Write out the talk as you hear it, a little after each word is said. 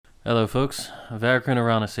Hello folks, Varicrin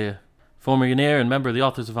Uranus here, former Ynir and member of the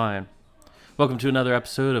Authors of Iron. Welcome to another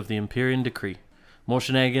episode of the Empyrean Decree. More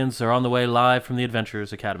shenanigans are on the way live from the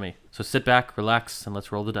Adventurers Academy, so sit back, relax, and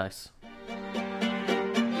let's roll the dice.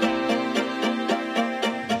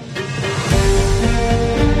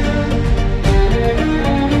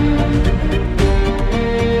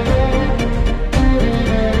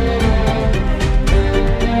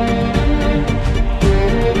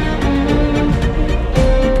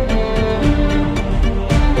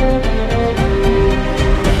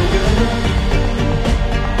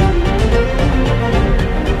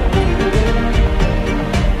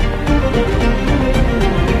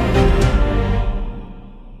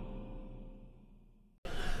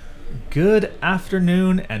 Good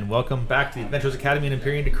afternoon, and welcome back to the Adventurers Academy and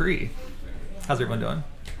Empyrean Decree. How's everyone doing?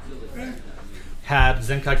 Had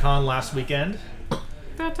Zenkai Con last weekend.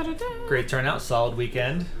 Great turnout, solid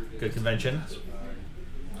weekend, good convention.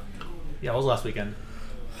 Yeah, what was last weekend?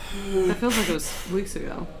 That feels like it was weeks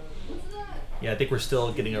ago. Yeah, I think we're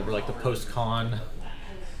still getting over like the post-con,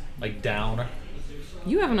 like down.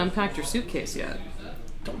 You haven't unpacked your suitcase yet.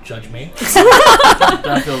 Don't judge me.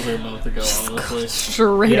 That feels like a month ago, honestly.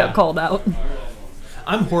 Straight up called out.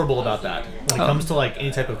 I'm horrible about that. When it comes to like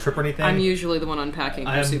any type of trip or anything. I'm usually the one unpacking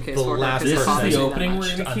her I'm suitcase the for her last because This person is it the bothers me opening that we're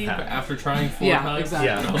much. going to keep unpack. after trying four Yeah, times?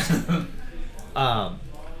 exactly. Yeah.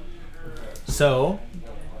 So,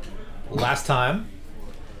 last time,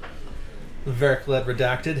 Varric led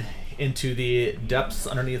Redacted into the depths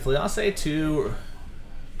underneath Liasse to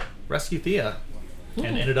rescue Thea, and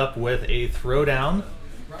ended up with a throwdown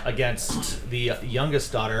against the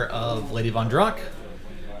youngest daughter of Lady Von Drock,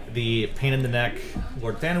 the pain in the neck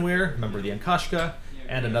Lord Thanawir, member of the Ankashka,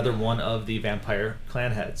 and another one of the vampire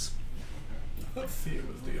clan heads. I thought Thea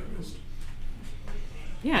was the youngest.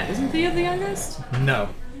 Yeah, isn't Thea the youngest? No,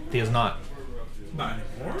 Thea's not. Not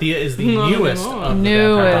anymore? Thea is the Not newest anymore. of the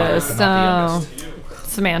vampire daughters, Newest, but not the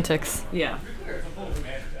youngest. Semantics. Yeah,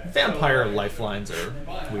 Vampire lifelines are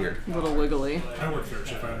weird. a little wiggly. I work third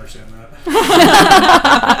shift, I understand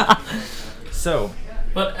that. So,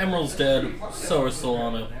 But Emerald's dead, so is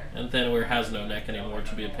Solana, and Thanawir has no neck anymore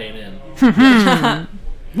to be a pain in.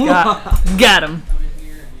 Got him.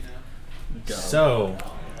 so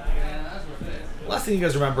last thing you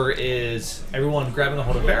guys remember is everyone grabbing a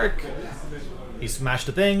hold of Varric. He smashed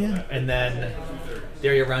a thing, and then the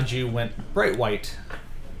area around you went bright white.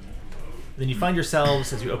 Then you find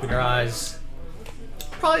yourselves, as you open your eyes,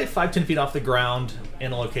 probably 5-10 feet off the ground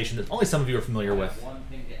in a location that only some of you are familiar with.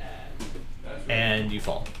 And you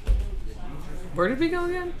fall. Where did we go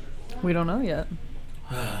again? We don't know yet.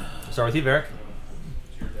 Start with you, Varric.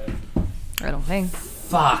 I don't think.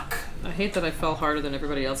 Fuck! I hate that I fell harder than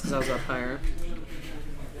everybody else because I was up higher.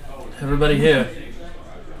 Everybody here.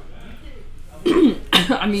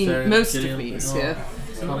 I mean, Sarah, most Gideon, of these, oh. yeah.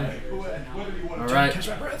 Alright, Catch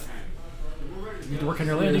my breath. You need to work on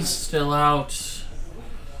your he's landings. still out.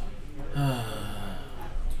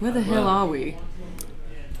 Where the hell Well. are we?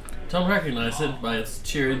 Don't recognize it by its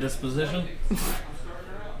cheery disposition.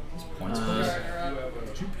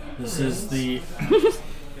 This is the...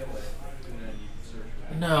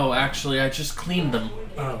 No, actually, I just cleaned them.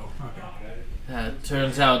 Oh, okay. It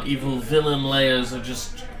turns out evil villain layers are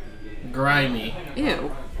just grimy,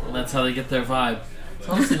 Ew. and that's how they get their vibe. It's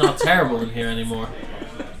honestly not terrible in here anymore.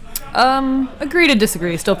 Agree to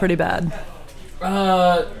disagree. Still pretty bad.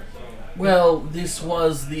 Well, this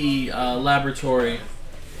was the laboratory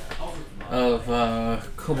of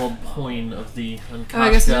Kobold Point of the Ankashka. Oh,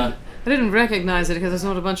 I guess I didn't recognize it because there's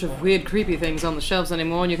not a bunch of weird, creepy things on the shelves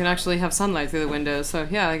anymore, and you can actually have sunlight through the windows. So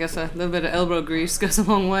yeah, I guess a little bit of elbow grease goes a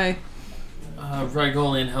long way.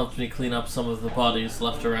 Rygolian helped me clean up some of the bodies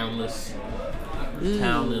left around this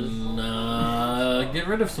town and get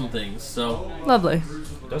rid of some things, so Lovely.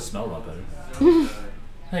 It does smell a lot better.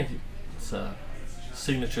 thank you. It's a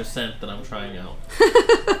signature scent that I'm trying out.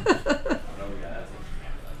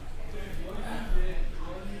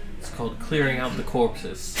 It's called Clearing Out the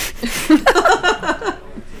Corpses.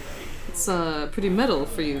 It's pretty metal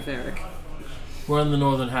for you, Varric. We're in the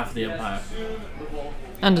northern half of the Empire.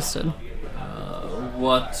 Understood.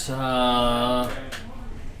 What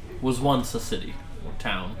was once a city or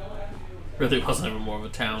town. Really wasn't ever more of a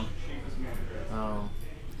town.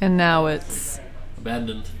 And now it's...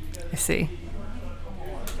 Abandoned. I see.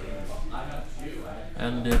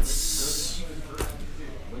 And it's...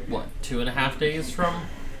 what, 2.5 days from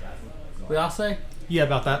Liasse? Yeah,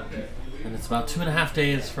 about that. And it's about 2.5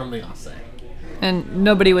 days from Liasse. And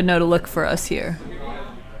nobody would know to look for us here.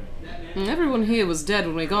 Everyone here was dead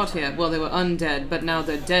when we got here. Well, they were undead, but now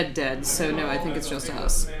they're dead, so no, I think it's just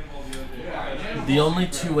us. The only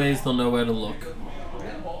two ways they'll know where to look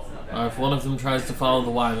are if one of them tries to follow the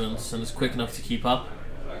wyverns and is quick enough to keep up,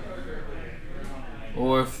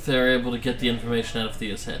 or if they're able to get the information out of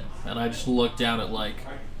Thea's head. And I just look down at, like,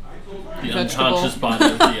 the Vegetable. unconscious body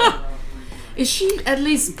of Thea. Is she at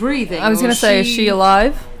least breathing? I was or gonna say, is she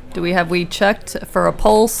alive? Have we checked for a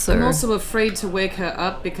pulse? Or? I'm also afraid to wake her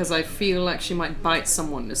up because I feel like she might bite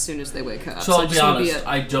someone as soon as they wake her up. So I'll I be just wanna honest,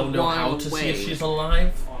 I don't know how while to see away. if she's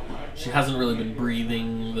alive. She hasn't really been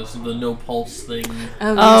breathing. There's the no pulse thing.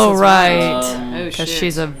 Oh, Oh, yes, that's right. Oh, Because shit.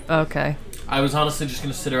 she's a... Okay. I was honestly just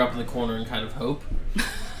going to sit her up in the corner and kind of hope.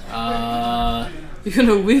 You're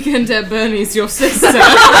gonna weekend at Bernie's your sister.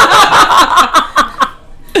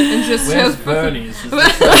 And just Where's hope- Bernie's? Is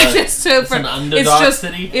this, just hope it's for- an underdog just,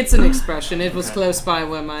 city? It's an expression. It was close by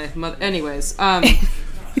where my mother. Anyways, I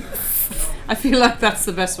feel like that's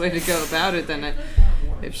the best way to go about it. Then,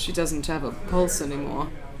 if she doesn't have a pulse anymore.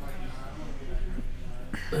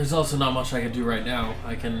 There's also not much I can do right now.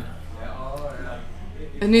 I can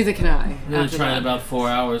And neither can I. really after try in that. about 4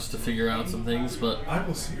 hours to figure out some things, but I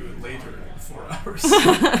will see you later in 4 hours.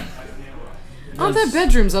 Aren't there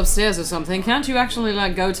bedrooms upstairs or something? Can't you actually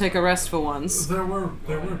like go take a rest for once? there were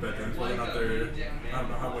bedrooms, whether or not they're, I don't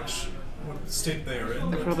know what state they are in,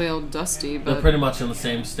 They're but probably all dusty, they're but pretty much in the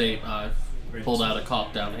same state. I've pulled out a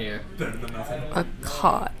cop down here. better than nothing. A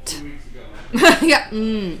cot. yeah.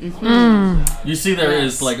 You see there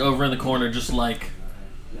is, Yes. like, over in the corner, just like,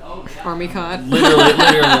 Army cot.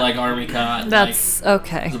 literally like army cot. That's... Like,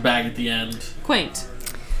 Okay. there's a bag at the end. Quaint.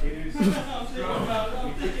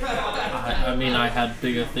 I mean, I had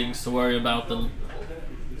bigger things to worry about than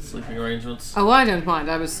sleeping arrangements. Oh, I don't mind.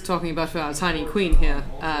 I was talking about our tiny queen here.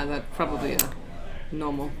 That probably a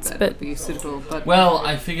normal bed bit- would be suitable, but Well,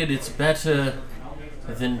 I figured it's better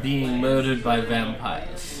than being murdered by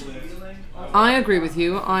vampires. I agree with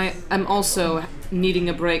you. I am also needing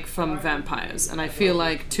a break from vampires, and I feel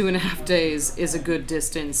like 2.5 days is a good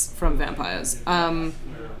distance from vampires.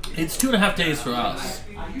 It's 2.5 days for us.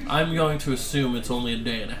 I'm going to assume it's only a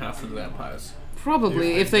day and a half for the vampires.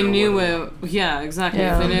 Probably if they knew where. Yeah, exactly.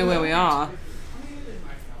 Yeah. If they knew where we are.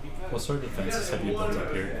 What sort of defenses have you built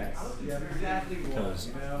up here? Because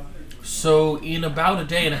So in about a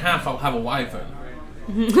day and a half, I'll have a wyvern.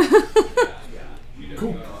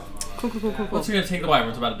 Cool. What's it going to take the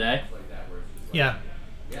wyverns? About a day? Yeah,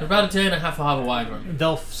 In about a day and a half, I'll have a wyvern.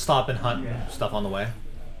 they'll stop and hunt and stuff on the way.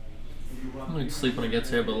 I'm going to sleep when it gets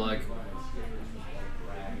here, but like...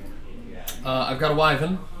 I've got a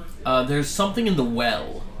wyvern. There's something in the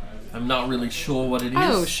well. I'm not really sure what it is.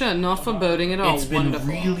 Oh, sure. Not foreboding at all. It's been Wonderful.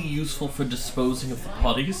 really useful for disposing of the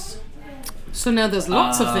bodies. So now there's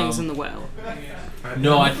lots of things in the well.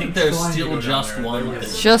 No, I think there's Trying to still go down just there. one There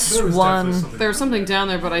was- thing. Just there was one. definitely something- There's something down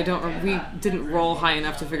there, but I don't. We didn't roll high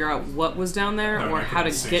enough to figure out what was down there No, or I how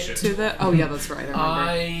to couldn't see get shit. to the. Oh yeah, that's right. I remember.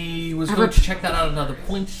 I was I going rep- to check that out at another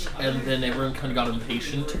point, and then everyone kind of got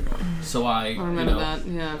impatient, so I remember that.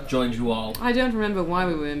 Yeah. joined you all. I don't remember why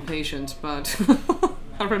we were impatient, but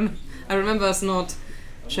I remember us not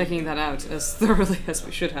checking that out as thoroughly as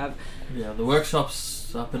we should have. Yeah, the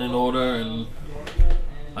workshop's up and in order, and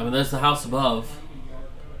I mean, there's the house above.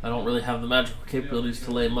 I don't really have the magical capabilities to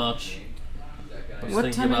lay much. I was What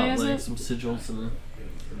thinking time of about day is laying it? some sigils, and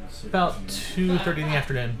About 2:30 in the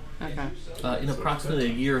afternoon. Okay. in approximately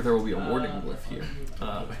a year, there will be a warning glyph here.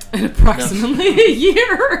 In approximately a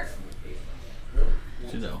year.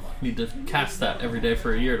 You know, need to cast that every day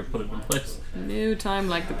for a year to put it in place. No time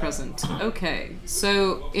like the present. Okay,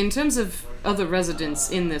 so in terms of other residents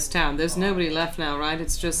in this town, there's nobody left now, right?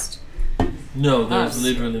 It's just No, there's Us.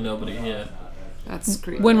 literally nobody here. that's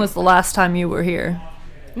creepy. When was the last time you were here?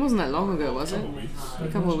 It wasn't that long ago, was it? A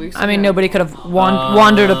couple of weeks. I mean, ago. nobody could have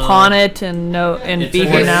wandered upon it and It's be a-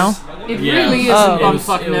 here now. It Yeah. really isn't Oh.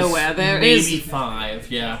 bumfuck It was nowhere. There maybe is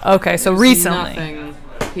 5, yeah. Okay, so recently. nothing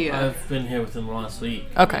here. I've been here within the last week.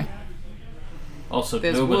 Okay. Also,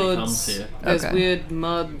 There's nobody woods. comes here. There's Okay. weird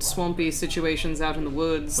mud, swampy situations out in the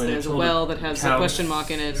woods. When There's a it's all well the that has a cows- question mark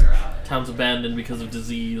in it. Town's abandoned because of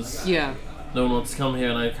disease. Yeah, No one wants to come here,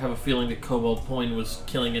 and I have a feeling that Cobalt Point was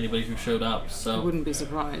killing anybody who showed up, I so wouldn't be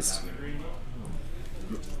surprised.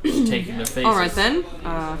 just taking their faces. All right then.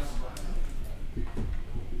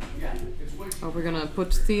 Are we gonna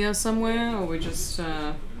put Thea somewhere, or we just? we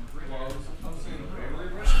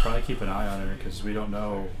should probably keep an eye on her because we don't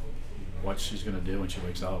know what she's gonna do when she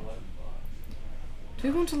wakes up. Do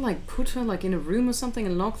we want to like put her like in a room or something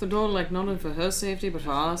and lock the door, like not only for her safety but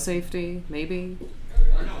for our safety, maybe?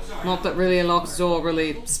 Not that really a locked door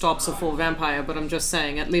really stops a full vampire, but I'm just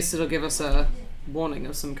saying at least it'll give us a warning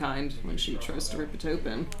of some kind when she tries to rip it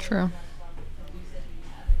open. True.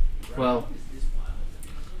 Well,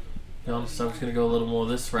 be honest, I was gonna go a little more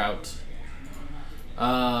this route.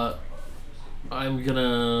 I'm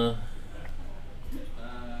gonna.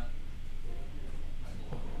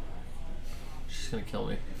 She's gonna kill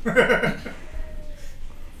me.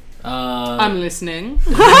 I'm listening.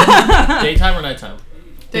 Daytime or nighttime?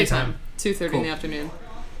 Daytime. 2:30 in Cool. the afternoon.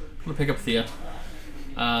 I'm gonna pick up Thea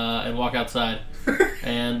and walk outside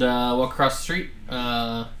and walk across the street.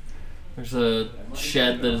 There's a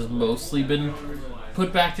shed that has mostly been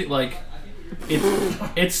put back to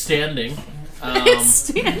it's standing. It's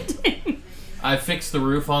standing. I fixed the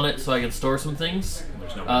roof on it so I can store some things.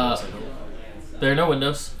 There's no windows, I hope. There are no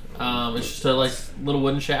windows. It's just a little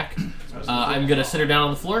wooden shack. I'm gonna sit her down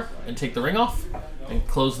on the floor and take the ring off and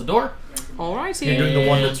close the door. Alrighty. You're doing the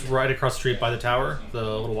one that's right across the street by the tower, the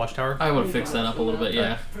little watchtower. I would have fixed that up a little bit,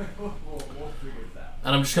 yeah.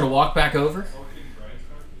 And I'm just gonna walk back over.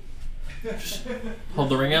 Just hold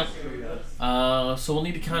the ring out. So we'll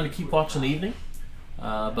need to kind of keep watching the evening. She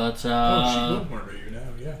would murder you now,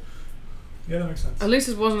 yeah. Yeah, that makes sense. At least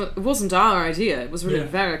it wasn't our idea. It was really Yeah.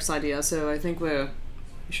 Varric's idea, so I think we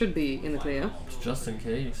should be in the clear. just in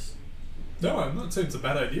case. No, I'm not saying it's a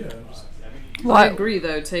bad idea. I'm just, I agree,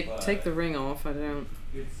 though. Take the ring off. I don't.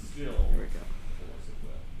 There we go.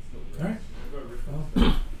 alright.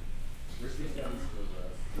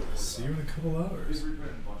 Well, see you in a couple hours.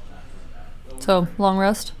 So, long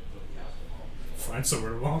rest? Find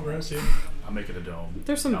somewhere to long rest, yeah. I'll make it a dome.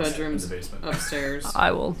 There's some Outside, bedrooms in the basement. upstairs.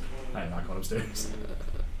 I will I'm not going upstairs.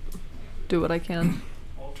 do what I can.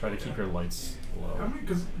 Try to keep your lights How low. many?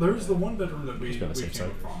 Because there's the one bedroom that we Just be on the safe came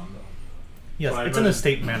side. upon. Yes, Well, I it's an imagine-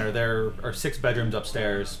 estate manor. There are 6 bedrooms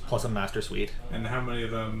upstairs, plus a master suite. And how many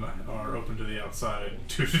of them are open to the outside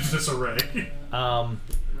to disarray?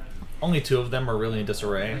 Only 2 of them are really in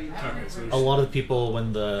disarray. Okay, so A lot of the people,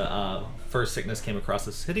 when the first sickness came across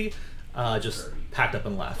the city, just packed up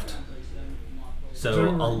and left. So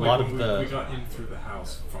a lot of we the... got in through the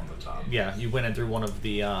house from the top. Yeah, you went in through one of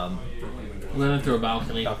the Went in through a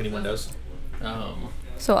balcony. balcony windows.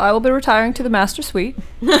 So I will be retiring to the master suite.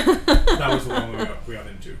 That was the one we got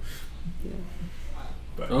into.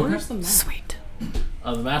 But Okay. Where's the map? Sweet.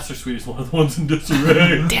 The master suite is one of the ones in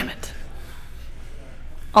disarray. Damn it.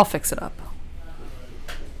 I'll fix it up.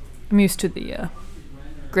 I'm used to the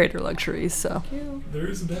greater luxuries, so. there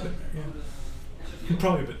is a bed in there, yeah.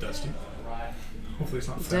 Probably a bit dusty. Hopefully it's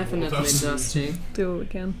not flammable Definitely dust. dusty. Do what we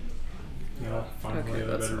can. Yeah, find Okay, one of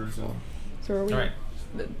the other that's bedrooms. helpful. So are we? Alright.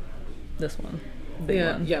 This one. Big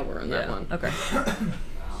Yeah, one. yeah, we're in that one. Okay.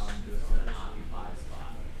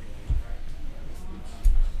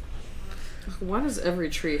 Why does every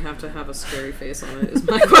tree have to have a scary face on it? Is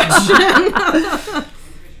my question.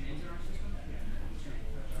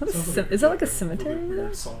 Is that like a cemetery? Really though?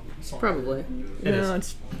 weird song. Probably. It No, is.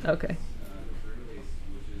 it's okay.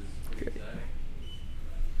 Great.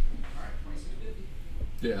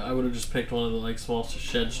 Yeah, I would have just picked one of the small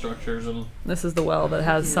shed structures and This is the well that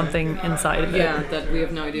has something inside of it. Yeah, that we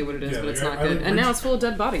have no idea what it is, Yeah, but it's like, not I good. would And now reach- it's full of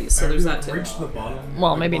dead bodies, so there's that too. Reached the bottom.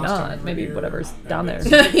 Well, like, maybe last time not. we were Maybe here, whatever's and down there.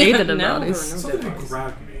 it's- Ate the dead Now bodies. there are no Something dead like bodies.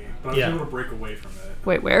 grabbed me, but I was Yeah. able to break away from it.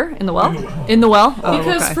 Wait, where? In the well? In the well. In the well? Oh,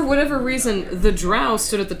 Because okay. for whatever reason, the drow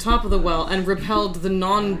stood at the top of the well and repelled the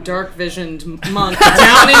non-dark visioned monk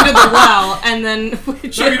down into the well, and then we No,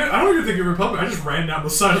 just... I don't even think you were public. I just ran down the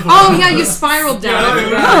side of the Oh wall. yeah, you spiraled down. Yeah, over yeah,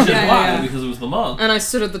 the yeah. well. which is Yeah, why, yeah, yeah. because it was the monk. And I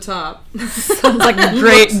stood at the top. Sounds like a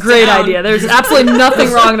great down. idea. There's absolutely nothing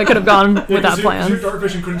wrong that could have gone with that Your plan. dark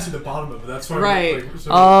vision couldn't see the bottom of it. That's why. Right.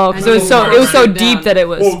 Oh, because it was so deep that it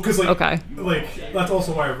was Well, because okay. that's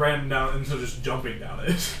also why I ran down instead of just jumping down it.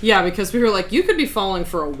 Yeah, because we were like, you could be falling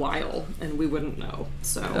for a while, and we wouldn't know.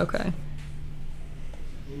 So Okay.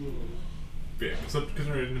 Yeah, because I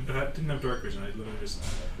didn't have dark vision. I literally just,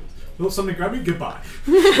 will somebody grab me? Goodbye.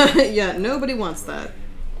 yeah, nobody wants that.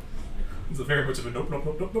 It's very much of a nope, nope,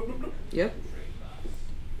 nope, nope, nope, nope, nope. Yep.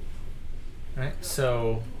 Alright,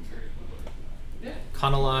 so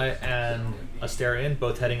Conalai and Asterion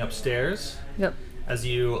both heading upstairs. Yep. As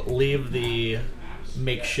you leave the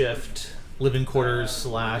makeshift living quarters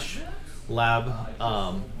 / lab,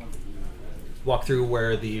 walk through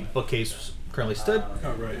where the bookcase currently stood.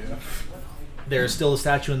 Oh right, yeah. There's still a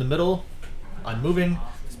statue in the middle, unmoving.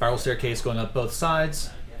 Spiral staircase going up both sides.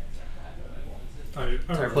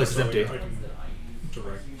 Entire place is empty. I can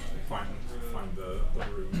direct find the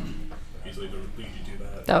room easily to lead you to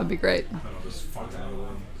that. That would be great. And I'll just find another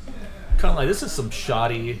one. Conalai, this is some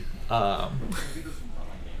shoddy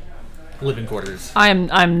living quarters.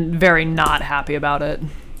 I'm very not happy about it.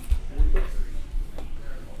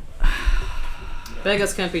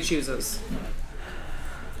 Beggars can't be choosers.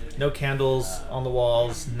 No candles on the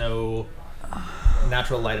walls, no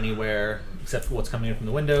natural light anywhere except for what's coming in from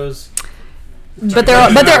the windows. But there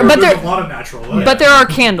are There's a lot of natural light. but there are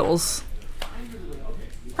candles.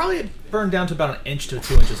 Probably burned down to about 1 inch to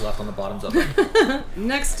 2 inches left on the bottoms of them.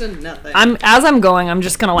 Next to nothing. As I'm going, I'm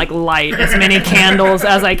just gonna like light as many candles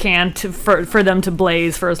as I can for them to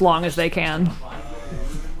blaze for as long as they can.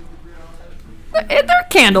 They're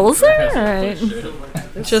candles, all right.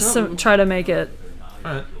 Just to try to make it.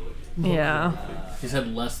 Alright. Yeah. He's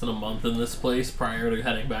had less than a month in this place prior to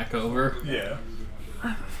heading back over. Yeah.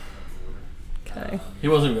 Okay. He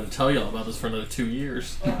wasn't going to tell y'all about this for another 2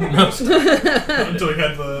 years. Until we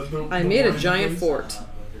had the I made a warning giant place. fort.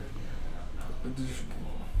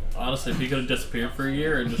 Honestly, if he could have disappeared for a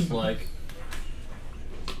year and just like...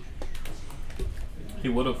 He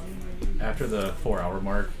would have. After the 4-hour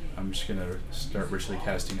mark, I'm just gonna start ritually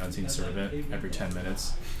casting Unseen Servant every 10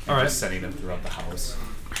 minutes. And Alright. just sending them throughout the house.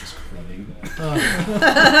 Just cleaning.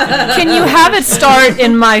 Can you have it start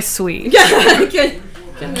in my suite?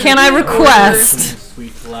 Can I request?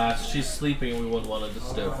 Sweet lass. She's sleeping and we wouldn't want to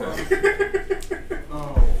disturb her.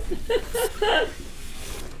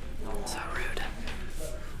 So rude.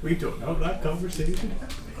 We don't have that conversation.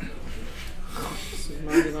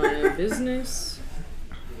 Minding my own business.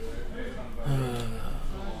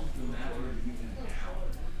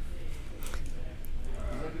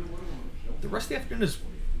 The rest of the afternoon is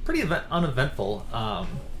pretty uneventful.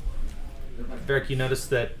 Varric, you notice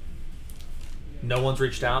that no one's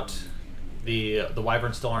reached out. The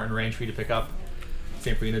wyverns still aren't in range for you to pick up.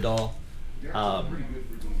 Same for Unidol.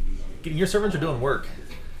 Your servants are doing work.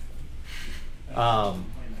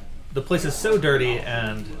 The place is so dirty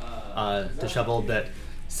and disheveled that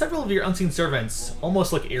several of your unseen servants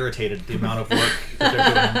almost look irritated at the amount of work that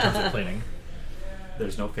they're doing in terms of cleaning.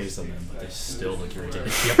 There's no face on them, but they still look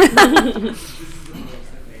irritated. Yep.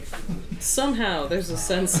 Somehow there's a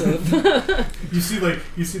sense of You see like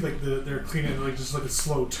they're cleaning like just like a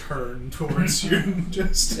slow turn towards you.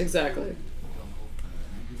 Just exactly.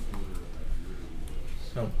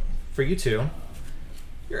 So, for you two,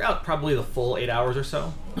 you're out probably the full 8 hours or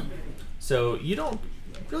so. So you don't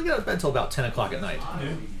really get out of bed until about 10 o'clock at night.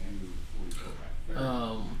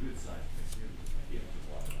 yeah.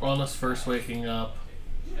 On us first waking up,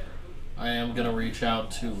 I am going to reach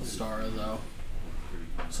out to Lestara, though.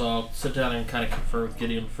 So I'll sit down and kind of confer with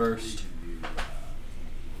Gideon first.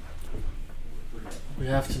 We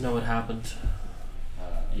have to know what happened.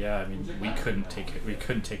 Yeah, I mean, we couldn't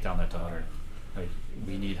take down that daughter. Like,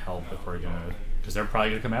 we need help if we're gonna, because they're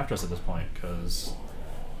probably gonna come after us at this point. Because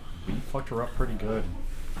we fucked her up pretty good.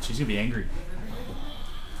 She's gonna be angry.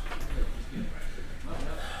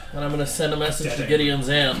 And I'm going to send a message to Gideon's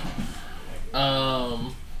aunt.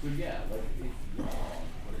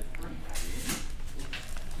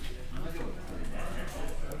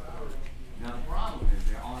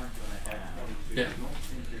 Yeah.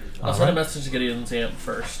 I'll send a message to Gideon's aunt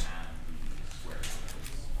first.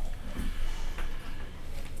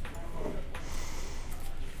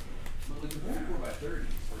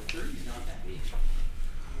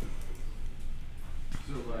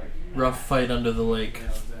 Rough fight under the lake.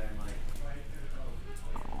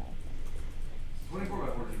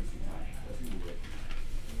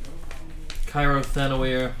 Cairo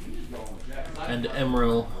Thanawir and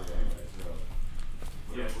Emeril,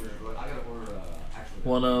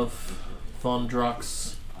 one of Von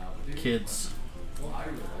Drock's kids,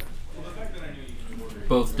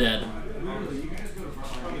 both dead.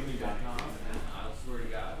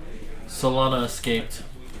 Solana escaped.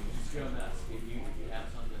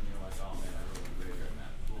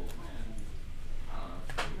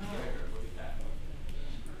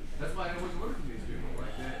 That's why I always order from these people.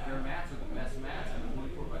 Like their mats are the best mats, and the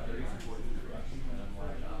 24 by 30 support the direction. And I'm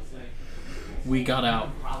like, I'll say, We got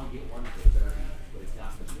out. probably get one for 30, but it's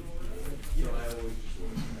not gonna be. So I always just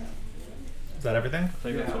order that. Is that everything? I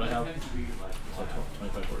think that's what I have. Tends to be like, It's like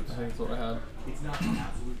 25 words. I think that's what I had. it's not the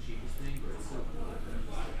absolute cheapest thing, but it's so good.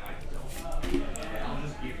 I'll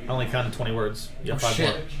just give you. I only counted 20 words. You have Oh 5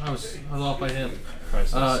 shit! more. I was off by him.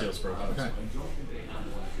 Christ, Uh, seals broken. okay.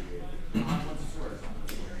 How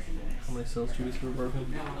many cells do you were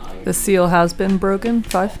broken? The seal has been broken.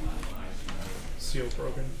 5. Seal's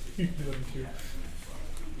broken. You can do them too.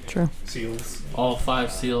 True. Seals. All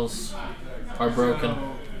 5 seals are broken.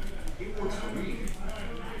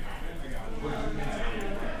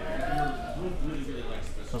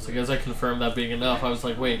 I was like, as I confirmed that being enough, I was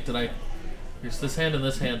like, wait, did I? There's this hand and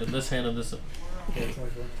this hand and this hand and this. Yeah, 24.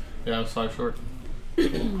 Yeah, I was 5 short.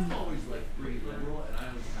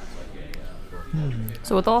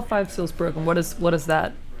 So with all 5 seals broken, what is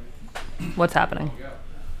that? What's happening?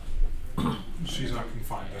 She's not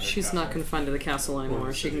confined to the She's castle. not confined to the castle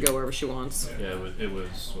anymore. She can go wherever she wants. Yeah, it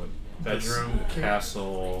was what, bedroom,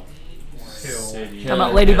 castle, city. How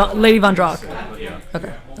about Lady Von Drock? Yeah.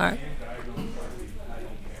 Okay, alright.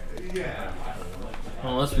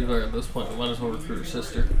 Well, let's be fair. At this point, we might as well recruit her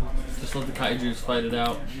sister. Just let the kaijus fight it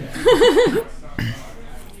out.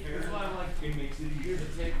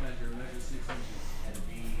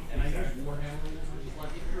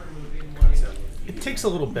 It takes a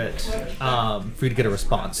little bit for you to get a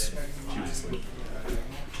response. She was asleep.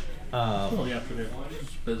 Oh, the afternoon. She's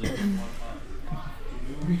busy.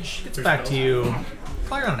 Gets back to you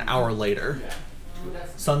probably around an hour later.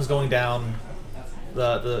 Sun's going down.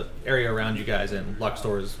 The area around you guys in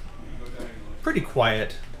Luxor is pretty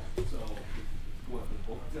quiet.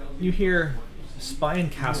 You hear Spy and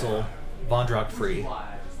Castle, Vondrock free,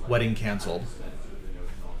 wedding canceled.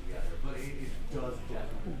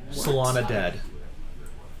 Solana dead.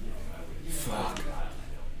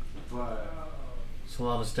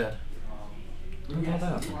 Solana's dead.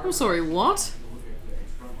 I'm sorry, what?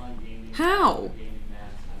 How?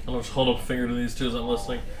 I'll just hold up a finger to these two as I'm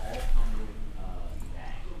listening.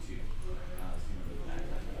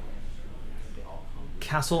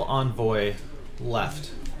 Castle envoy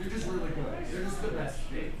left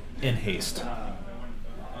in haste,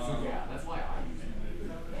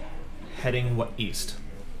 heading east.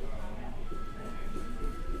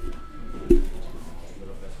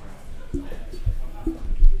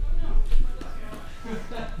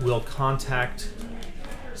 Will contact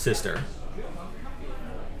sister.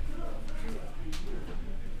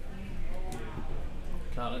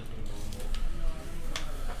 Got it.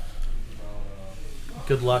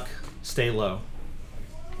 Good luck. Stay low.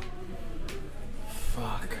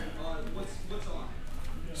 Fuck.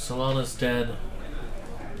 Solana's dead.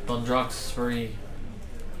 Vondrock's free.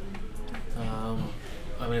 I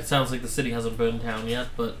mean, it sounds like the city hasn't burned down yet,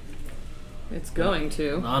 but It's going an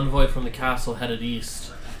to. envoy from the castle headed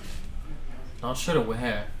east. Not sure to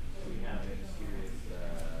where.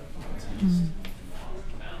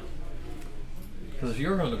 Because if you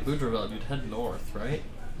were going to Boudreval, you'd head north, right?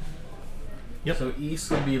 Yep. So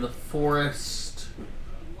east would be the forest,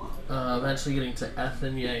 eventually getting to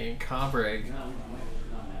Ethenye and Cabreg.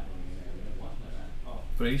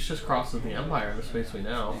 But east just crosses the Empire in the space we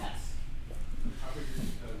know.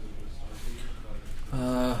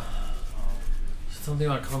 Something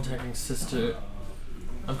about contacting sister.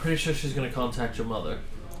 I'm pretty sure she's going to contact your mother.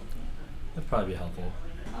 That'd probably be helpful.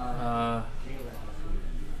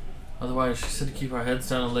 Otherwise, she said to keep our heads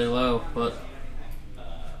down and lay low, but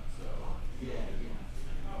I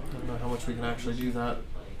don't know how much we can actually do that.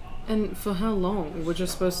 And for how long? We're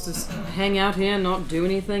just supposed to hang out here, not do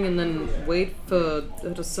anything, and then wait for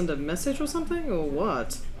her to send a message or something? Or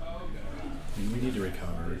what? I mean, we need to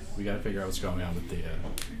recover. We gotta figure out what's going on with Thea.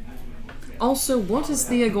 Also, what is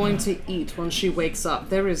Thea going to eat when she wakes up?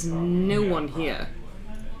 There is no one here.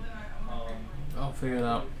 I'll figure it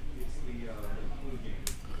out.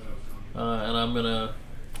 And I'm gonna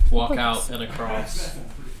walk out and across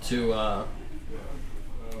to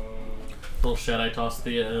little shed I tossed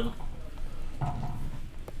Thea in.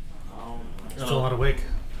 Still not awake.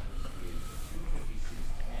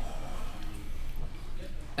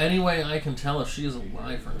 Any way I can tell if she is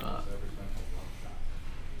alive or not.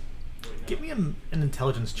 Give me an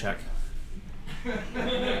intelligence check.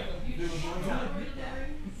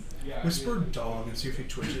 Whisper dog and see if he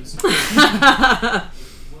twitches.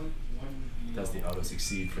 That's the auto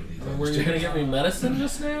succeed for these. Were you gonna give me medicine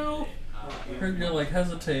just now? I heard you like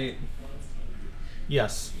hesitate.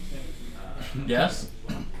 Yes. Yes?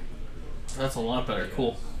 That's a lot better.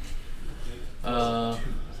 Cool.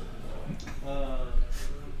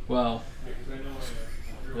 Well,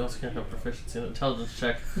 we also can't have proficiency in intelligence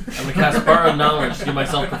check. I'm gonna cast borrowed knowledge to give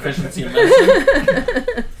myself proficiency in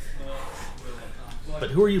medicine.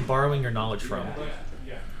 But who are you borrowing your knowledge from?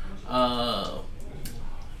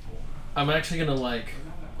 I'm actually gonna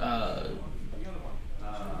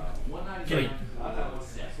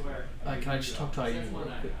can I just talk to Aiden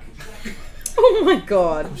real quick? Oh my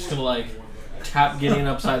god. I'm just gonna tap Gideon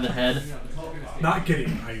upside the head. Not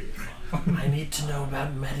getting. I need to know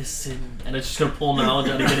about medicine. And it's just gonna pull knowledge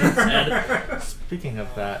out of Gideon's head. Speaking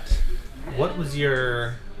of that, what was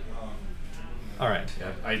your... Alright.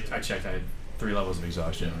 Yeah, I checked. I had 3 levels of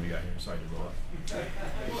exhaustion when we got here, so I did roll up.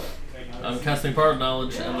 I'm casting part of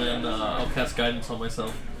knowledge, and then I'll cast guidance on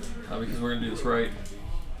myself because we're gonna do this right.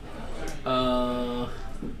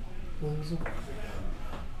 What was it?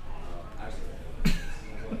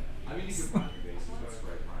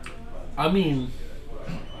 I mean,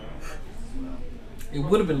 it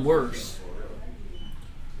would have been worse.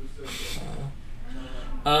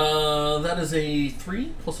 That is a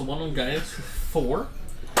 3 plus a 1 on guidance for 4.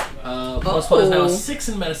 Plus 1 is now a 6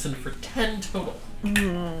 in medicine for 10 total.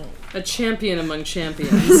 A champion among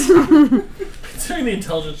champions. Considering the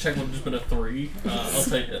intelligence check would have just been a 3, I'll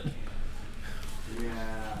take it.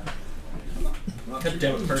 God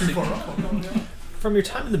damn it, Percy. From your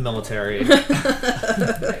time in the military,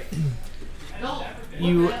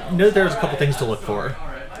 you know there's a couple things to look for.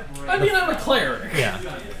 I mean, I'm a cleric. Yeah.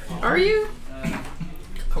 Are you?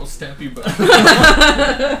 I'll stab you both.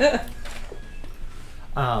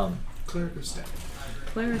 Cleric of stabbing.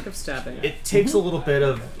 Cleric of stabbing. It takes a little bit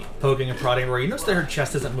of poking and prodding where you notice that her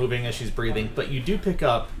chest isn't moving as she's breathing, but you do pick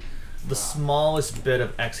up the smallest bit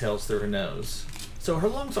of exhales through her nose. So her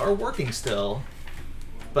lungs are working still,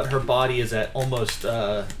 but her body is at almost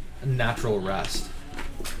natural rest.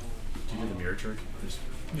 Do you do the mirror trick?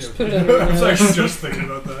 Yeah. put it under your I was nose. actually just thinking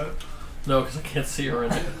about that. No, because I can't see her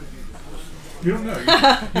in it. You don't know. You put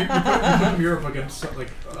a mirror up against,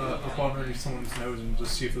 up underneath someone's nose and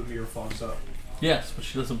just see if the mirror fogs up. Yes, but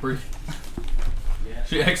she doesn't breathe.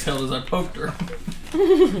 She exhaled as I poked her.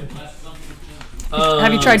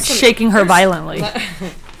 Have you tried shaking her violently?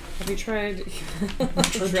 Have you tried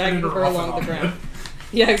Turning dragging her her off along and the on. ground?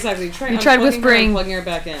 Yeah, exactly. You tried unplugging her and whispering- plugging her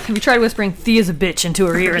back in. Have you tried whispering "Thea's a bitch" into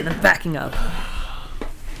her ear and then backing up?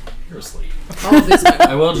 You're asleep. All of these.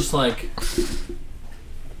 I will just like.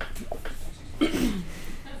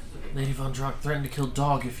 Lady Von Drock threatened to kill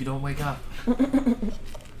dog if you don't wake up.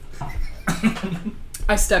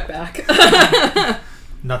 I step back.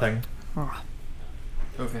 Nothing.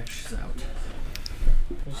 Okay, she's out.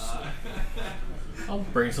 I'll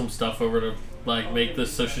bring some stuff over to like make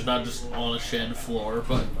this so she's not just on a shed floor,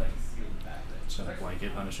 but Just a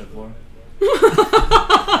blanket on a shed floor.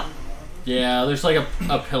 yeah, there's like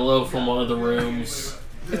a pillow from one of the rooms.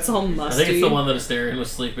 It's all I musty. think it's the one that Asterion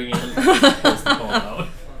was sleeping in. Pulls the ball out.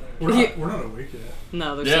 We're not awake yet.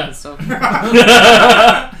 No, there's Yeah. stuff.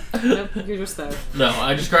 Nope, you're just there. No,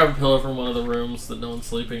 I just grab a pillow from one of the rooms that no one's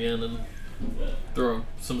sleeping in and throw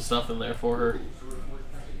some stuff in there for her.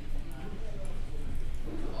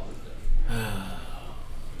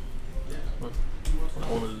 What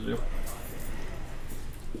I wanted to do.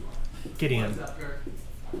 Gideon.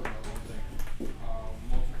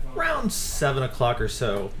 Around 7 o'clock or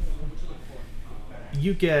so,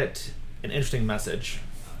 you get an interesting message.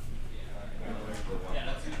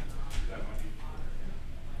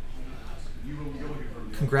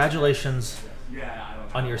 Congratulations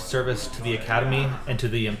on your service to the Academy and to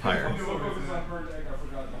the Empire.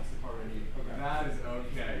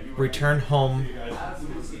 Return home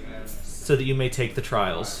so that you may take the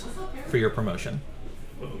trials for your promotion.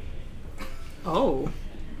 Oh.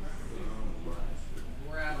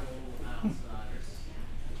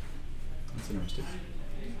 That's interesting.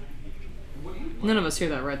 None of us hear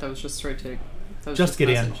that, right? That was just straight to. That was Just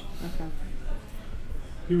Gideon. message. Okay.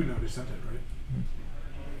 He would know who sent it, right?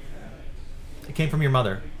 It came from your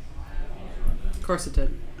mother. Of course it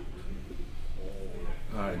did.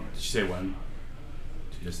 Did she say when?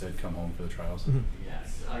 She just said come home for the trials. Mhm.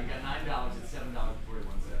 Yes, you got $9 and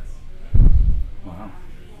 $7.41. Wow.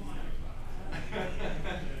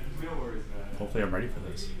 No worries, man. Hopefully I'm ready for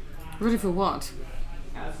this. Ready for what?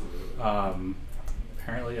 Absolutely.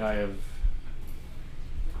 Apparently I have.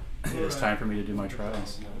 It's time for me to do my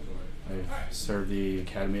trials. I've served the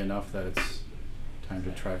academy enough that it's time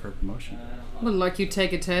to try for promotion. Well, like you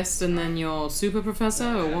take a test and then you're super professor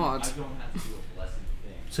or what?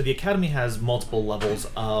 So the Academy has multiple levels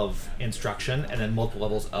of instruction and then multiple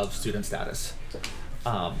levels of student status.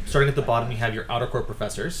 Starting at the bottom, you have your outer court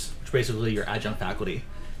professors, which are basically your adjunct faculty.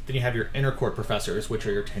 Then you have your inner court professors, which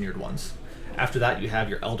are your tenured ones. After that, you have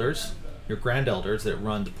your elders, your grand elders that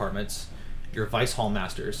run departments, your vice hall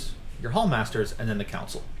masters, your hall masters, and then the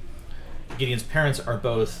council. Gideon's parents are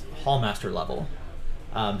both hall master level.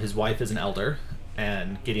 His wife is an elder,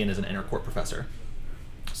 and Gideon is an inner court professor.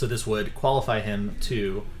 So this would qualify him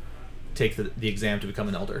to take the exam to become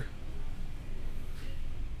an elder.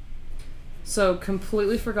 So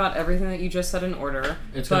completely forgot everything that you just said in order.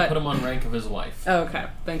 It's going to but- put him on rank of his wife. Oh, okay.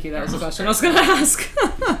 Thank you. That was the question I was going to ask.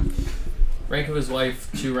 Rank of his wife,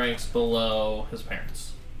 2 ranks below his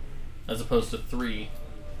parents. As opposed to 3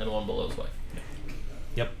 and 1 below his wife.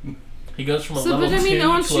 Yep. He goes from a So, level but I mean, 2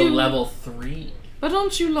 aren't to a you- level 3. But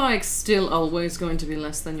aren't you, like, still always going to be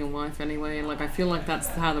less than your wife anyway? And, like, I feel like that's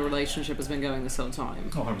how the relationship has been going this whole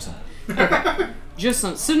time. Oh, 100%. Just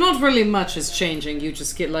so not really much is changing. You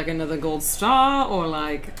just get, like, another gold star or,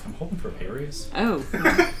 like... I'm hoping for a pay raise. Oh,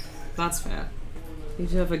 that's fair. You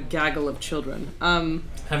do have a gaggle of children.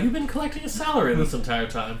 Have you been collecting a salary this entire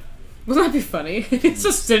time? Wouldn't that be funny? He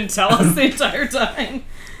just didn't tell us the entire time.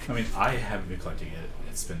 I mean, I haven't been collecting it.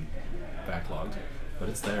 It's been backlogged, but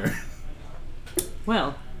it's there.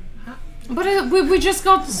 Well, but we just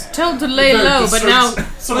got told to lay low, but now...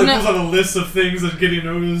 Someone well, pulls out a list of things that Gideon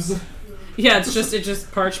knows. Yeah, it's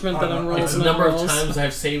just parchment that unrolls It's the and number of unrolls. times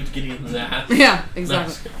I've saved Gideon that. Yeah,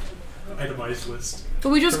 exactly. Itemized list. But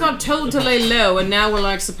we just got told to lay low, and now we're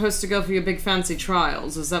like supposed to go for your big fancy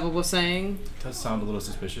trials. Is that what we're saying? Does sound a little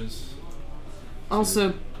suspicious.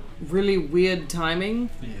 Also, really weird timing.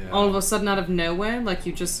 Yeah. All of a sudden, out of nowhere, like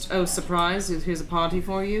you just, oh, surprise, here's a party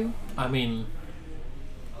for you. I mean,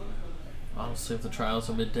 honestly, if the trials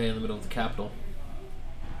are midday in the middle of the capital,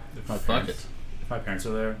 If fuck it. If my parents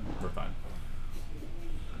are there, we're fine.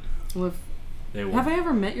 Well, They will. have I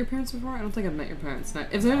ever met your parents before? I don't think I've met your parents. No.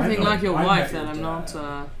 If they're I anything know, like your I wife, met then your I'm not.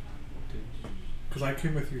 dad. Because I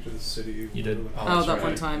came with you to the city. You did. Oh, that's that right.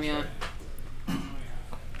 one time, yeah.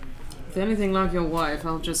 If they're anything like your wife,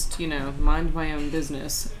 I'll just, mind my own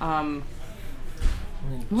business. What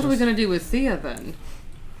are we gonna do with Thea then?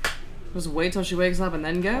 Just wait till she wakes up and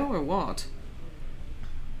then go, or what?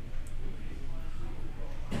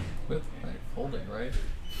 With holding, right?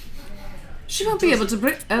 She won't be able to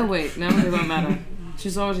bring. Oh wait, no, it won't matter.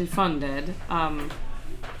 She's already funded. I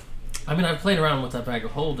mean, I played around with that bag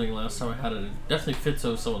of holding last time I had it. It definitely fits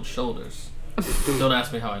over someone's shoulders. Don't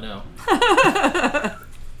ask me how I know.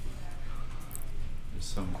 There's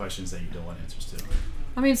some questions that you don't want answers to.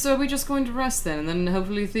 I mean, so are we just going to rest then, and then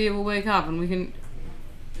hopefully Thea will wake up and we can.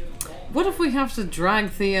 What if we have to drag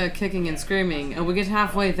Thea kicking and screaming, and we get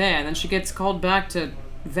halfway there, and then she gets called back to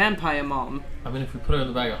Vampire Mom? I mean, if we put her in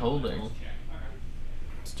the bag of holding,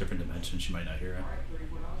 It's a different dimension. She might not hear it.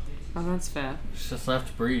 Oh, that's fair. she doesn't have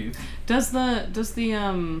to breathe. Does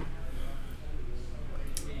the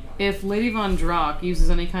if Lady Von Drock uses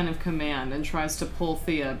any kind of command and tries to pull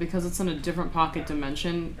Thea because it's in a different pocket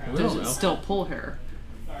dimension, We does don't it know. still pull her?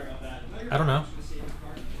 I don't know.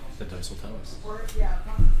 The dice will tell us.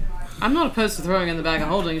 I'm not opposed to throwing her in the bag of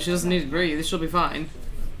holding. She doesn't need to breathe. She'll be fine.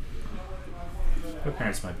 Her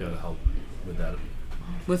parents might be able to help with that.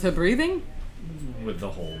 With her breathing? With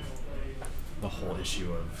the whole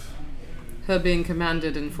issue of Her being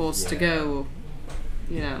commanded and forced to go,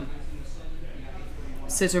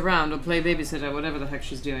 sit around or play babysitter, whatever the heck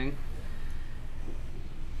she's doing.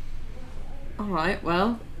 Alright,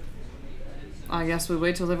 well, I guess we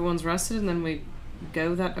wait till everyone's rested and then we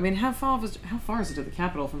go that... I mean, how far is it to the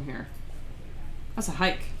capital from here? That's a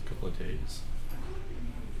hike. a couple of days.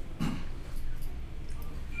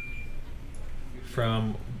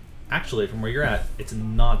 From where you're at, it's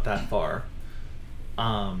not that far.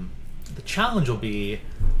 The challenge will be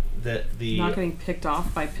that the Not getting picked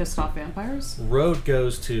off by pissed off vampires? road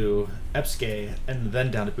goes to Epske and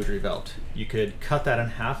then down to Boudrevelt. You could cut that in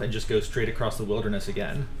half and just go straight across the wilderness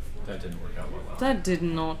again. That didn't work out well. That did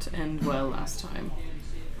not end well last time.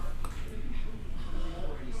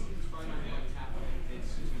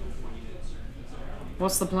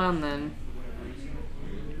 What's the plan then?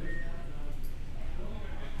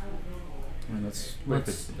 I mean, let's wait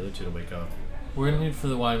for Let's- the other two to wake up. We're gonna need for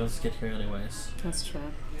the wyverns to get here anyways. That's true.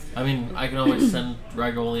 I mean, I can always send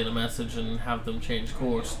Ragolian a message and have them change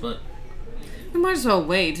course, but We might as well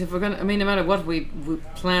wait if we're gonna. I mean, no matter what we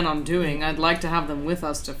plan on doing, I'd like to have them with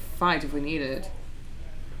us to fight if we need it.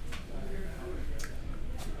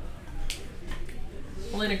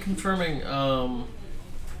 later confirming, I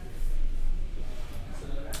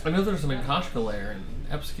know there's an Akashka lair in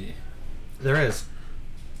Epske. There is.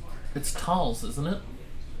 It's Tal's, isn't it?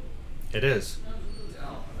 It is.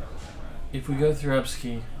 If we go through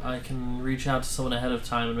Epske, I can reach out to someone ahead of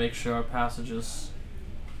time and make sure our passage is...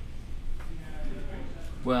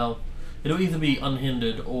 Well, it'll either be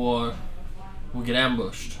unhindered or we'll get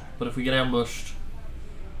ambushed. But if we get ambushed,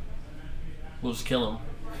 we'll just kill him.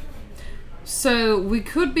 So we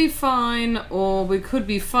could be fine, or we could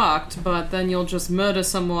be fucked. But then you'll just murder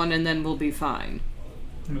someone, and then we'll be fine.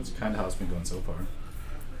 That's kind of how it's been going so far.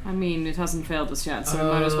 I mean, it hasn't failed us yet, so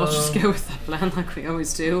we might as well just go with that plan like we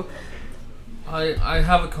always do. I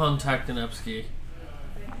have a contact in Epske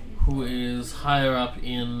who is higher up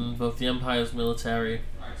in both the Empire's military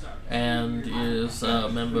and is a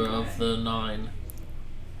member of the 9,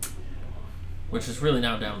 which is really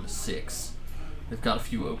now down to 6. They've got a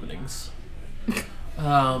few openings.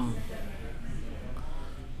 I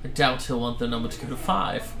doubt he'll want their number to go to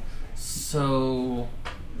 5. So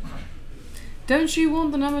Don't you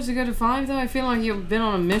want the number to go to 5 though? I feel like you've been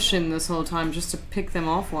on a mission this whole time just to pick them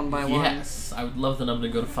off one by one. yes, I would love the number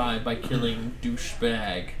to go to 5 by killing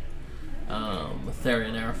douchebag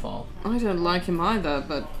Therian Airfall. I don't like him either,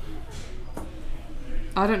 but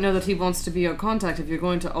I don't know that he wants to be your contact if you're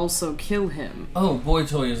going to also kill him. Oh, Boy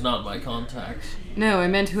Toy is not my contact. No, I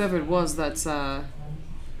meant whoever it was that's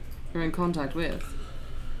you're in contact with.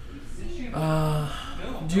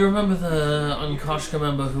 Do you remember the Unkoshka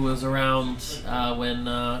member who was around when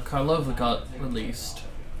Karlova got released?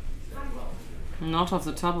 Not off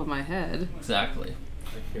the top of my head. Exactly.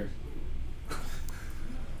 Right here.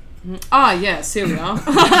 Ah, yes, here we are.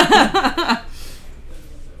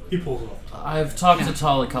 He pulls off. I've talked to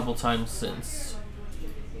Tal a couple times since.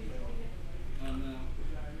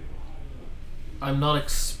 I'm not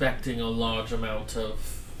expecting a large amount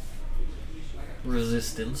of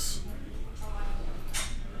resistance.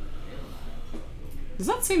 Does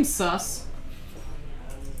that seem sus?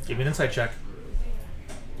 Give me an insight check.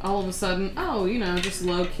 All of a sudden, oh, you know, just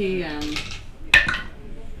low key and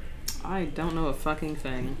I don't know a fucking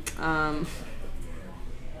thing.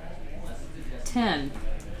 10.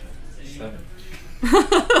 7.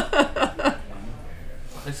 I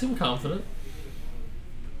seem confident.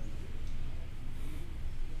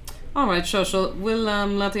 Alright, sure. We'll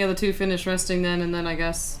let the other two finish resting then, and then I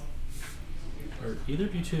guess. Are either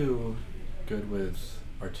of you two good with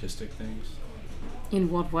artistic things? In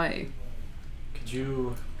what way? Could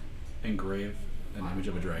you engrave an image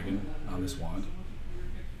of a dragon on this wand?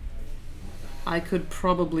 I could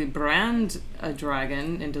probably brand a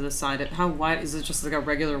dragon into the side. How wide is it? Just like a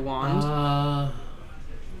regular wand? I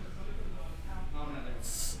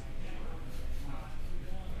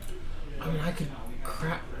mean, I could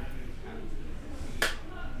crap.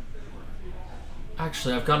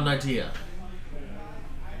 Actually, I've got an idea.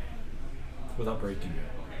 Without breaking it.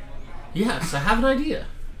 Yes, I have an idea.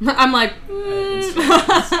 I'm like,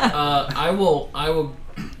 I will.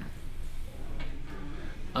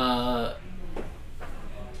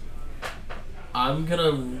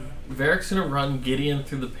 Varric's gonna run Gideon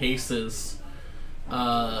through the paces,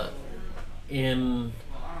 in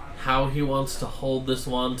how he wants to hold this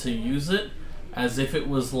wand to use it, as if it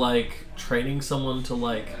was like training someone to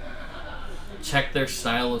like check their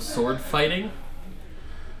style of sword fighting.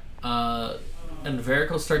 And Varric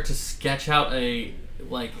will start to sketch out a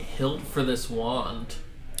like hilt for this wand,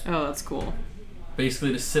 oh, that's cool.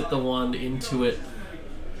 basically to sit the wand into it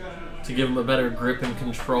to give him a better grip and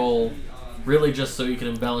control, really just so he can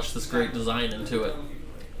embellish this great design into it.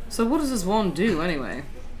 So what does this wand do anyway?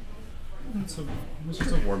 It's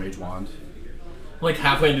just a War Mage wand. Like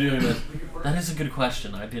halfway into doing this. That is a good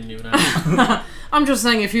question. I didn't even ask. I'm just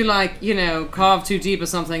saying, if you like, you know, carve too deep or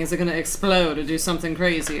something, is it going to explode or do something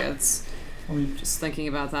crazy? It's I mean, just thinking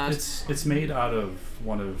about that. it's made out of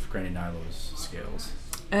one of Granny Nilo's scales.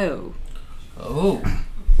 Oh, Oh.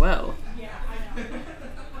 well.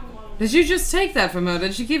 Did you just take that from her?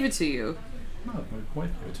 Did she give it to you? No, my wife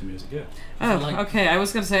gave it to me as a gift. Oh, like- okay. I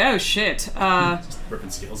was going to say, oh shit. Just ripping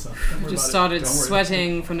scales up. Don't worry Just about it. started Don't worry.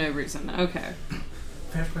 sweating for no reason. Okay.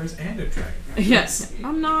 Vampires and a dragon. Yes.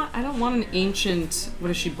 I don't want an ancient,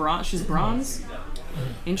 what is she, bronze? She's bronze?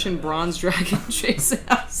 Ancient bronze dragon chasing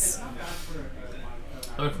us.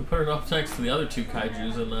 I mean, if we put it up next to the other two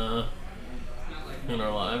kaijus in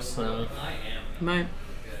our lives, Right.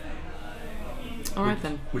 Alright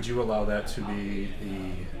then. Would you allow that to be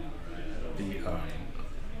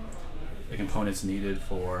the components needed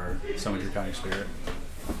for Summon Draconic Spirit?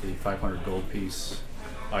 The 500 gold piece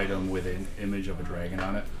item with an image of a dragon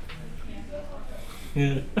on it?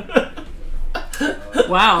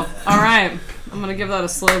 Wow. Alright. I'm gonna give that a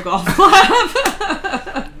slow golf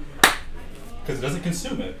clap. Because it doesn't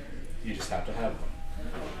consume it. You just have to have one.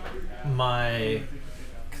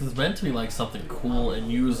 because it's meant to be like something cool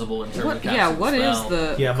and usable in terms of casting what is spell.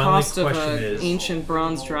 the Yeah, my cost only of question an is- ancient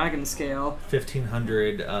bronze dragon scale?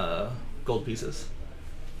 1,500 gold pieces.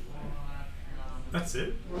 That's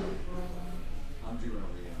it.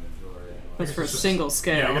 That's for a It's just- single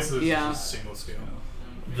scale. Yeah, I guess it's Yeah. just a single scale.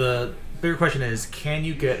 The bigger question is, can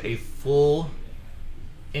you get a full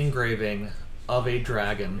engraving of a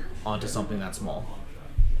dragon onto something that small?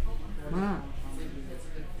 Wow.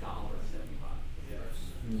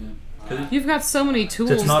 Yeah. You've got so many tools.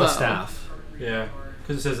 It's not though. a staff. Yeah.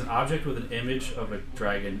 Because it says an object with an image of a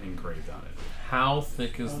dragon engraved on it. How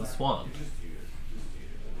thick is this wand?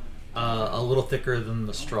 A little thicker than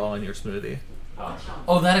the straw in your smoothie.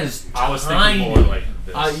 Oh, that is I was tiny. thinking more like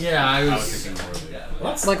this. Yeah, I was thinking more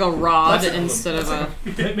like It's like a rod That's a- instead of a.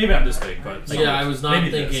 maybe I'm this big, but Yeah, I was not maybe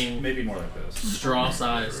this. thinking- Maybe more like this. straw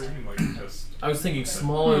sized. Like just I was thinking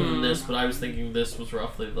smaller than this, but I was thinking this was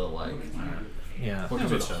roughly the like Yeah. what does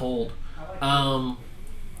Yeah, it but- hold?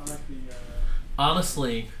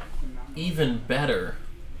 Honestly, even better,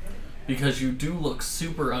 because you do look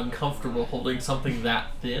super uncomfortable holding something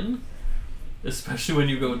that thin. especially when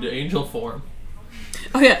you go into angel form.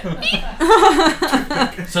 Oh yeah.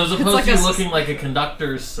 So as opposed like to a looking like a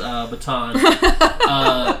conductor's baton, because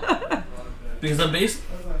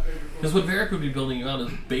what Varric would be building you out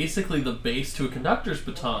is basically the base to a conductor's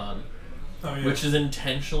baton, Oh, yeah. which is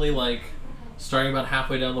intentionally like starting about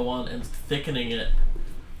halfway down the wand and thickening it.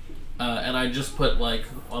 And I just put like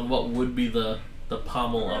on what would be the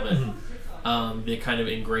pommel of it, the kind of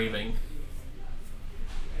engraving.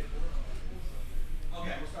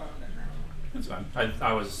 That's fine.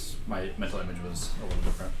 My mental image was a little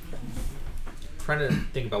different. Trying to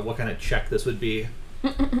think about what kind of check this would be.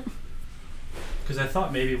 Because I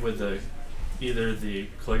thought maybe with either the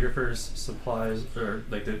calligrapher's supplies or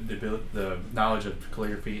like the knowledge of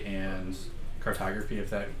calligraphy and cartography, if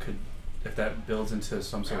that builds into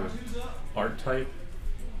some sort of art type,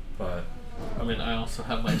 but I mean, I also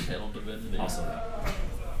have my channel divinity. also that.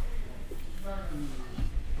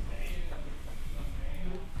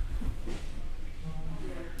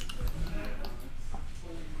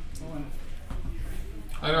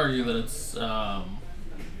 I'd argue that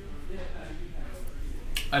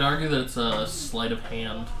it's a sleight of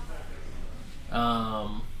hand.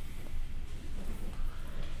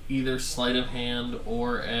 Either sleight of hand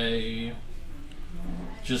or a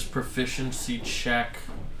just proficiency check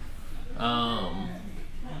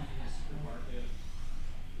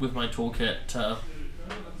with my toolkit to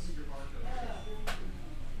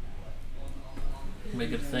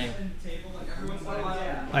make it a thing.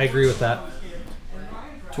 I agree with that.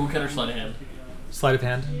 Toolkit or sleight of hand? Sleight of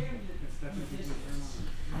hand.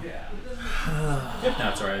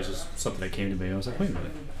 That's alright. It's just something that came to me. I was like, wait a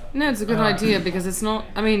minute. No, it's a good idea because it's not.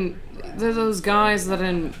 I mean, there's those guys that are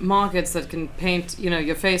in markets that can paint,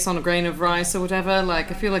 your face on a grain of rice or whatever.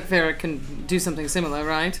 Like, I feel like Vera can do something similar,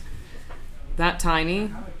 right? That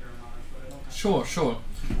tiny. Sure.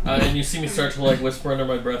 And you see me start to like whisper under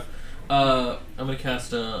my breath. I'm gonna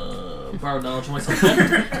cast borrowed knowledge on myself.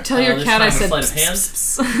 Tell your this cat time I with said. sleight of hand.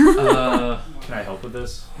 Psst, psst. Can I help with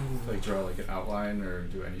this? Like draw like an outline or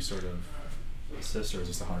do any sort of assist, or is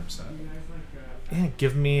this 100%? Yeah,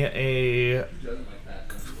 give me a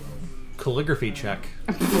calligraphy check.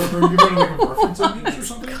 Are you going to like a reference on these or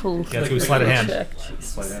something? Cool. Yeah, it's gonna be sleight of hand.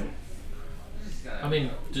 Slide in. I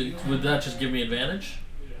mean, would that just give me advantage?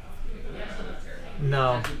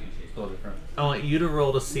 No, A little different. I want you to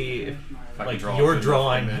roll to see if I like can draw your an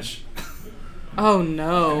drawing. image. Oh You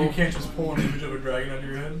no! can't just pull an image of a dragon out of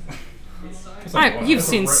your head. You've As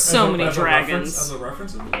a seen re- so as a- many as a dragons. As a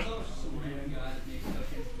reference image?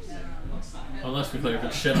 Unless we clear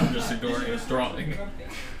good shit, I'm just ignoring his drawing.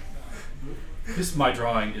 My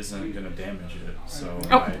drawing isn't gonna damage it, so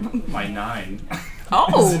Oh. my 9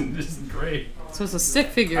 Oh, isn't great. so it's a stick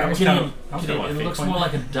figure. I almost Gideon, kinda- I almost kinda want it fake looks one. more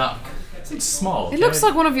like a duck. It's small. It looks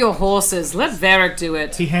like one of your horses. Let Varric do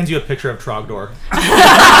it. He hands you a picture of Trogdor.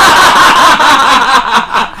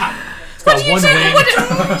 What do you one say? wing.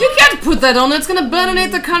 You can't put that on. It's gonna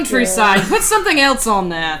burninate the countryside. Put something else on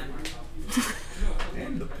there.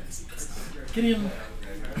 Gideon,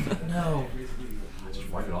 no. just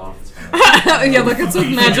wipe it off. It's fine. Yeah, look, it's a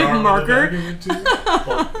magic marker.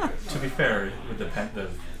 Well, to be fair, with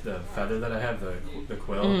the feather that I have, the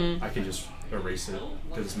quill, I can just erase it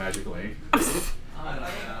because it's magical ink.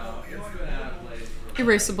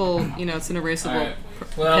 Erasable, it's an erasable Alright.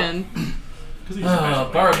 Well, pen.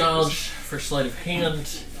 borrowed knowledge for sleight of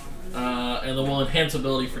hand, and then we'll enhance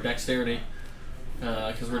ability for dexterity,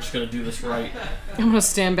 because we're just gonna do this right. I'm gonna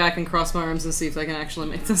stand back and cross my arms and see if I can actually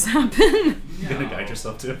make this happen. You gonna guide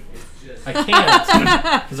yourself too? I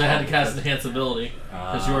can't, because I had to cast enhance ability,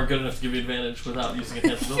 because you weren't good enough to give me advantage without using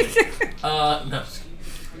enhance ability. No.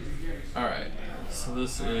 Alright, so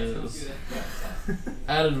this is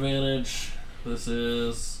at advantage. This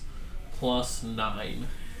is plus 9.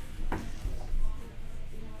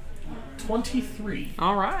 23.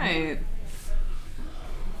 Alright.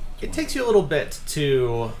 It takes you a little bit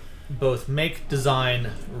to both make,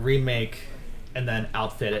 design, remake, and then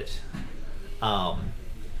outfit it.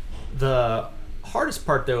 The hardest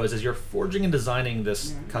part, though, is as you're forging and designing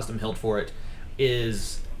this custom hilt for it,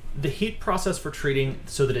 is the heat process for treating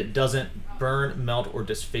so that it doesn't burn, melt, or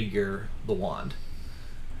disfigure the wand.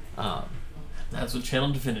 That's what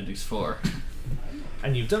Channel Divinity's for.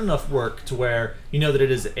 And you've done enough work to where you know that it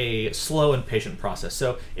is a slow and patient process.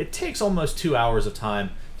 So it takes almost 2 hours of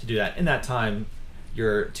time to do that. In that time,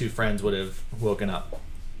 your two friends would have woken up.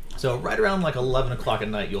 So right around like 11 o'clock at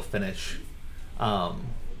night, you'll finish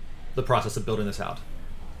the process of building this out.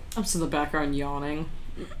 I'm just in the background yawning.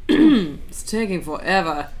 It's taking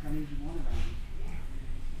forever.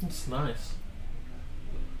 That's nice.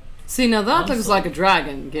 See, now that looks like a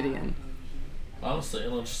dragon, Gideon. Honestly,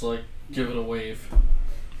 and I'll just like give it a wave.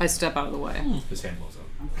 I step out of the way. His hand blows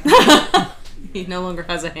up. He no longer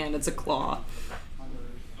has a hand, it's a claw.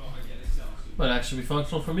 Might actually be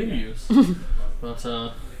functional for me to use. But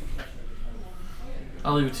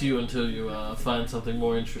I'll leave it to you until you find something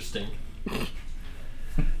more interesting.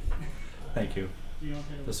 Thank you.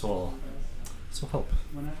 This will help.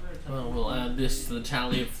 Well, we'll add this to the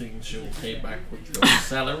tally of things you'll pay back with your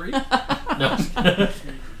salary. No.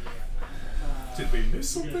 Did we miss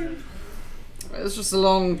something? It was just a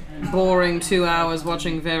long, boring 2 hours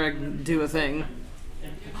watching Varric do a thing.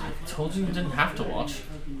 I told you didn't have to watch.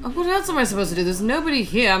 What else am I supposed to do? There's nobody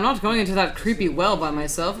here. I'm not going into that creepy well by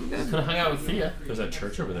myself. Could have hung out with Thea. There's that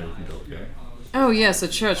church over there you can go, okay? Oh yes, a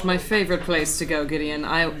church, my favorite place to go, Gideon.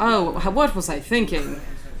 What was I thinking?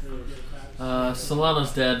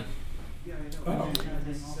 Solana's dead.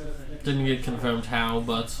 Didn't get confirmed how,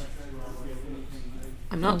 but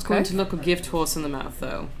I'm not going to look a gift horse in the mouth,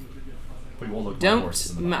 though. But you won't look my Don't.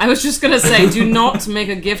 horses in the I was just gonna say, do not make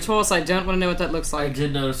a gift horse. I don't want to know what that looks I like.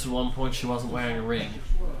 did notice at one point she wasn't wearing a ring.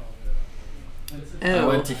 I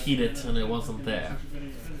went to heat it and it wasn't there.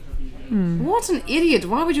 What an idiot!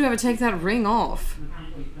 Why would you ever take that ring off?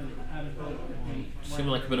 Seemed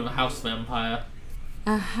like a bit of a house vampire.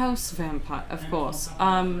 A house vampire, of course.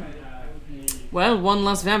 Well, one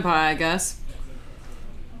less vampire, I guess.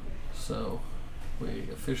 So, we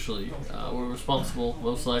officially were responsible,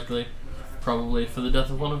 most likely, probably for the death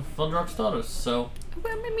of one of Vundrock's daughters. So,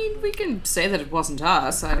 Well, I mean, we can say that it wasn't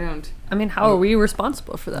us. I don't. I mean, how are we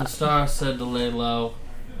responsible for the that? star said to lay low.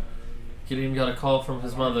 Gideon got a call from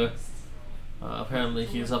his mother. Apparently,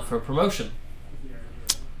 he's up for a promotion.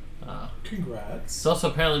 Congrats. He's also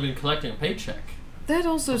apparently been collecting a paycheck. That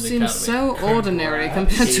also From the seems academy. so ordinary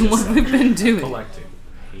compared to what we've been doing. collecting.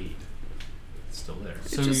 Paid. It's still there.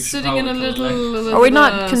 So you Just should sitting in a probably collect. little. Are we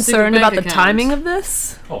not secret concerned bank about the account. timing of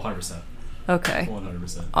this? Oh, 100%. Okay.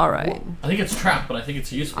 100%. All right. I think it's a trap, but I think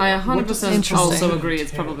it's useful. I What does 100% Interesting. also agree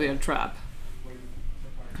it's probably a trap.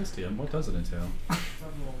 Christian, what does it entail?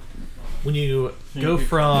 When you go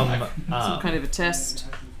from Some kind of a test.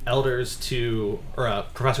 elders to, or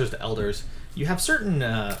professors to elders, you have certain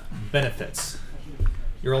benefits.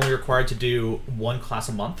 You're only required to do one class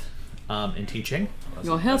a month in teaching.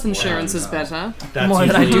 Your health insurance is better. That's More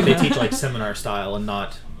than I usually do they teach like seminar style and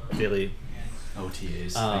not daily.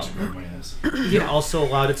 OTAs. Thanks for covering my ass. You're also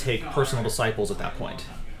allowed to take personal disciples at that point.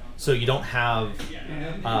 So you don't have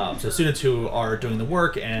so students who are doing the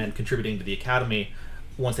work and contributing to the academy.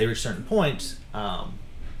 Once they reach a certain point,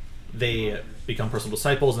 they become personal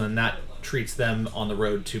disciples, and then that treats them on the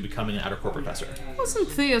road to becoming an outer court professor. Wasn't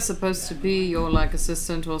Thea supposed to be your like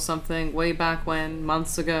assistant or something way back when,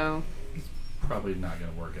 months ago? Probably not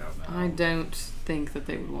going to work out now. I don't think that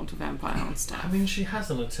they would want a vampire on staff. I mean, she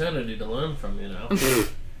has an eternity to learn from, you know.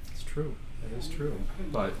 It's true. It is true.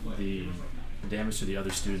 But the damage to the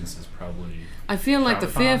other students is probably... I feel like the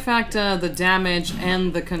frowned fear upon. factor, the damage,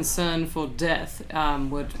 and the concern for death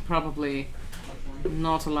would probably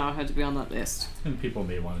not allow her to be on that list. And people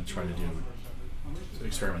may want to try to do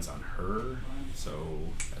experiments on her, so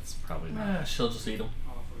that's probably not... She'll just eat them.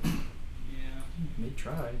 May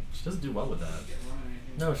try. She doesn't do well with that.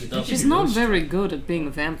 No, she doesn't. She's not very good at being a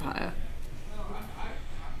vampire.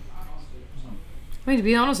 I mean, to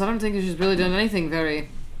be honest, I don't think she's really done anything very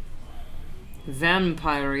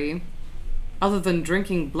vampire-y. Other than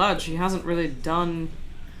drinking blood, she hasn't really done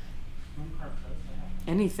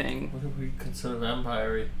anything. What do we consider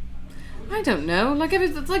vampire-y? I don't know. Like,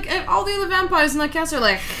 it's like all the other vampires in that cast are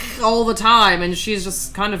like all the time, and she's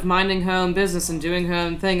just kind of minding her own business and doing her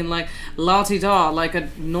own thing, and like la-ti-da, like a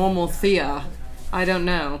normal Thea. I don't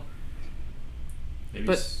know. Maybe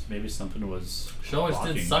But- maybe something was... She always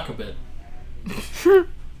blocking. did suck a bit.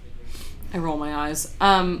 I roll my eyes.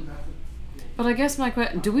 But I guess my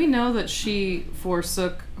question: do we know that she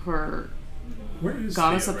forsook her Where is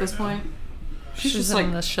goddess Thea at this right now? point? She's She's just like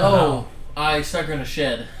in the show. Oh, I stuck her in a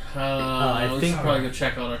shed. I we think- should probably go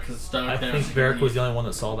check on her because it's dark I now. think Varric was the only one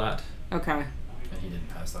that saw that. okay. And he didn't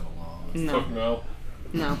pass that along. No, Fuck no.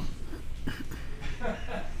 no.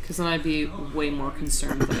 Because then I'd be way more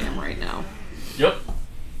concerned than I am right now. Yep.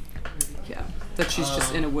 Yeah, that she's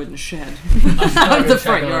just in a wooden shed I stuck out her of the check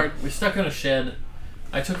front on her. yard. We stuck her in a shed.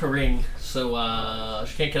 I took her ring, so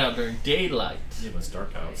she can't get out during daylight. Yeah, but it's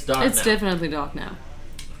dark out. It's dark It's now. definitely dark now.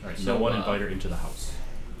 Alright, So, no one uh, invite her into the house.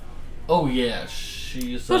 Oh yeah,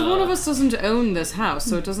 she's. But one of us doesn't own this house,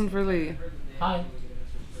 so it doesn't really. Hi.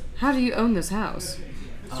 How do you own this house?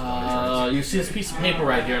 You see this piece of paper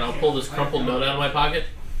right here, and I'll pull this crumpled note out of my pocket.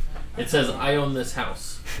 It says, "I own this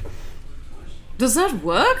house." Does that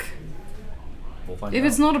work? We'll find If out.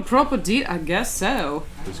 it's not a proper deed, I guess so.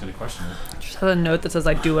 Who's going to question it? Just have a note that says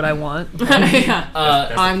I do what I want. Yeah.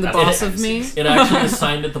 That's I'm the that's boss the of me. It actually is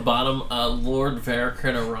signed at the bottom, Lord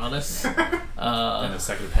Veracrin Uranus. And a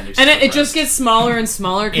second appendix. And to it the just rest. gets smaller and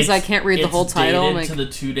smaller because I can't read the whole title. It's Like,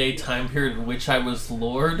 dated to the 2-day time period in which I was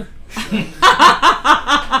Lord.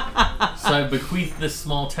 So I bequeath this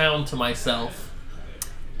small town to myself.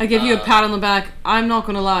 I give you a pat on the back. I'm not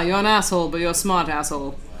gonna lie, you're an asshole, but you're a smart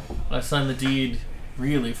asshole. I signed the deed,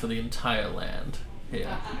 really, for the entire land.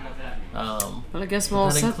 Yeah. But I guess we're all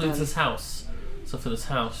That set includes then. this house. So for this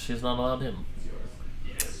house, she's not allowed in.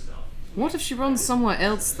 What if she runs somewhere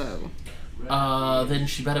else though? Then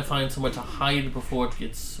she better find somewhere to hide before it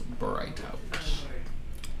gets bright out.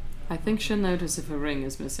 I think she'll notice if her ring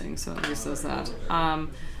is missing, so at least there's that.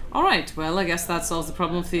 Alright, well, I guess that solves the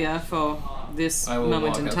problem of Thea for this I will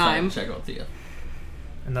moment walk in outside time. and check out Thea.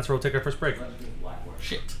 And that's where we'll take our first break.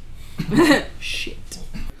 Shit. Shit.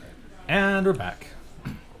 And we're back.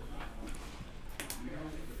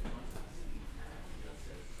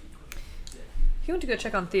 You went to go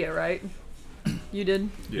check on Thea, right? You did?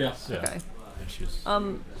 Yes. Yeah. Okay. And she was,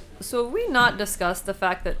 So have we not discussed the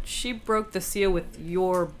fact that she broke the seal with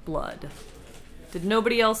your blood? Did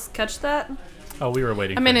nobody else catch that? oh, we were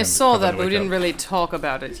waiting. I mean, for I him saw for them that, to but we wake didn't up. really talk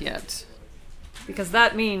about it yet. Because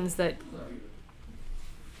that means that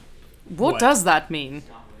What does that mean?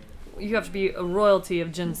 you have to be a royalty of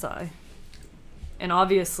Jinsai. And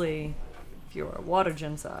obviously, if you're a water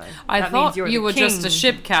Jinsai, I that thought means you're you the were just a king.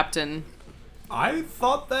 ship captain. I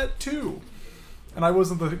thought that too. And I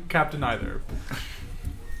wasn't the captain either.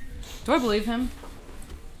 Do I believe him?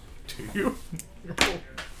 Do you?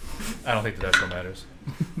 I don't think that still matters.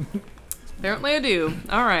 Apparently I do.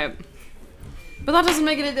 Alright. But that doesn't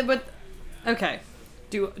make it... But... Okay.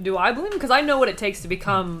 Do I believe him? Because I know what it takes to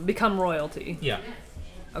become royalty. Yeah.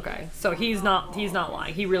 Okay, so he's not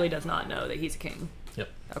lying. He really does not know that he's a king. Yep.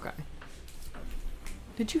 Okay.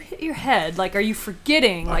 Did you hit your head? Like, are you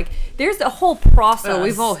forgetting? Like, there's a whole process. Oh,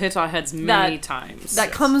 we've all hit our heads many that- times.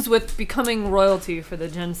 that comes with becoming royalty for the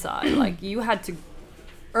Jinsai. Like, you had to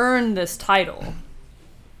earn this title.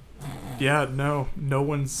 Yeah, no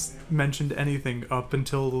one's mentioned anything up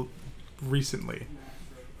until recently.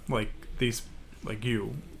 Like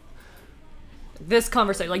you. This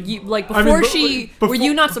conversation, like before I mean, were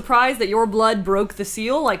you not surprised that your blood broke the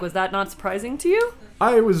seal? Like, was that not surprising to you?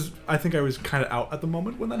 I think I was kind of out at the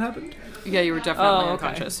moment when that happened. Yeah, you were definitely Oh, okay.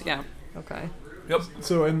 unconscious. Yeah. Okay.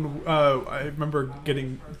 So, and I remember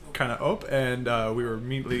getting kind of up, and we were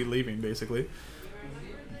immediately leaving, basically.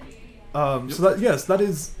 So that, yes, that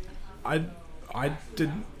is, I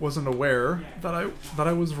wasn't aware that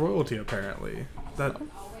I was royalty. Apparently, that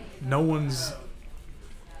no one's.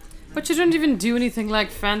 But you don't even do anything like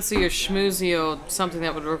fancy or schmoozy or something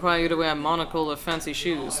that would require you to wear a monocle or fancy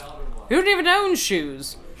shoes. You don't even own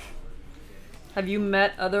shoes. Have you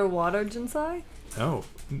met other water Jinsai? No.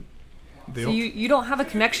 So you don't have a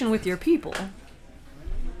connection with your people.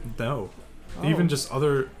 No. Oh. Even just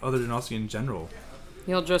other Genasi in general.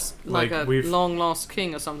 You're just like Like, a we've- long lost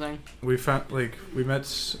king or something. We found we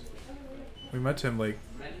met him like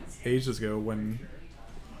ages ago when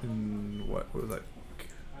in what was that?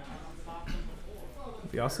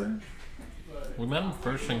 Yase? We met him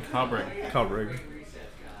first in Cabrig Calbrig.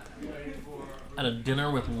 at a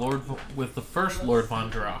dinner with with the first Lord Von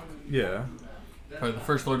Drock. Yeah. Or the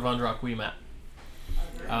first Lord Von Drock we met.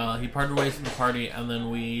 He parted ways from the party, and then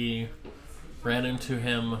we ran into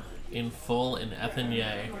him in full in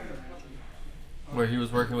Ethanier, where he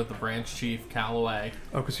was working with the branch chief Calloway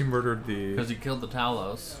Oh, because he murdered because the he killed the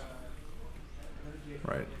Talos.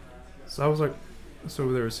 right. So I was like,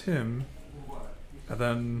 so there was him, and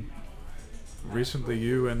then recently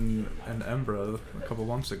you and Embra a couple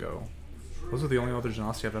months ago. Those are the only other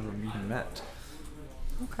Genasi I've ever even met,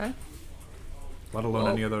 Okay. let alone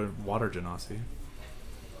Well- any other water Genasi.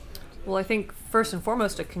 Well, I think first and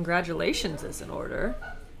foremost, a congratulations is in order.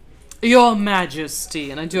 Your Majesty,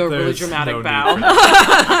 and I do a really There's dramatic no bow. need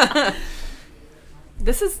for-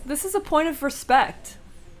 This is a point of respect.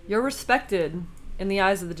 You're respected in the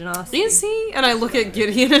eyes of the Genasi. Is he? And I look at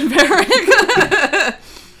Gideon and Varric.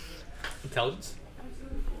 Intelligence?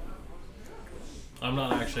 I'm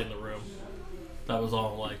not actually in the room. That was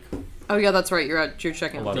all like Oh yeah, that's right. You're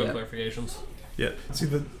checking. no Yeah. clarifications. Yeah. See,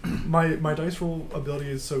 my dice roll ability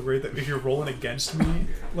is so great that if you're rolling against me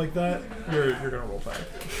like that, you're gonna roll back.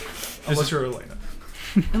 Unless you're Elena.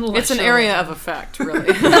 It's an area of effect,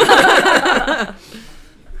 really.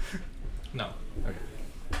 No.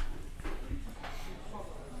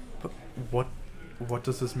 But what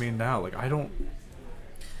does this mean now? Like, I don't.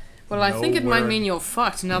 Well, I think it might where- mean you're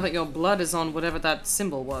fucked now that your blood is on whatever that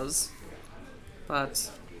symbol was. But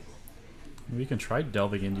We can try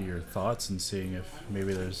delving into your thoughts and seeing if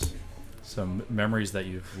maybe there's some memories that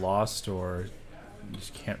you've lost or you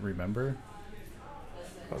just can't remember.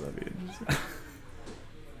 Oh, that'd be interesting.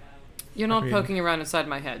 you're not mean- poking around inside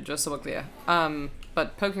my head, just so we're clear.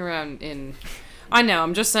 But poking around in... I know,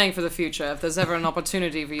 I'm just saying for the future, if there's ever an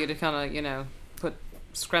opportunity for you to kind of,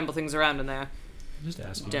 scramble things around in there, Just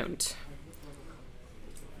asking. don't.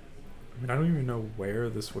 I mean, I don't even know where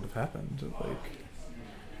this would have happened. Like,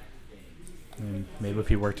 And maybe if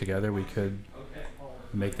we work together, we could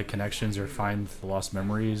make the connections or find the lost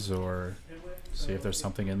memories or see if there's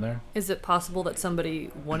something in there. Is it possible that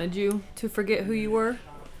somebody wanted you to forget who you were?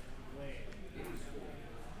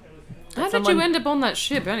 How did Someone- you end up on that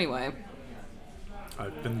ship anyway?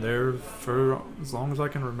 I've been there for as long as I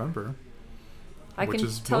can remember, I which can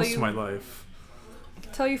is tell most you. of my life. I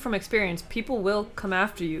can tell you from experience, people will come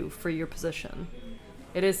after you for your position.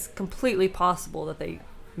 It is completely possible that they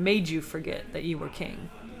made you forget that you were king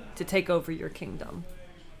to take over your kingdom.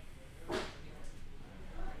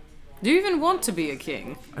 Do you even want to be a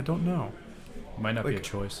king? I don't know. Might not be a Like-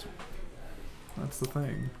 choice. That's the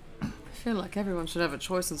thing. I feel like everyone should have a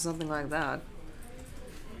choice in something like that.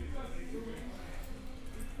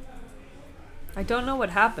 I don't know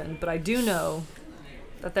what happened, but I do know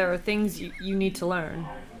that there are things you need to learn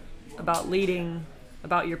about leading,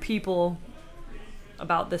 about your people,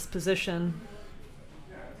 about this position.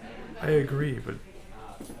 I agree, but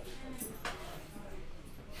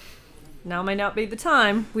Now might not be the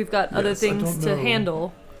time. We've got other Yes, I things don't to know.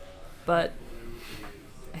 handle, but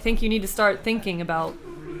I think you need to start thinking about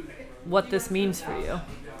what this means for you.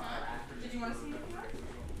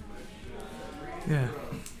 yeah,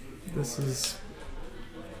 this is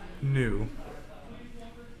new.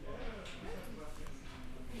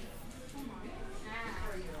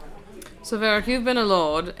 So Varric, you've been a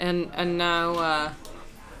lord, and now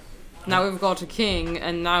now we've got a king,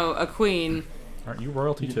 and now a queen. Aren't you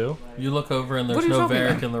royalty too? You look over and What there's are you no talking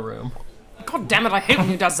Varric about? in the room. God damn it! I hate when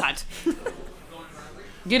he does that.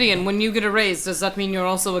 Gideon, when you get a raise, does that mean you're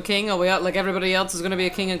also a king? Or we out like everybody else is going to be a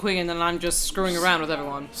king and queen, and then I'm just screwing around with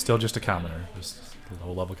everyone? Still just a commoner. Just a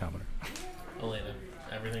low level commoner. Elena,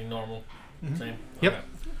 everything normal? Same? Yep. Okay.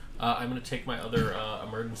 I'm going to take my other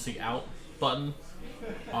emergency out button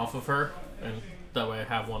off of her, and that way I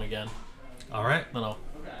have one again. All right. Then I'll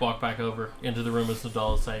walk back over into the room as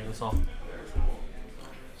Nadal is saying this all.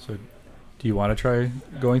 So, do you want to try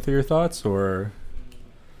going through your thoughts, or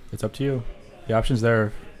it's up to you? The option's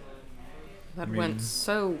there. That mean- went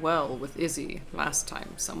so well with Izzy last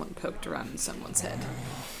time someone poked around in someone's head.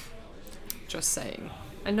 Just saying.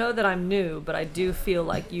 I know that I'm new, but I do feel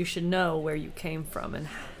like you should know where you came from, and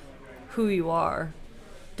who you are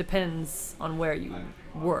depends on where you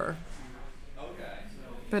were.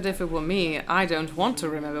 But if it were me, I don't want to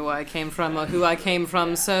remember where I came from or who I came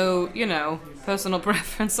from, so, personal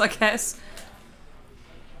preference, I guess.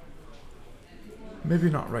 Maybe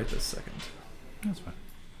not right this second. That's fine.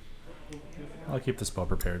 I'll keep the spell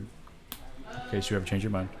prepared in case you ever change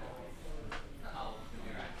your mind.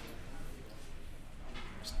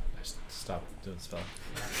 Just stop doing the spell.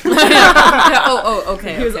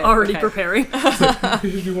 Okay. He was okay, already okay. preparing.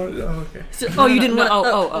 You want? Oh, okay. Oh, you didn't No,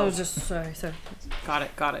 want. oh. just sorry. Got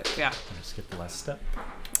it, yeah. I'll skip the last step.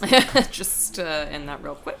 Just end that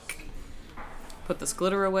real quick. Put this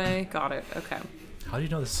glitter away. Got it, okay. How do you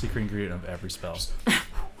know the secret ingredient of every spell?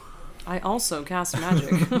 I also cast magic.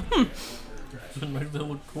 Should make that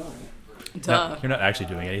look cool. Duh. No, you're not actually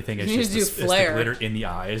doing anything. It's You just need to the, do it's the flare. glitter in the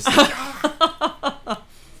eyes. God,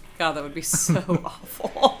 that would be so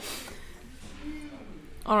awful.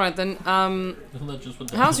 Alright then, Isn't that just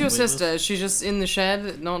what how's your Wait, this- sister? Is she just in the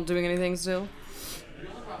shed, not doing anything still?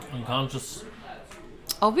 Unconscious.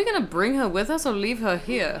 Are we gonna bring her with us or leave her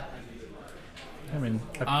here? I mean,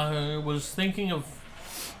 I was thinking of...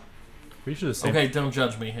 we should have same. Okay, don't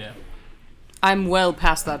judge me here. I'm well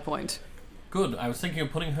past that point. Good, I was thinking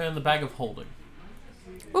of putting her in the bag of holding.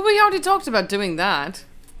 Well, we already talked about doing that.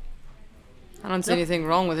 I don't see anything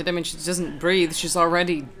wrong with it. I mean, she doesn't breathe. She's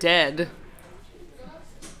already dead.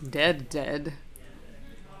 Dead.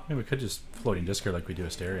 I mean, we could just floating disc her like we do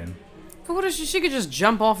Asterion. But what if she could just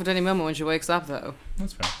jump off at any moment when she wakes up, though?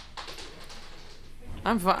 That's fine.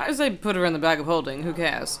 I'm fine. I say put her in the bag of holding. Who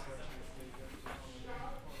cares?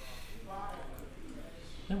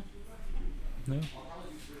 No.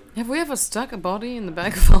 Have we ever stuck a body in the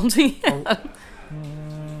bag of holding? I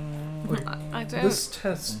don't. This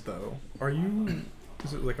test, though,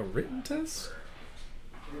 is it like a written test?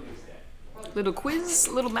 Little quiz?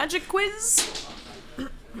 Little magic quiz?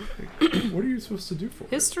 What are you supposed to do for it?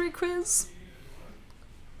 History quiz?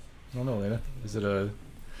 I don't know, Lena. Is it a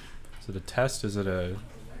test? Is it a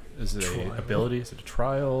ability? Is it a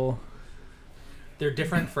trial? They're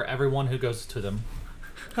different for everyone who goes to them.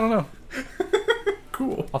 I don't know.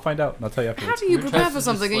 Cool. I'll find out and I'll tell you How afterwards. do you Your prepare test for is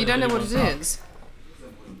something and you don't know what it slightly is?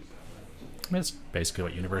 I mean, it's basically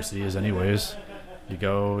what university is anyways. You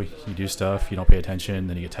go, you do stuff, you don't pay attention,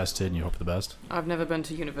 then you get tested and you hope for the best. I've never been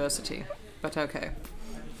to university, but okay.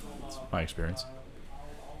 That's my experience.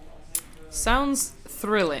 Sounds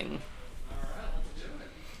thrilling.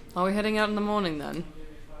 Are we heading out in the morning then?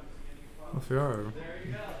 If you are,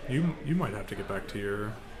 you might have to get back to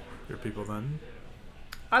your people then.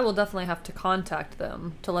 I will definitely have to contact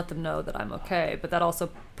them to let them know that I'm okay, but that also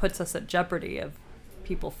puts us at jeopardy of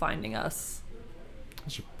people finding us. I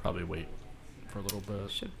should probably wait for a little bit.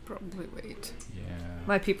 Should probably wait. Yeah.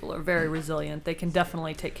 My people are very resilient. They can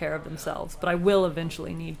definitely take care of themselves, but I will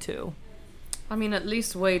eventually need to. I mean, at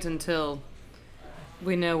least wait until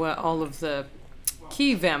we know where all of the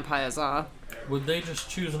key vampires are. Would they just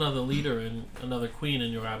choose another leader and another queen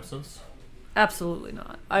in your absence? Absolutely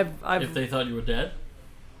not. If they thought you were dead?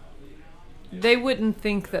 They wouldn't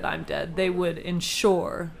think that I'm dead. They would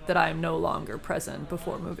ensure that I am no longer present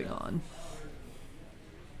before moving on.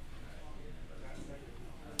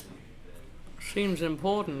 Seems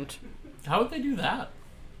important. How would they do that?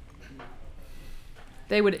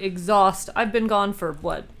 They would exhaust. I've been gone for,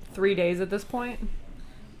 3 days at this point?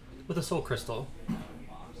 With a soul crystal,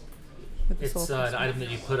 With the it's soul an crystal. item that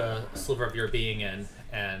you put a sliver of your being in,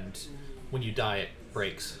 and when you die, it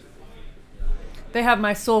breaks. They have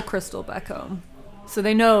my soul crystal back home. So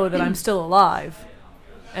they know that I'm still alive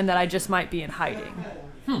and that I just might be in hiding.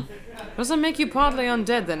 Does that make you partly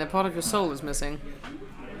undead then, if part of your soul is missing?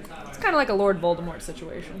 It's kind of like a Lord Voldemort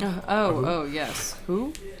situation. Oh, yes.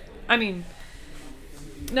 Who? I mean,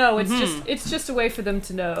 no, it's just a way for them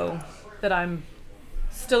to know that I'm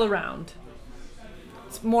still around.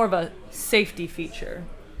 It's more of a safety feature.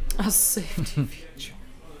 A safety feature.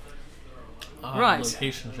 Right.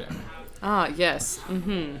 Location check. Ah, yes.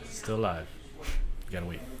 Mm-hmm. Still alive. You gotta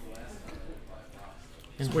wait.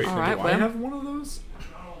 Wait, All right, do I well. have one of those?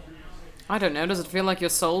 I don't know. Does it feel like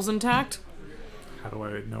your soul's intact? How do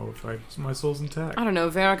I know if my soul's intact? I don't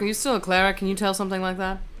know, Varric. Are you still a cleric? Can you tell something like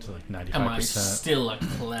that? It's like 95%. Am I still a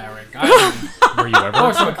cleric? Were you Of ever?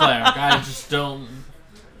 course I'm a cleric. I just don't...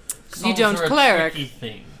 You don't Souls are a cleric? tricky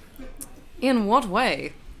thing. In what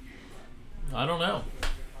way? I don't know.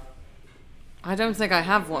 I don't think I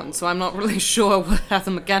have one, so I'm not really sure how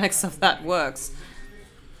the mechanics of that works.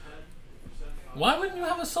 Why wouldn't you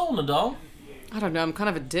have a soul, Nadal? I don't know. I'm kind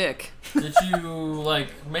of a dick. Did you,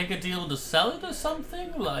 make a deal to sell it or something?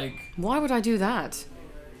 Why would I do that?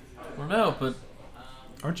 I don't know, but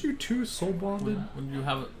Aren't you two soul bonded? when you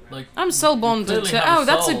have it, I'm soul bonded clearly to. have a Oh,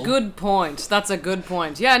 that's a soul. good point. That's a good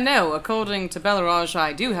point. Yeah, no. According to Belarage,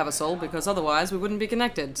 I do have a soul because otherwise we wouldn't be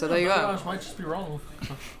connected. So there you go. Gosh, might just be wrong.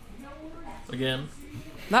 Again.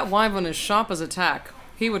 That wyvern is sharp as a tack.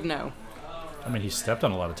 He would know. I mean, he stepped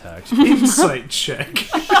on a lot of tags. Insight check.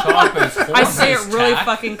 Sharp as I say it horse's really tack.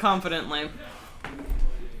 fucking confidently.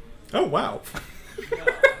 Oh wow.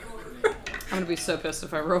 I'm gonna be so pissed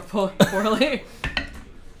if I roll poorly.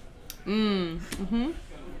 Remember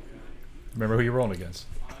who you're rolling against.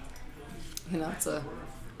 You know, it's a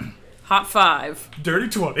hot 5. Dirty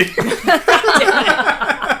 20.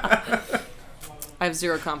 I have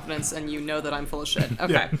 0 confidence, and you know that I'm full of shit.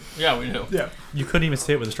 Okay. Yeah, we do. Yeah. You couldn't even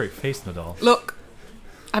say it with a straight face, Nadal. Look,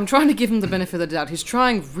 I'm trying to give him the benefit of the doubt. He's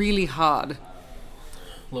trying really hard.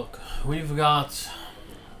 Look, we've got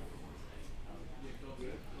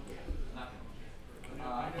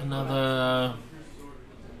another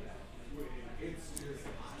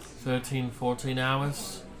 13, 14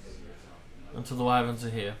 hours until the wyverns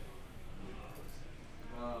are here.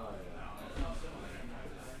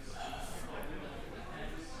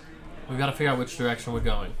 We've got to figure out which direction we're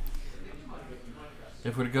going.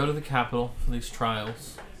 If we're to go to the capital for these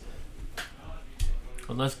trials,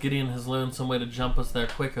 unless Gideon has learned some way to jump us there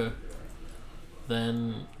quicker,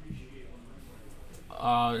 then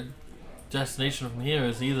our destination from here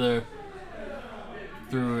is either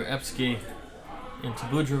through Epski into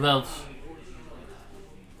Budravelt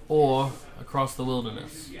or across the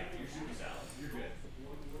wilderness.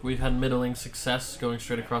 We've had middling success going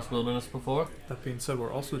straight across wilderness before. That being said,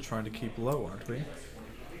 we're also trying to keep low, aren't we?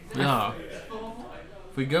 Yeah.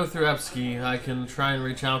 If we go through Epski, I can try and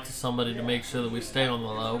reach out to somebody to make sure that we stay on the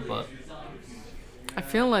low, but I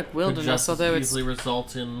feel like could wilderness, just as although it's easily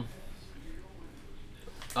result in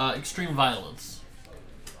extreme violence.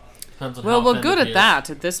 Depends on well, how we're offended good he at is. that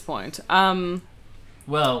at this point. Right,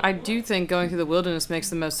 Well, I do think going through the wilderness makes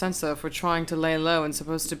the most sense, though. If we're trying to lay low and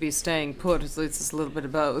supposed to be staying put, at least it's a little bit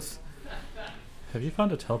of both. Have you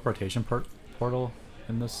found a teleportation portal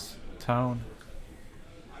in this town?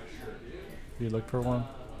 You look for one?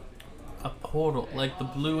 a portal, like the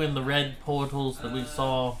blue and the red portals that we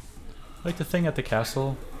saw. Like the thing at the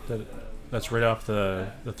castle that's right off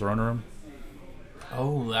the throne room.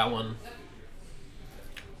 Oh, that one.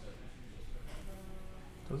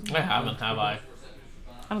 I haven't, have I?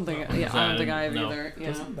 I don't think. Yeah, I don't think I have No. either. Yeah.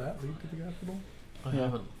 Doesn't that lead to the capital? I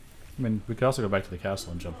haven't. I mean, we could also go back to the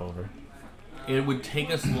castle and jump over. It would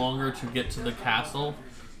take us longer to get to the castle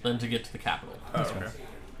than to get to the capital. Okay.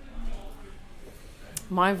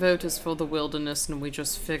 My vote is for the wilderness, and we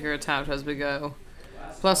just figure it out as we go.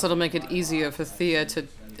 Plus, it'll make it easier for Thea to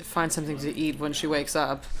find something to eat when she wakes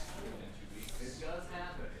up.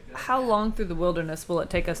 How long through the wilderness will it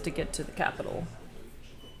take us to get to the capital?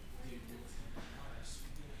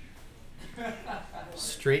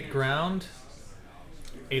 Straight ground,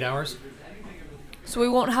 8 hours. So we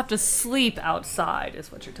won't have to sleep outside,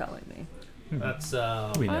 is what you're telling me. That's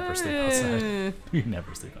We never sleep outside. We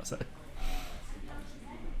never sleep outside.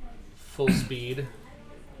 full speed.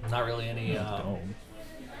 Not really any Dome.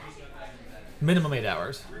 minimum 8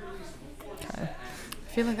 hours. I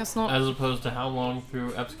feel like that's not. As opposed to how long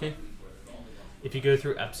through Epsky? If you go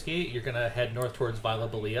through Epsky, you're gonna head north towards Vila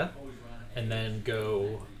Balia, and then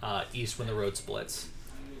go east when the road splits.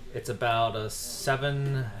 It's about a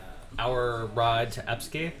 7-hour ride to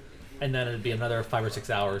Epsky, and then it'd be another 5 or 6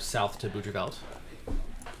 hours south to Bujerveld.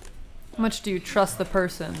 How much do you trust the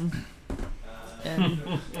person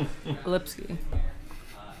in Lipsky?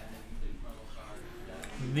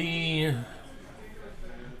 The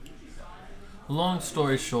long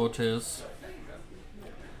story short is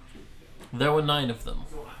there were 9 of them.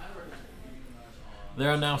 There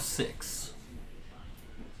are now 6.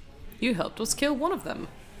 You helped us kill one of them.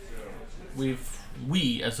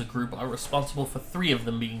 We as a group are responsible for 3 of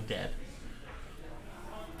them being dead.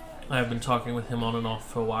 I've been talking with him on and off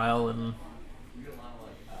for a while, and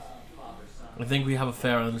I think we have a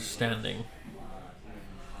fair understanding.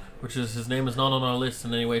 Which is, his name is not on our list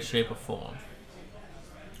in any way, shape, or form.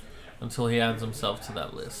 Until he adds himself to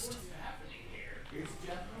that list.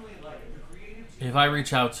 If I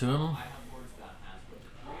reach out to him,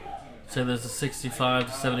 say there's a 65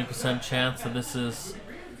 to 70% chance that this is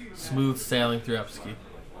smooth sailing through Epsky.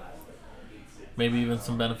 Maybe even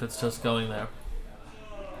some benefits to us going there.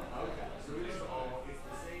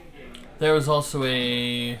 There is also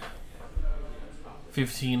a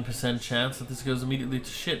 15% chance that this goes immediately to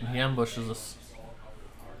shit and he ambushes us.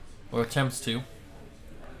 Or attempts to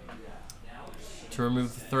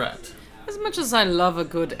remove the threat. As much as I love a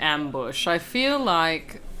good ambush, I feel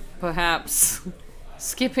like perhaps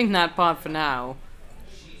skipping that part for now.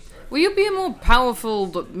 Will you be a more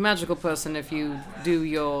powerful magical person if you do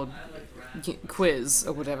your quiz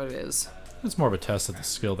or whatever it is? It's more of a test of the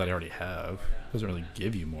skill that I already have. It doesn't really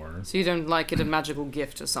give you more. So you don't like it a magical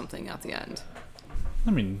gift or something at the end?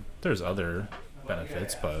 I mean, there's other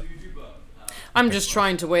benefits, but I'm just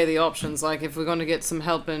trying to weigh the options. Like, if we're going to get some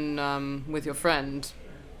help in with your friend,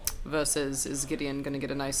 versus is Gideon going to get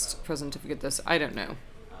a nice present if we get this? I don't know.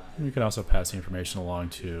 you can also pass the information along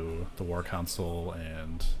to the War Council,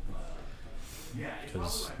 and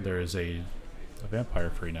because there is a vampire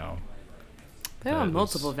free now. There are That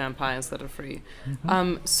multiple is- vampires that are free.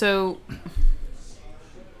 So,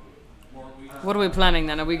 what are we planning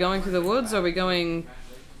then? Are we going through the woods? Or are we going?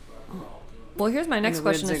 Well, here's my next the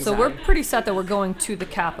weird question. So we're zigzag. pretty set that we're going to the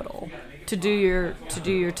capital to do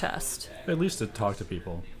your test. At least to talk to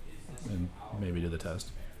people and maybe do the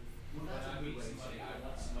test.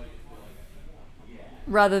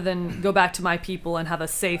 Rather than go back to my people and have a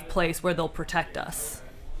safe place where they'll protect us.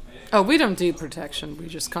 Oh, we don't do protection. We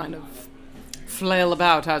just kind of flail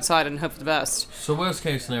about outside and hope for the best. So worst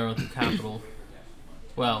case scenario at the capital.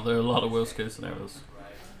 Well, there are a lot of worst case scenarios.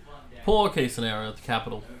 Poor case scenario at the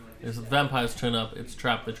capital is that the vampires turn up, it's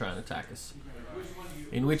trapped, they try and attack us.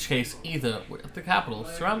 In which case, either we're at the capital,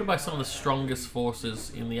 surrounded by some of the strongest forces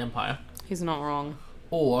in the Empire, He's not wrong.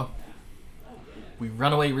 or we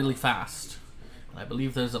run away really fast. And I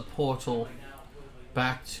believe there's a portal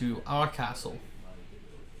back to our castle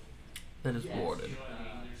that is warded.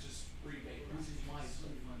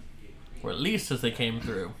 Or at least as they came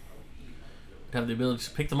through. We'd have the ability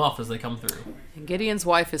to pick them off as they come through. And Gideon's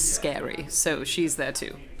wife is scary, so she's there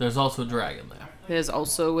too. There's also a dragon there. There's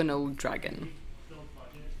also an old dragon.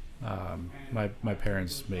 My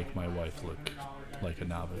parents make my wife look like a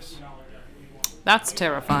novice. That's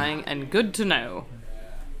terrifying and good to know.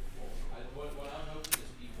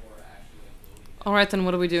 All right, then.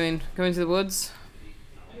 What are we doing? Going to the woods?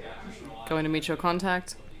 Going to meet your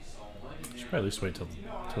contact? We should probably at least wait till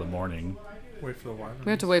the morning. Wait for the wyvern. We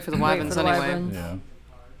have to wait for the Wait wyverns for the anyway. wyverns. Yeah.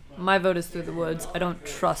 My vote is through the woods. I don't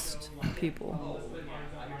trust people.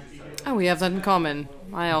 Oh, we have that in common.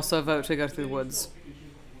 I also vote to go through the woods.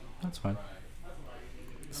 That's fine.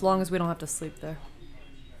 As long as we don't have to sleep there.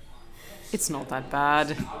 It's not that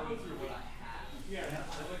bad.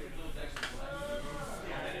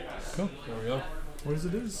 Cool. There we go. What is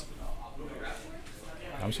it is?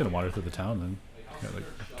 I'm just gonna wander through the town then. Got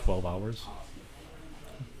like 12 hours.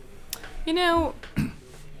 You know,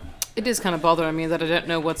 it is kind of bothering me that I don't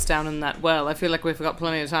know what's down in that well. I feel like we've got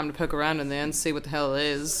plenty of time to poke around in there and see what the hell it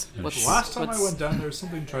is. Last time I went down there,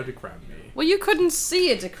 something tried to grab me. Well, you couldn't see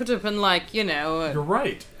it. It could have been like, you know, You're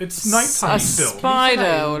right. It's nighttime a still.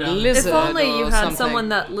 spider or a lizard. If only you or had something. someone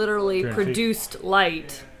that literally 300 feet. produced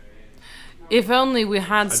light. If only we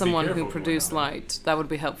had be someone careful who going produced down. light, that would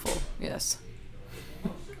be helpful. Yes.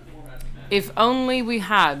 If only we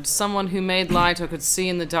had someone who made light or could see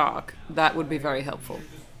in the dark, that would be very helpful.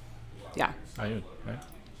 Yeah. Right?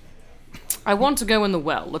 I want to go in the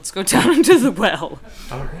well. Let's go down into the well.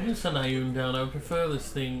 Listen, Ayun down. I would prefer this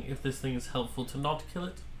thing, if this thing is helpful, to not kill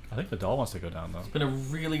it. I think the doll wants to go down though. It's been a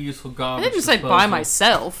really useful I garbage didn't say by disposal.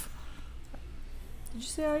 myself. Did you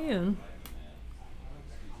say Ayun?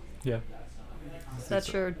 Yeah. Is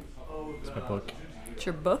that your It's my book. it's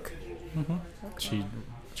your book?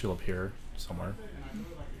 She'll appear somewhere.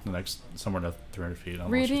 Somewhere to 300 feet. I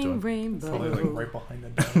don't know what she's Reading doing. rainbow. Probably like right behind the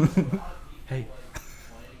dog. Hey.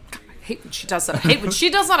 I hate when she does that. I hate when she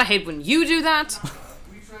does that. I hate when you do that.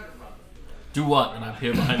 Do what? And I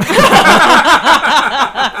appear behind you.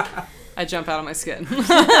 I jump out of my skin. And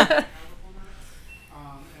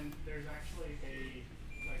there's actually a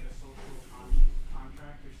social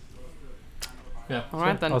contract you're supposed to kind of Yeah. All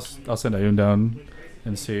right then. I'll send Ayun down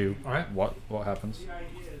and see All right. what happens. the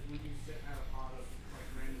idea is we can sit at a pot of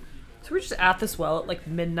random people. So we're just at this well at like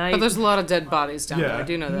midnight. But there's a lot of dead bodies down there. I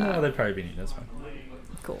do know that. No, they'd probably be neat. That's fine.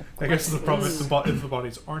 cool. I guess the problem is if the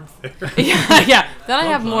bodies aren't there. yeah. Then I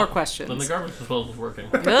have Well, more Then the questions. garbage disposal's working.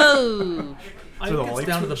 Oh. I So the get light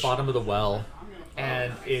down to the switch? bottom of the well,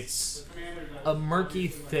 and it's a murky,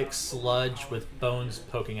 thick sludge with bones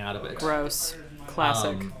poking out of it. Gross.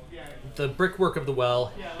 Classic. The brickwork of the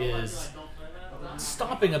well is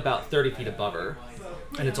stopping about 30 feet above her,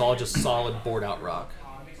 and it's all just solid bored out rock.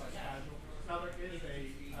 Now there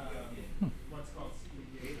is what's called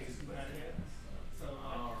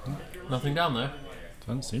Nothing down there.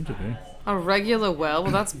 Doesn't seem to be. A regular well?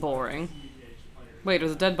 Well, that's boring. Wait, are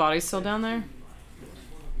the dead bodies still down there?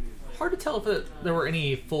 Hard to tell if there were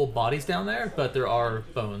any full bodies down there, but there are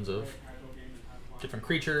bones of different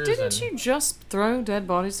creatures. Didn't and you just throw dead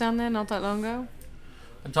bodies down there not that long ago?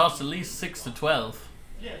 I tossed at least 6 to 12.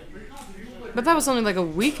 But that was only like a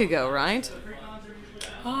week ago, right?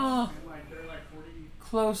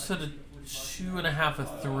 Closer to 2.5 or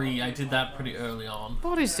 3. I did that pretty early on.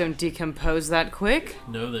 Bodies don't decompose that quick.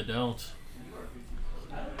 No, they don't.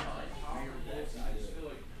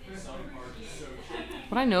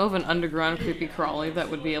 Would I know of an underground creepy crawly that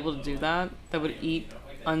would be able to do that? That would eat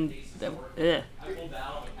ugh. yeah,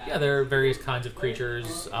 there are various kinds of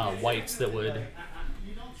creatures, whites that would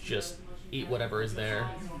just eat whatever is there.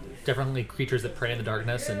 Definitely creatures that prey in the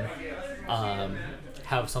darkness and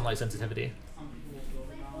have sunlight sensitivity.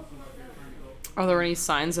 Are there any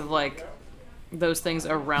signs of like those things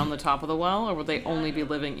around the top of the well, or would they only be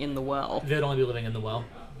living in the well? They'd only be living in the well.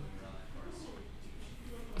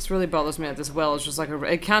 This really bothers me that this well is just like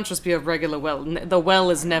it can't just be a regular well. The well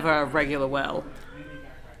is never a regular well.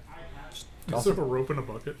 Is there a rope in a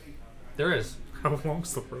bucket? There is How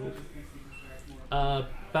long's the rope?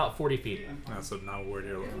 about 40 feet. That's not where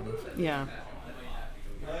near long enough. Yeah.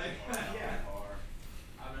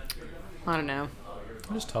 I don't know.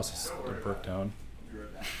 I'll just toss a brick down.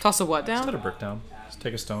 Toss a what Just put a down? brick down. Just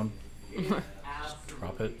take a stone. Just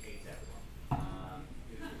drop it.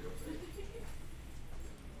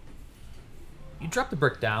 You drop the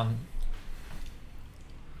brick down.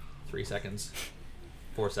 3 seconds.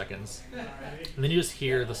 4 seconds. And then you just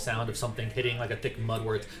hear the sound of something hitting like a thick mud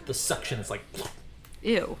where the suction is like...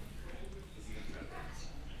 Ew.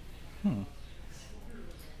 I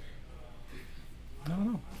don't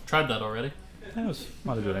know. Tried that already. I was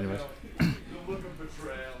want to do it anyways.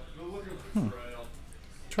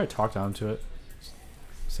 Try to talk down to it.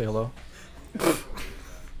 Say hello.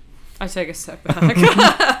 I take a step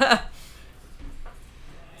back.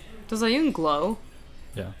 Does Ayun glow?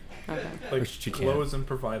 Yeah. Okay. Like Which you glow can't. as in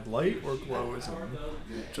provide light, or glow as in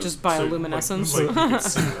Just so, bioluminescence? Like, you can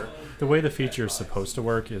see her. The way the feature is supposed to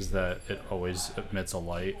work is that it always emits a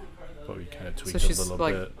light, but we kind of So tweaked she's it a little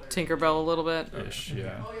like bit. Tinkerbell a little bit. Ish,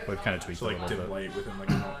 yeah. We've kind of tweaked So it a like little dim bit. light within like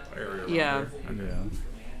an area. around Yeah. her. Yeah.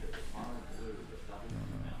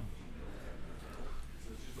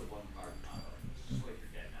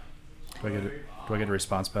 Do I get a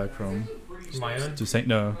response back from? My own? Just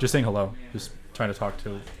saying hello. Just trying to talk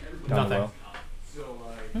to down Nothing. below.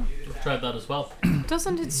 We've tried that as well.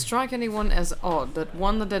 Doesn't it strike anyone as odd that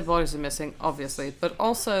one, the dead bodies are missing, obviously, but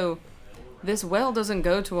also this well doesn't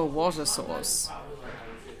go to a water source.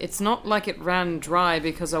 It's not like it ran dry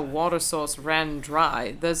because a water source ran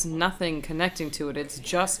dry. There's nothing connecting to it. It's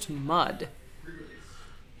just mud.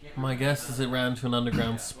 My guess is it ran to an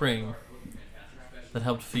underground spring that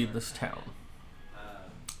helped feed this town.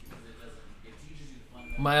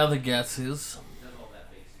 My other guess is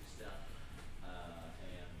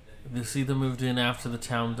this either moved in after the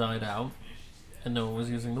town died out and no one was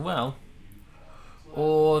using the well,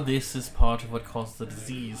 or this is part of what caused the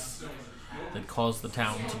disease that caused the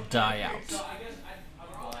town to die out.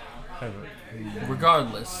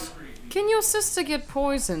 Regardless, Can your sister get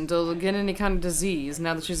poisoned or get any kind of disease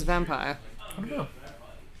now that she's a vampire? I don't know.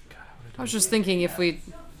 I was just thinking if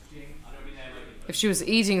she was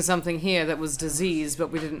eating something here that was disease,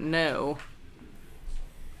 but we didn't know.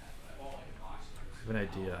 I have an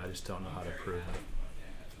idea. I just don't know how to prove it.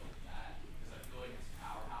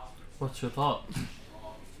 What's your thought?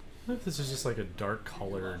 What if this is just like a dark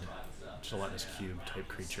colored gelatinous cube type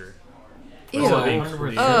creature? Ew. So being 100%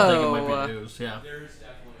 clear. think it might Oh. be news, yeah.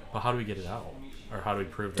 But how do we get it out? Or how do we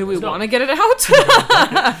prove that Do we it's- want to get it out?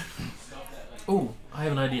 Ooh, I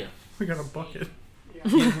have an idea. We got a bucket.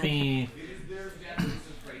 Give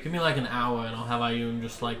me like an hour and I'll have Ayun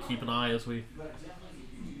just like keep an eye as we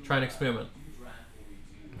try an experiment.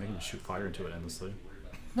 I can just shoot fire into it endlessly.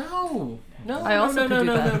 No, no, I also no, no, could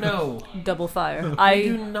no, do no, that. no, no. Double fire. I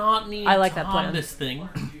do not need I like to that harm plan. this thing.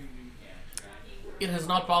 It has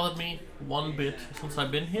not bothered me one bit since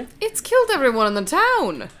I've been here. It's killed everyone in the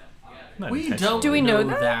town. Not We intentionally. don't Do we know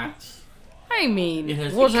know that. I mean, It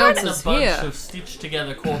has what else eaten a is bunch here? of stitched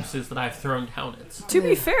together corpses that I've thrown down it. To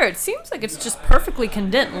be fair, it seems like it's just perfectly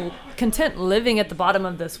content living at the bottom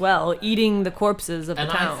of this well, eating the corpses of And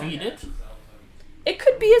the I town. feed it. It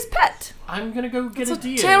could be his pet. I'm gonna go get It's a a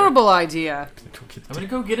deer. terrible idea. I'm gonna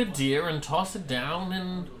go get a deer and toss it down,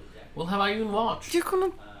 and we'll have Ayun watch. You're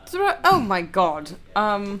gonna throw. Oh my god.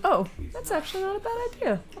 Oh, that's actually not a bad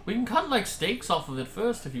idea. We can cut like steaks off of it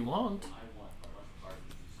first if you want.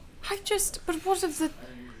 But what if the.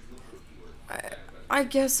 I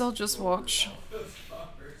guess I'll just watch.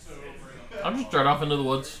 I'll just dart off into the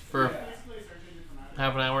woods for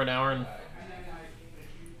half an hour, and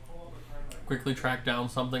quickly track down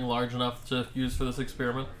something large enough to use for this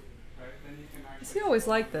experiment. Is he always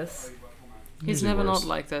like this? He's Usually never worse. not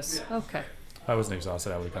like this. Okay. If I wasn't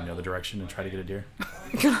exhausted, I would have gone the other direction and tried to get a deer.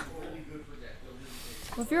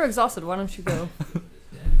 Well, if you're exhausted, why don't you go?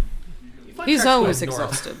 He's Tracks always going north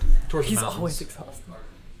exhausted. Towards the He's mountains. always exhausted.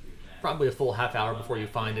 Probably a full half hour before you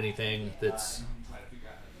find anything that's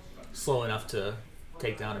slow enough to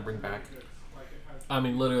take down and bring back. I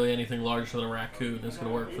mean, literally anything larger than a raccoon is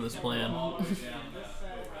gonna work for this plan.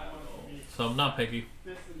 So I'm not picky.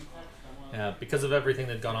 Because of everything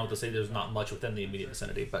that's gone on with the city, there's not much within the immediate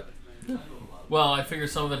vicinity, but Well, I figure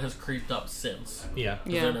some of it has creeped up since. yeah.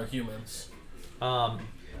 Because Yeah. there are no humans.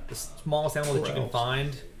 The smallest animal that you can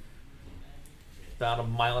find, about a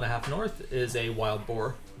mile and a half north, is a wild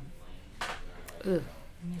boar. Ugh.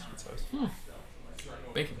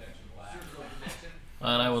 Bacon.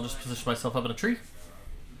 And I will just position myself up in a tree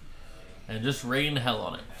and just rain hell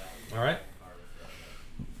on it. All right.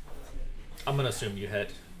 I'm gonna assume you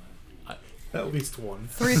hit. At least one.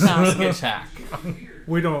 3,000. Attack.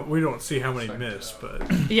 We don't see how many miss,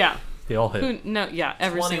 but Yeah. They all hit. Who? No. Yeah.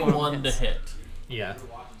 Every single 21 one to hits. hit. Yeah.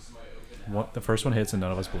 The first one hits and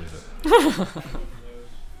none of us believe it.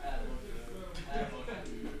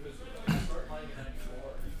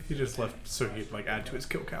 he just left so he'd like add to his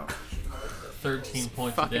kill count. 13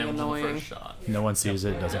 points of fucking damage on the annoying. first shot. No one sees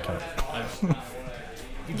it. It doesn't count.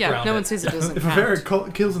 Yeah. Ground No it. one sees it. Doesn't If a bear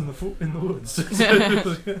count. kills in the woods.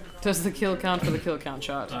 Does the kill count for the kill count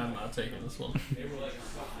shot? I'm not taking this one.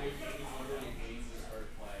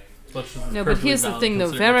 As much as it's No, but perfectly here's the valid thing though.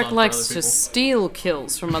 considering what's Varric on likes for to other people. steal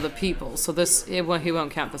kills from other people, so he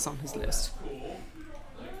won't count this on his list.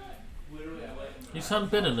 You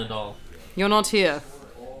sound bitten and all. You're not here.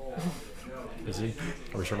 Is he?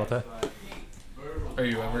 Are we sure about that? Are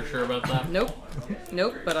you ever sure about that? Nope.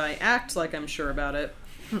 Nope. But I act like I'm sure about it.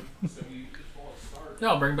 Yeah,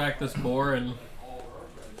 I'll bring back this boar and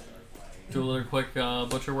do a little quick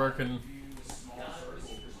butcher work and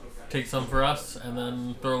take some for us, and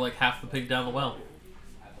then throw like half the pig down the well.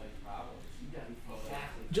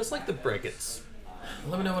 Just like the briquettes.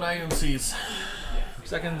 Let me know what IUM sees.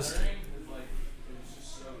 Seconds.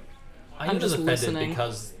 I'm I'm just just offended listening.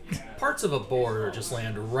 because parts of a boar just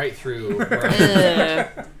land right through. Where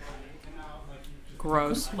Ugh.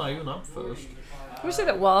 Gross. IUM up first. I would say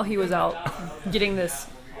that while he was out getting this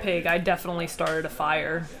pig, I definitely started a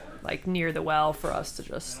fire, like near the well, for us to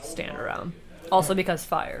just stand around. Also because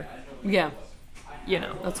fire, Yeah, you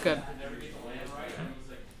know. that's good.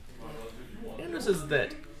 the news is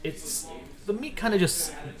that it's the meat kind of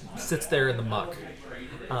just sits there in the muck,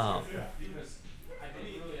 and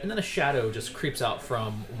then a shadow just creeps out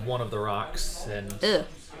from one of the rocks and Ugh.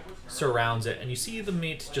 surrounds it, and you see the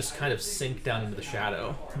meat just kind of sink down into the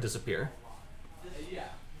shadow and disappear.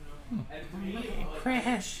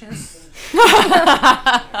 Precious.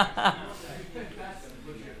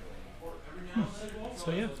 So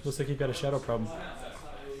yeah, looks like you've got a shadow problem.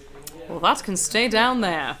 Well, that can stay down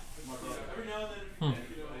there.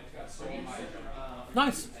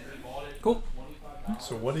 Nice. Cool.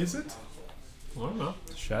 So what is it? I don't know.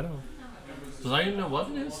 Shadow. Does IUM know what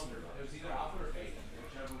it is?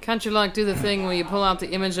 Can't you like do the thing where you pull out the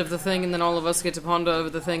image of the thing and then all of us get to ponder over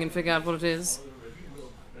the thing and figure out what it is?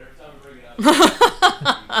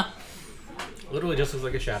 Literally just looks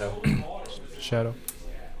like a shadow. Shadow.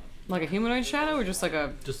 Like a humanoid shadow or just like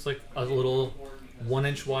a... Just like a little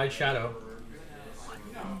 1-inch wide shadow.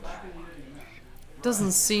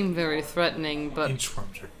 Doesn't seem very threatening, but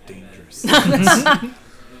Inchworms are dangerous.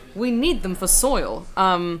 we need them for soil.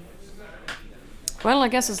 Well, I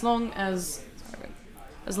guess as long as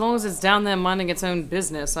it's down there minding its own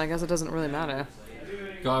business, I guess it doesn't really matter.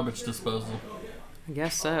 Garbage disposal. I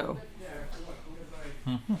guess so.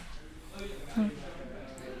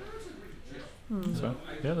 So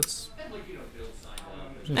yeah, that's.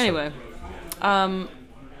 Anyway, how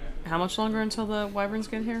much longer until the wyverns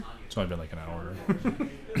get here? It's only been like an hour.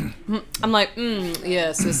 I'm like,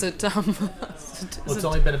 yes, is it, Well, it's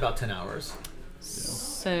only been about 10 hours.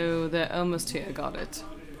 so they're almost here, got it.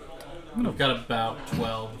 We've got about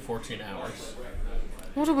 12 to 14 hours.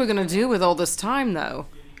 What are we gonna do with all this time, though?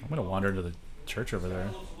 I'm gonna wander into the church over there.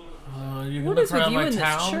 You can What look is with around you my in this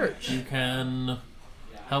town. church? You can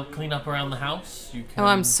help clean up around the house. You can. Oh,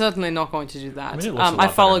 I'm certainly not going to do that. I mean, it looks a lot I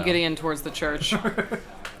follow better now. Gideon towards the church.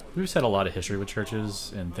 We've just had a lot of history with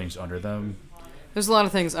churches and things under them. There's a lot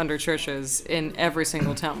of things under churches in every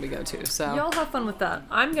single town we go to, so... Y'all have fun with that.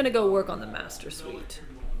 I'm gonna go work on the master suite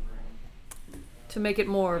to make it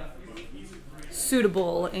more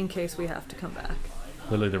suitable in case we have to come back.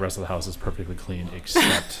 Literally, the rest of the house is perfectly clean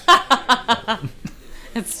except.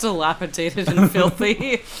 It's still dilapidated and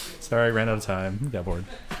filthy. Sorry, I ran out of time. Got bored.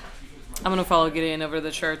 I'm gonna follow Gideon over to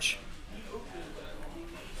the church.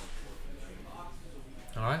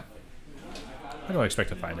 Alright. I don't expect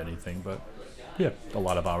to find anything, but yeah, a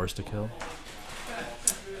lot of hours to kill.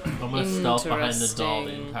 I'm gonna stealth behind the doll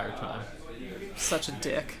the Interesting. entire time. Such a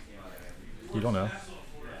dick. You don't know.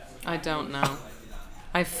 I don't know.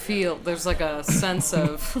 I feel there's like a sense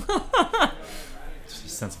of Just a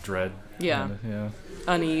sense of dread. Yeah. Yeah.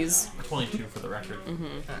 unease. 22 for the record.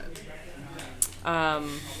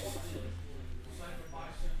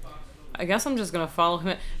 I guess I'm just gonna follow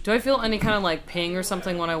him. Do I feel any kind of like ping or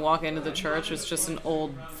something when I walk into the church? It's just an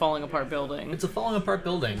old falling apart building. It's a falling apart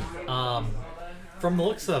building. From the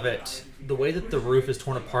looks of it, the way that the roof is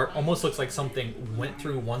torn apart almost looks like something went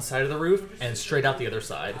through one side of the roof and straight out the other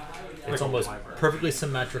side. It's almost perfectly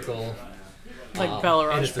symmetrical. Like and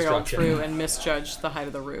Bellarage its barreled destruction. through and misjudged the height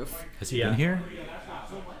of the roof. Has he Yeah. been here?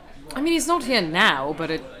 I mean, he's not here now,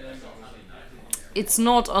 but it's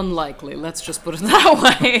not unlikely. Let's just put it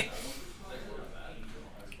that way.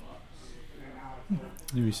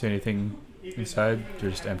 Do you see anything inside?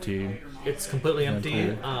 Just empty. It's completely Yeah,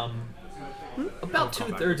 empty. cool. About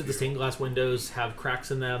 2/3 of the stained glass windows have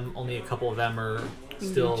cracks in them. Only a couple of them are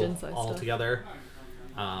still Gen-size all stuff. together.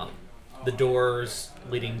 The doors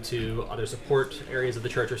leading to other support areas of the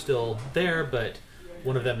church are still there, but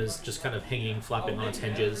one of them is just kind of hanging, flapping on its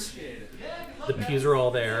hinges. The pews are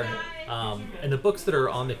all there, and the books that are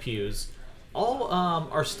on the pews all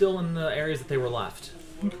are still in the areas that they were left.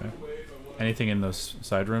 Okay. Anything in those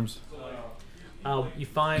side rooms? You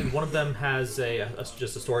find one of them has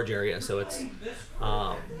just a storage area, so it's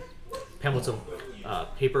pamphlets of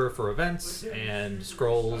paper for events and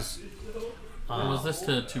scrolls. And was this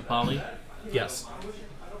to Tupali? Yes.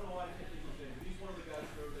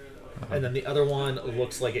 And then the other one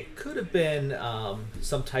looks like it could have been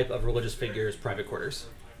some type of religious figure's private quarters.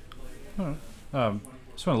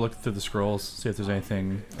 Just want to look through the scrolls, see if there's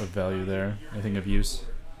anything of value there, anything of use.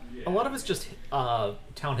 A lot of it's just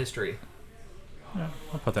town history. Yeah,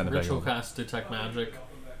 I'll put that in the bag. Ritual cast detect magic.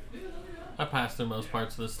 I passed through most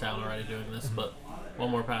parts of this town already doing this, but one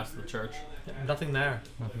more pass to the church. Nothing there.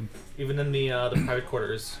 Nothing. Even in the private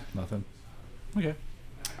quarters. Nothing. Okay.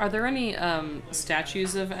 Are there any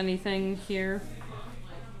statues of anything here?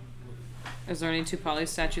 Is there any Tupali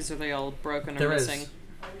statues? Or are they all broken or There missing? is.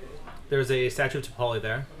 There's a statue of Tupali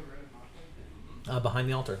there. Behind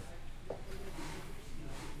the altar.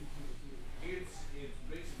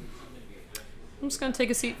 I'm just gonna take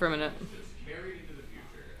a seat for a minute.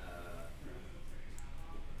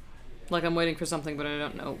 Like I'm waiting for something, but I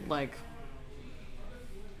don't know. Like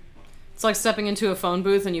it's like stepping into a phone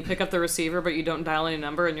booth and you pick up the receiver, but you don't dial any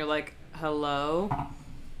number, and you're like, "Hello."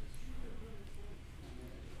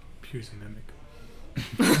 Pierce a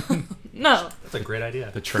mimic. No, That's a great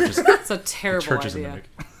idea. The church is that's a terrible church is a idea. mimic.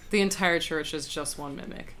 The entire church is just one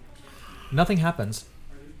mimic. Nothing happens.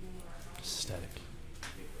 Static.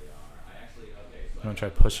 You want to try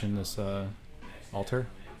pushing this altar?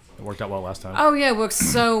 It worked out well last time. Oh yeah, it works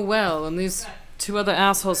so well, and these two other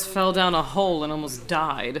assholes fell down a hole and almost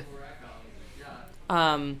died.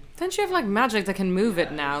 Don't you have like magic that can move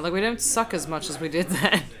it now? Like we don't suck as much as we did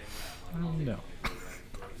then. No.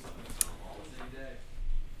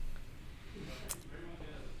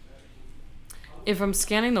 If I'm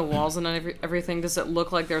scanning the walls and everything, does it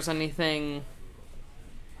look like there's anything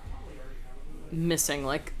missing?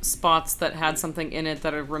 Like spots that had something in it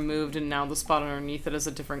that are removed and now the spot underneath it is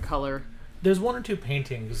a different color? There's one or two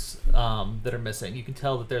paintings that are missing. You can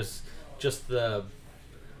tell that there's just the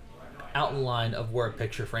outline of where a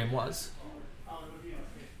picture frame was.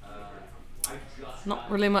 Not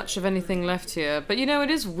really much of anything left here. But you know, it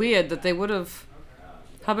is weird that they would have...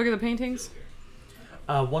 How big are the paintings?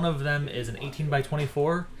 One of them is an 18 by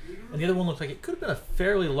 24, and the other one looks like it could have been a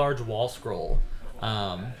fairly large wall scroll,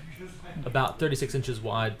 about 36 inches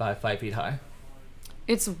wide by 5 feet high.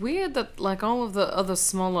 It's weird that like all of the other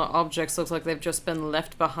smaller objects look like they've just been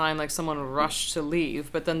left behind, like someone rushed to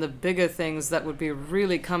leave, but then the bigger things that would be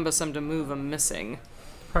really cumbersome to move are missing.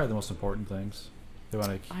 Probably the most important things. They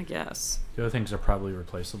want to. I guess. The other things are probably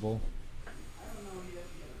replaceable.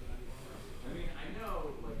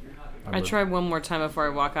 I try one more time before I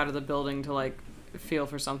walk out of the building to like feel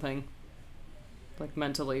for something. Like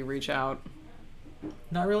mentally reach out.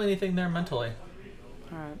 Not really anything there mentally.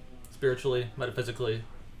 Alright. Spiritually, metaphysically,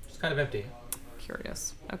 just kind of empty.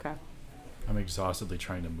 Curious. Okay. I'm exhaustedly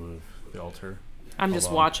trying to move the altar. I'm just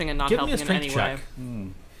Alone. watching and not Give me a helping in strength any way.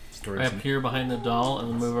 check. Storage I some, appear behind the doll and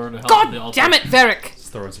then move over to help with the God altar. damn it, Varric! let's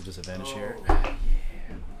throw in some disadvantage here.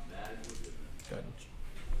 Good.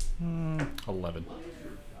 11.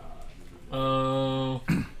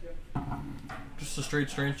 Just a straight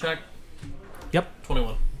strength check. Yep.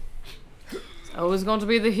 21. Always going to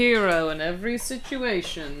be the hero in every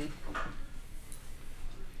situation.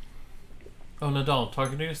 Oh, Nadal,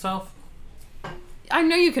 talking to yourself? I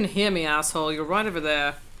know you can hear me, asshole. You're right over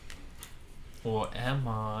there. Or am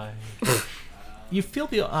I? You feel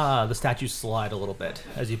the statue slide a little bit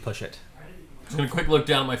as you push it. Just gonna quick look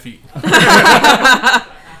down at my feet.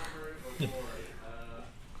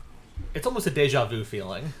 It's almost a deja vu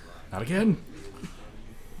feeling. Not again.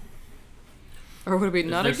 Or would it be Is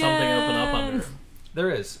not there again? something open up under?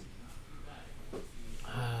 There is.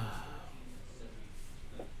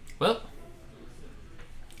 Well,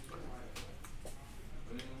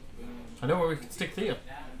 I know where we can stick Thea.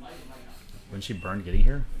 When she burned getting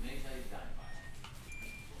here?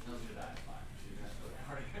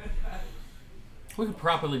 We could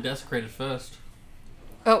properly desecrate it first.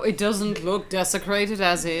 Oh, it doesn't look desecrated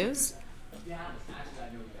as is?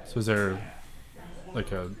 So is there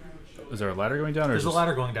is there a ladder going down? Or There's a just,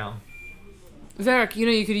 ladder going down. Varric, you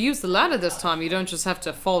know, you could use the ladder this time. You don't just have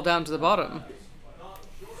to fall down to the bottom.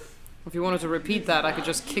 If you wanted to repeat that, I could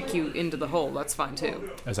just kick you into the hole. That's fine,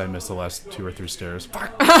 too. As I missed the last 2 or 3 stairs.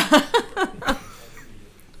 Fuck.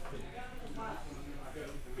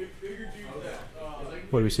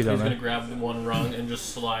 What do we see down He's there? gonna grab one rung and just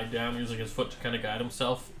slide down using his foot to kind of guide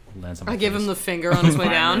himself. Lands on my I give him face. the finger on his way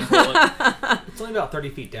down. That It's only about 30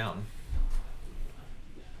 feet down.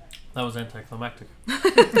 was anticlimactic.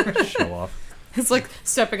 Show off. It's like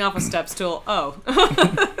stepping off a step stool. Oh.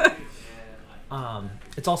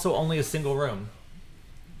 It's also only a single room.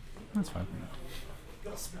 That's fine.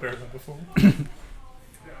 Better than before.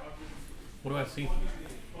 What do I see?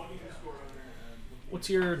 What's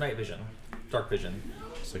your night vision? Dark vision.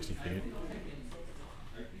 60 feet.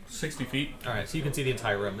 60 feet. All right, so you can see the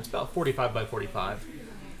entire room. It's about 45 by 45.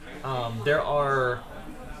 There are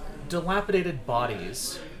dilapidated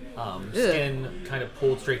bodies, skin kind of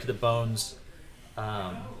pulled straight to the bones,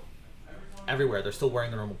 everywhere. They're still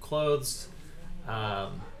wearing their normal clothes,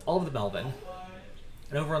 all of the Melvin.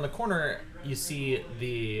 And over on the corner, you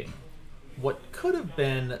see what could have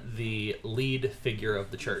been the lead figure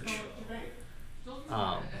of the church,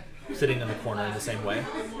 sitting in the corner in the same way.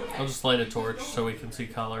 I'll just light a torch so we can see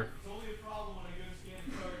color.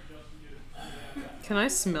 Can I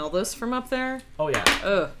smell this from up there? Oh yeah.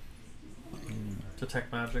 Ugh.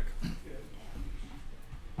 Detect magic.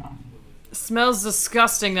 Smells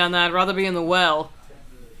disgusting down there. I'd rather be in the well.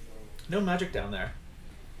 No magic down there.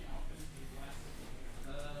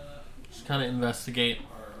 Just kind of investigate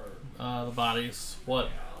the bodies. What?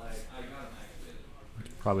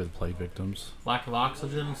 Probably the plague victims. Lack of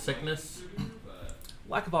oxygen, sickness.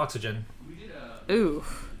 Lack of oxygen. Ooh.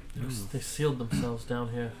 They sealed themselves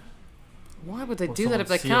down here. Why would they Or do that if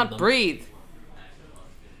they someone sealed can't them. breathe?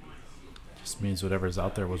 Just means whatever's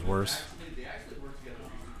out there was worse.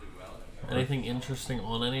 Anything interesting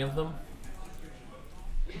on any of them?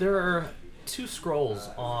 There are 2 scrolls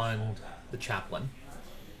on the chaplain.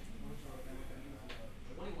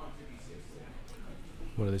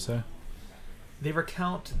 What do they say? They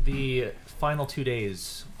recount the final 2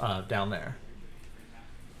 days down there.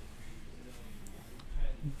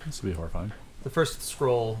 This would be horrifying. The first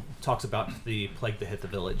scroll talks about the plague that hit the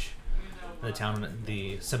village, the town, and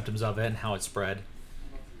the symptoms of it, and how it spread.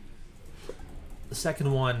 The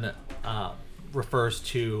second one refers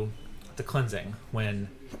to the cleansing, when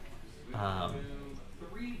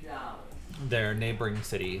their neighboring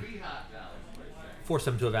city forced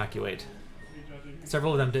them to evacuate.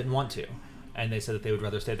 Several of them didn't want to, and they said that they would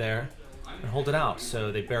rather stay there and hold it out.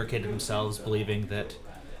 So they barricaded themselves, believing that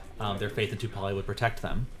their faith in Tupali would protect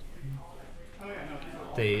them.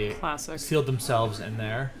 They Classic. sealed themselves in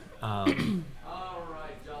there,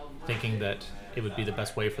 thinking that it would be the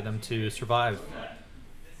best way for them to survive,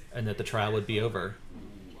 and that the trial would be over.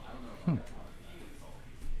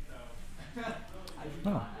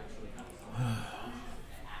 Oh.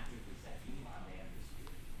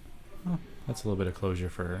 Well, that's a little bit of closure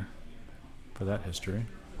for that history.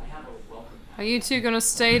 Are you two gonna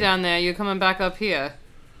stay down there? You're coming back up here?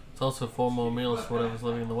 It's also 4 more meals for whatever's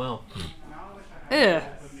living in the well. Ugh.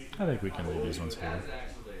 I think we can leave these ones here.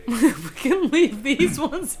 We can leave these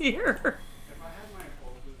ones here.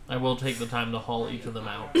 I will take the time to haul each of them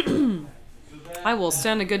out. I will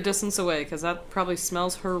stand a good distance away, because that probably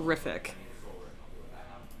smells horrific.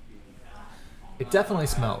 It definitely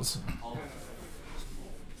smells.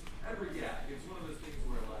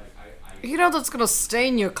 You know that's gonna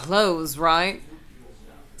stain your clothes, right?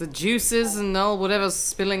 The juices and all whatever's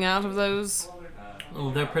spilling out of those.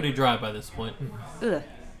 Oh, they're pretty dry by this point. Ugh.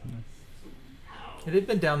 They've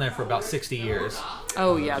been down there for about 60 years.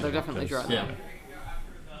 Oh yeah, they're definitely dry. Yeah.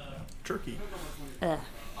 Turkey. Ugh.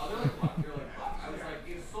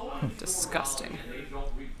 Disgusting.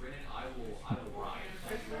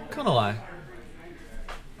 Kinda lie.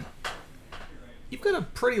 You've got a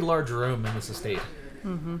pretty large room in this estate.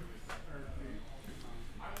 Mm-hmm.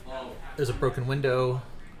 There's a broken window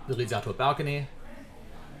that leads out to a balcony.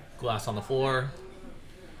 Glass on the floor.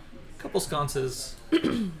 A couple sconces.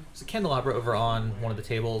 There's a candelabra over on one of the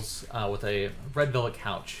tables with a red velvet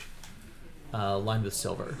couch lined with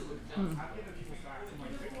silver.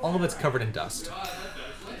 All of it's covered in dust.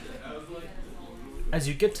 As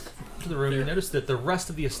you get to the room, you notice that the rest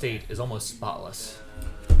of the estate is almost spotless.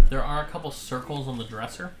 There are a couple circles on the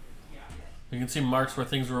dresser. You can see marks where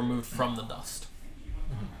things were removed from the dust.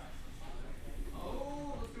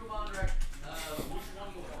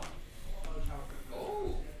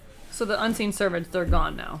 So the unseen servants, they're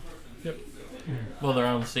gone now. Well, they're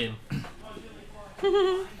on scene.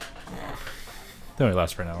 They only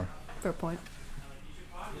last for an hour. Fair point.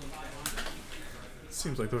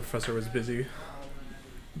 Seems like the professor was busy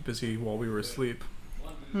while we were asleep.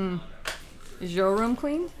 Is your room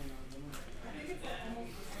clean?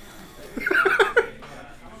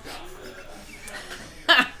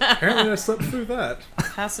 Apparently I slept through that.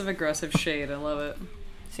 Passive aggressive shade. I love it.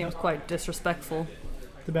 Seems quite disrespectful.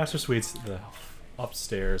 The master suite's the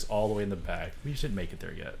upstairs, all the way in the back. We didn't make it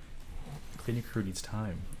there yet. Cleaning crew needs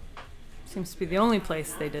time. Seems to be the only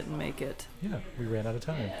place they didn't make it. Yeah, we ran out of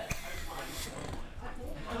time.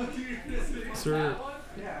 Is there,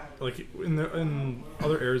 like, in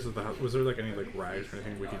other areas of the house, was there like any like rags or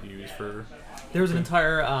anything we could use for? There was an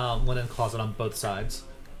entire linen closet on both sides.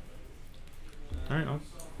 All right, I'll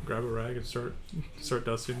grab a rag and start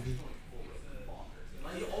dusting.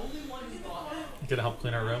 Gonna help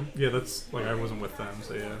clean our room. Yeah, that's like I wasn't with them,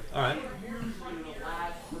 so yeah. All right.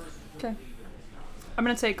 Okay. I'm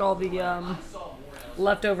gonna take all the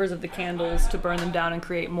leftovers of the candles to burn them down and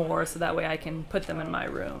create more, so that way I can put them in my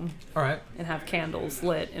room All right. and have candles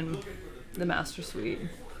lit in the master suite.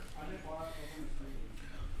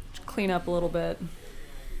 Just clean up a little bit.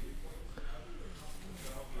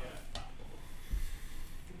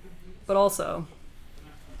 But also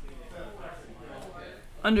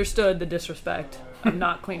understood the disrespect of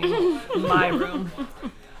not cleaning my room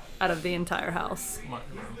out of the entire house.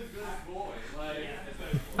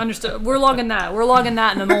 Understood. We're logging that. We're logging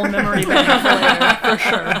that in an old memory bank for later, for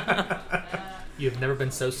sure. You've never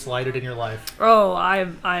been so slighted in your life. Oh,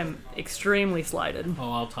 I'm extremely slighted.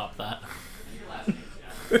 Oh, I'll top that.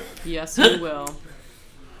 Yes, you will.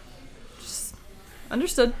 Just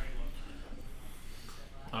understood.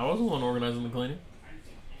 I wasn't the one organizing the cleaning.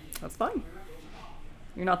 That's fine.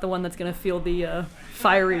 You're not the one that's gonna feel the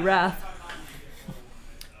fiery wrath.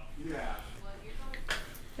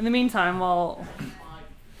 In the meantime, while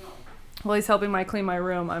he's helping me clean my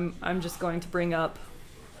room, I'm just going to bring up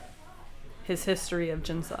his history of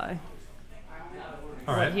Jinsai.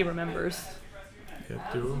 All What right. he remembers. Yeah,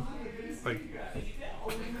 do like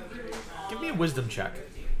Give me a wisdom check.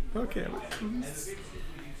 okay.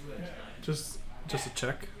 Just a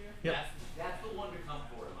check. Yep. That's the one to come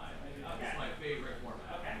for, in my opinion. That's my favorite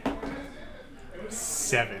format.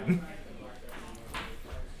 7.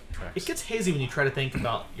 It gets hazy when you try to think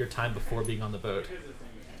about your time before being on the boat.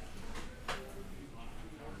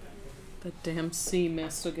 That damn sea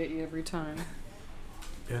mist will get you every time.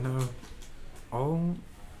 Yeah, no.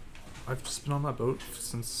 I've just been on that boat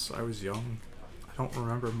since I was young. I don't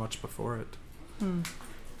remember much before it. Do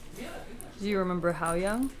you remember how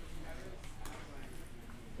young?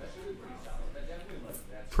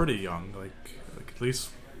 Pretty young, like at least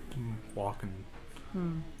walk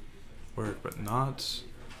and work, but not.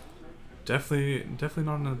 Definitely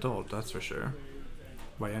not an adult. That's for sure.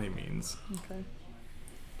 By any means. Okay.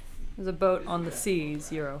 There's a boat on the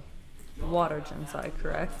seas. You're a water Jinsai,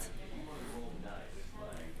 correct?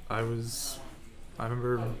 I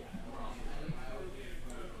remember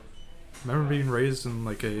being raised in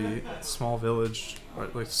like a small village, or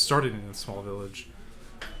like starting in a small village,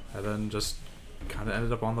 and then just kind of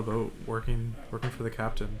ended up on the boat working for the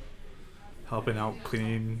captain, helping out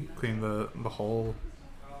cleaning the hull,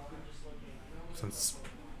 since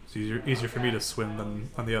it's easier for me to swim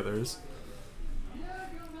than the others.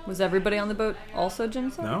 Was everybody on the boat also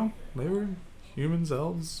Jinsai? No, they were humans,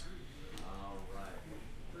 elves.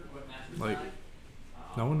 Like,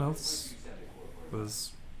 no one else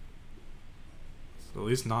was, at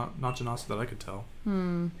least not Janasa that I could tell.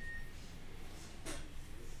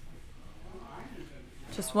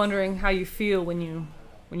 Just wondering how you feel when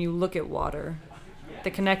you look at water.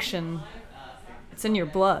 The connection, it's in your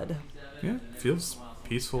blood. Yeah, it feels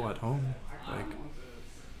peaceful at home, like.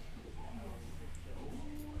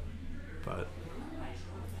 But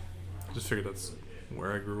I just figured that's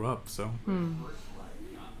where I grew up, so.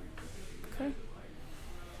 Okay.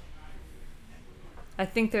 I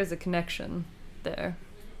think there's a connection there.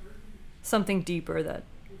 Something deeper that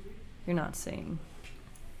you're not seeing.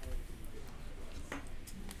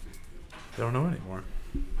 I don't know anymore.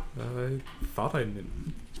 I thought I knew.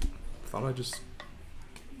 Thought I just.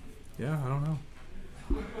 Yeah, I don't know.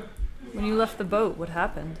 When you left the boat, what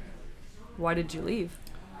happened? Why did you leave?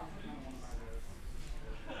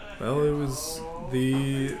 Well, it was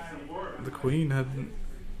the queen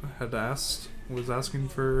was asking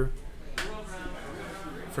for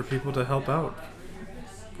people to help out.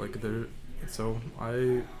 Like so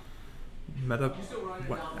I ended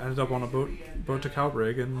up on a boat to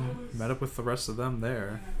Calbrig and met up with the rest of them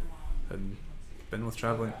there, and been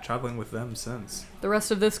traveling with them since. The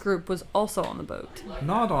rest of this group was also on the boat.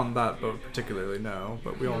 Not on that boat particularly, no,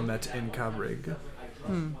 but we all met in Calbrig.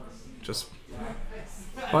 Just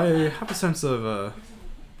I have a sense of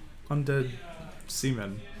undead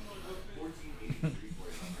seamen.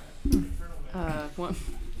 What?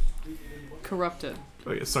 Corrupted.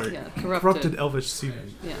 Oh yeah, sorry. Yeah, corrupted elvish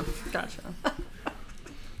seamen. Yeah. Gotcha.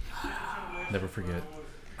 Never forget.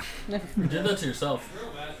 You did that to yourself.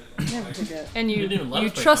 Never forget. And you didn't even let us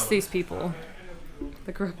make trust fun of these people.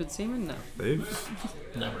 The corrupted seaman? No.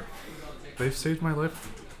 Never. They've saved my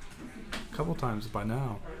life a couple times by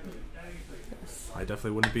now. I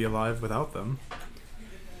definitely wouldn't be alive without them.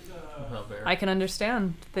 Not fair. I can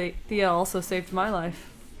understand. Thea also saved my life.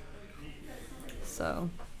 So,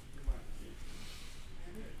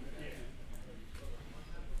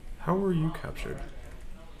 How were you captured?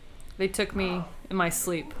 they took me in my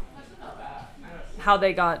sleep. how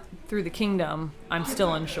they got through the kingdom, I'm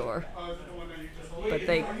still unsure. But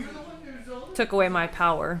they took away my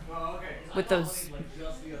power with those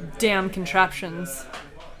damn contraptions.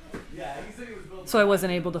 So I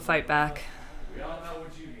wasn't able to fight back.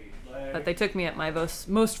 But they took me at my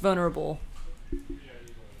most vulnerable.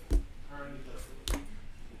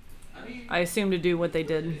 I assume to do what they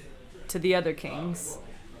did to the other kings,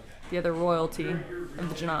 the other royalty of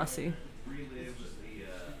the Genasi.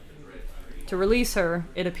 To release her,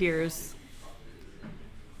 it appears.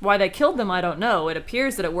 Why they killed them, I don't know. It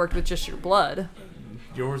appears that it worked with just your blood.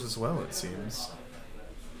 Yours as well, it seems.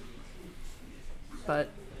 But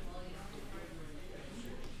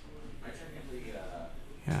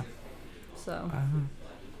Yeah. so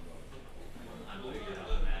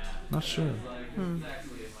Not sure.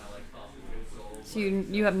 So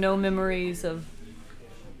you have no memories of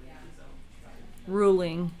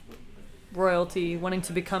ruling, royalty, wanting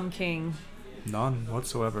to become king. None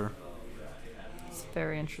whatsoever. It's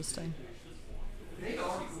very interesting.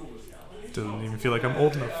 Doesn't even feel like I'm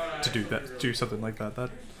old enough to do something like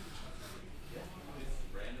that.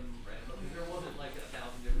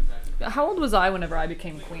 How old was I whenever I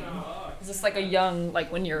became queen? Is this like a young,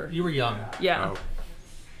 like when you're... You were young. Yeah.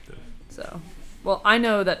 Oh. So, well, I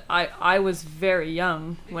know that I was very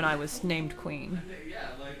young when I was named queen.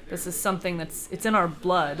 This is something it's in our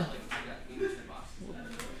blood.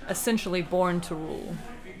 Essentially born to rule.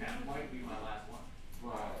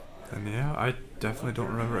 And yeah, I definitely don't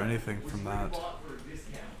remember anything from that.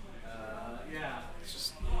 It's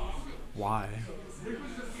just why?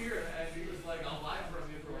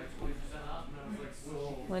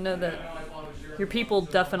 Well, I know that your people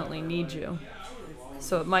definitely need you.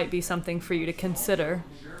 So it might be something for you to consider,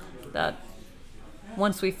 that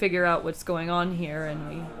once we figure out what's going on here and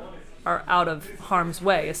we are out of harm's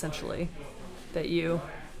way, essentially, that you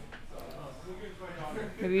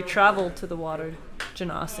maybe travel to the water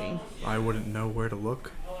Genasi. I wouldn't know where to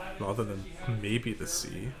look, other than maybe the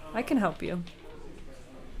sea. I can help you.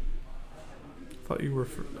 I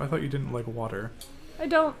thought you didn't like water. I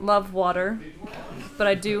don't love water, but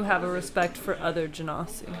I do have a respect for other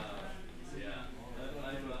Genasi.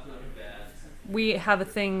 We have a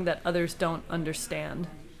thing that others don't understand.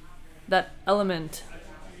 That element,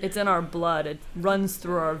 it's in our blood. It runs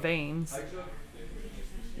through our veins.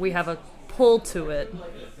 We have a pull to it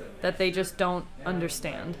that they just don't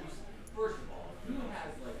understand.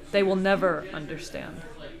 They will never understand.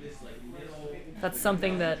 That's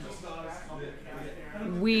something that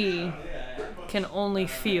we can only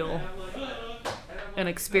feel and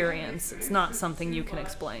experience. It's not something you can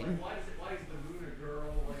explain.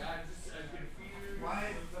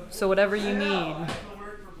 So whatever you need,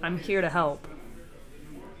 I'm here to help.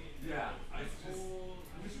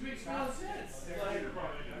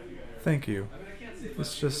 Thank you.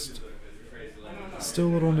 It's just still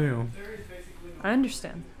a little new. I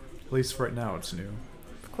understand. At least right now it's new.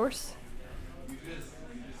 Of course.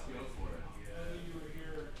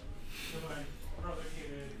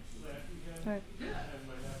 Alright.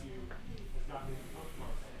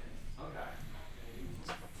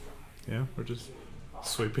 Yeah, we're just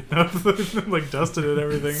sweeping up like dusted and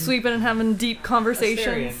everything. Sweeping and having deep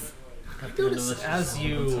conversations. You notice as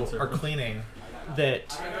you are cleaning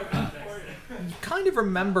that you kind of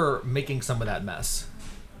remember making some of that mess.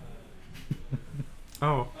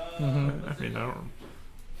 Oh. Mm-hmm. I mean,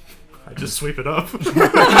 I just sweep it up.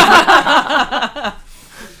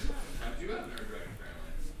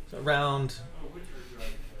 So around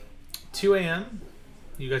 2 a.m.,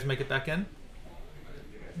 you guys make it back in?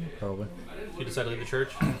 Probably. You decide to leave the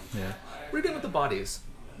church? Yeah. What are you doing with the bodies?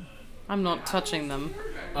 I'm not touching them.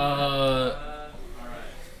 I'm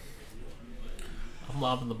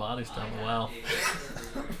lobbing the bodies down the well.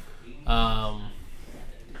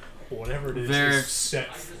 Whatever it is, Varric's- set.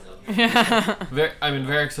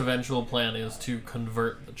 Varric's eventual plan is to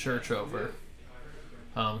convert the church over,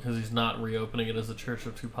 because he's not reopening it as the Church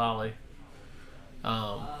of Tupali,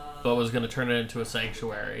 but was going to turn it into a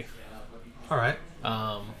sanctuary. All right.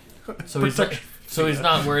 So he's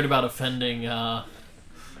not worried about offending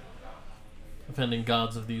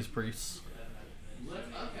gods of these priests.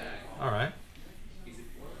 All right.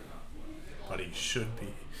 But he should be.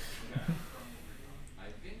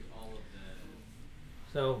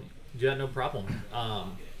 So you got no problem.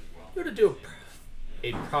 You were to do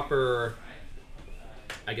a proper,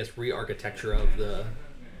 I guess, re-architecture of the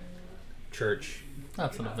church.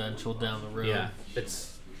 That's an eventual down the road. Yeah,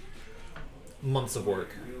 it's months of work.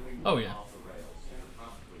 Oh yeah.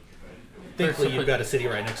 Thankfully, you've got a city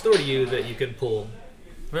right next door to you that you can pull.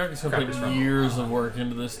 Varric's going to Crackers put from. years of work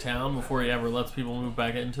into this town before he ever lets people move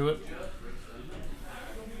back into it.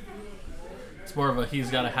 It's more of a he's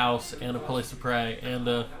got a house and a place to pray and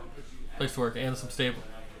a place to work and some stable.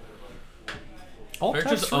 All Bear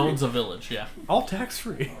tax just free. owns a village, yeah. All tax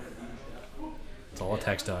free. It's all a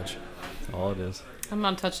tax dodge. That's all it is. I'm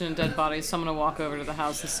not touching a dead body, so I'm gonna walk over to the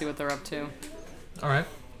house and see what they're up to. All right.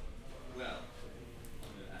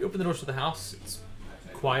 You open the doors to the house. It's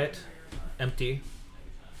quiet, empty,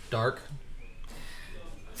 dark.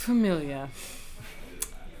 Familiar.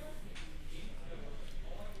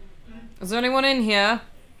 Is there anyone in here?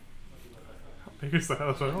 How big is the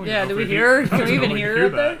house? I don't even Yeah, know do if we can- hear? I Can don't we know even if hear it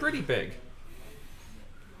there? Pretty big.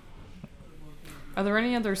 Are there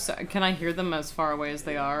any other? Can I hear them as far away as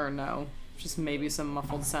they are, or no? Just maybe some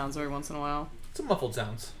muffled sounds every once in a while. Some muffled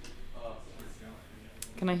sounds.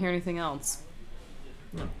 Can I hear anything else?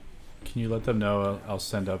 Can you let them know? I'll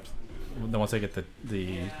send up. Then once I get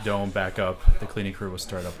the dome back up, the cleaning crew will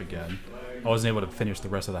start up again. I wasn't able to finish the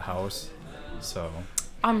rest of the house, so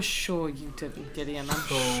I'm sure you didn't, Gideon. I'm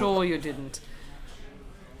So- sure you didn't.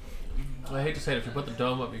 I hate to say it, if you put the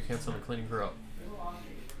dome up, you can't send the cleaning crew up.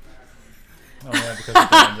 oh yeah, because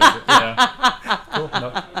the yeah.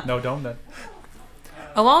 Cool. No dome then.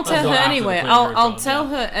 Oh, I'll tell go her after the anyway. cleaning I'll crew I'll done, tell yeah.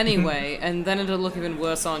 her anyway, and then it'll look even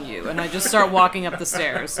worse on you. And I just start walking up the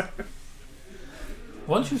stairs.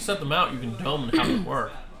 Once you set them out, you can dome and have them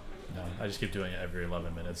work. No, I just keep doing it every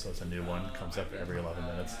 11 minutes, so it's a new one comes up every 11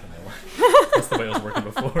 minutes. And that's the way it was working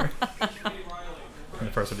before. And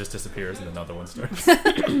the first one just disappears, and another one starts.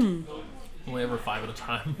 Only ever 5 at a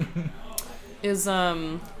time. Is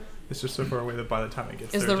It's just so far away that by the time it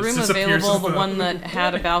gets Is there, the it just room disappears available as the one that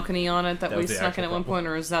had a balcony on it that That we was the snuck in actual at one problem. point,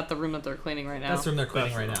 or is that the room that they're cleaning right now? That's the room they're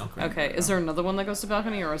cleaning right now. Okay, is there another one that goes to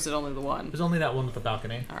balcony, or is it only the one? There's only that one with the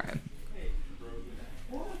balcony. Alright.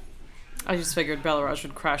 I just figured Belarus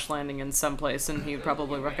would crash landing in some place, and he would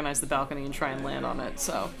probably recognize the balcony and try and land on it,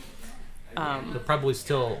 so... They'll probably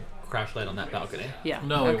still crash land on that balcony. yeah.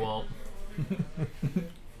 No, okay. he won't.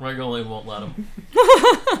 Regularly won't let him.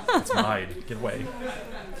 It's mine. Get away.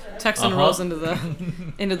 Texan rolls into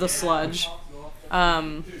the sludge.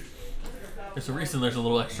 There's a reason there's a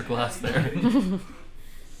little extra glass there.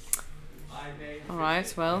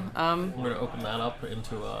 Alright, well, I'm going to open that up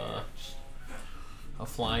into a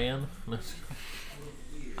fly-in.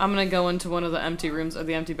 I'm gonna go into one of the empty rooms, or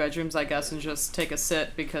the empty bedrooms, I guess, and just take a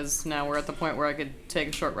sit, because now we're at the point where I could take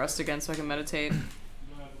a short rest again so I can meditate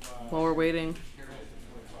while we're waiting.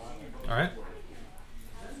 All right.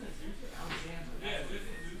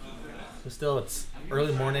 So still, it's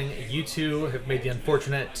early morning. You two have made the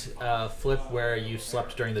unfortunate flip where you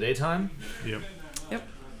slept during the daytime. Yep. Yep.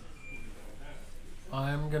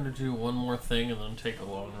 I'm going to do one more thing and then take a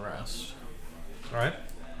long rest. All right.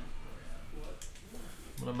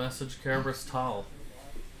 I'm going to message Kerberos Tal.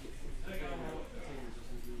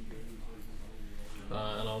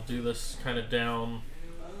 And I'll do this kind of down.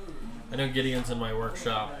 I know Gideon's in my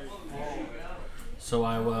workshop, so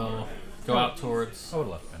I will go out towards. I would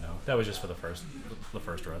have left by now. That was just for the first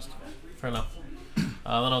rest. Fair enough. Then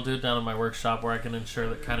I'll do it down in my workshop where I can ensure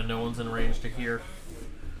that kind of no one's in range to hear.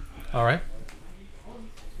 All right.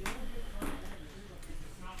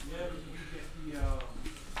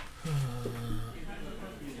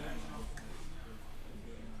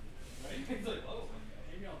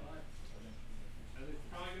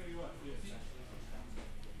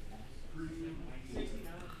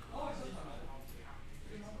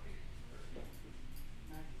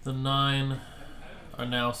 The 9 are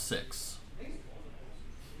now 6.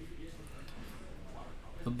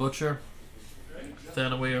 The Butcher,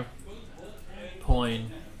 Thanawir,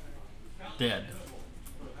 Poin, dead.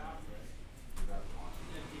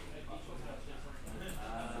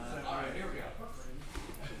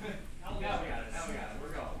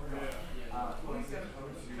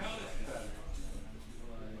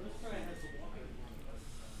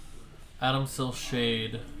 Adam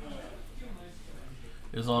Silshade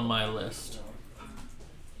is on my list.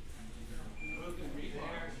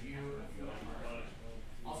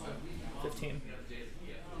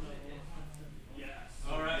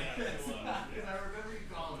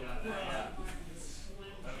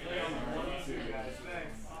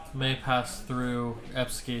 May pass through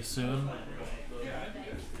Epske soon.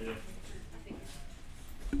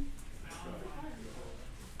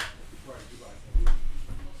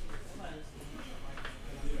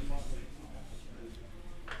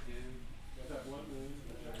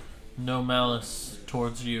 No malice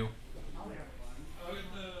towards you.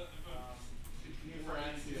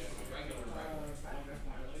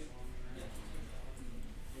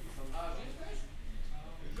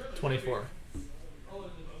 $24.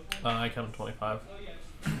 I count 25.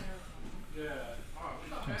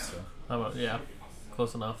 So, How about, yeah,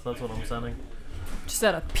 close enough. That's what I'm sending. Just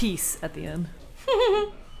add a peace at the end.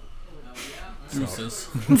 Deuces.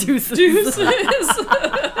 Deuces.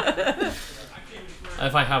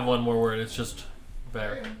 If I have one more word, it's just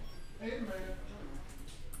Varric.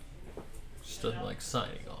 Just like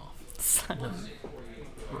signing off.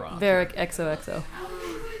 Rock. Varric XOXO.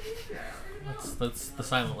 That's the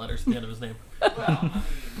silent letters at the end of his name.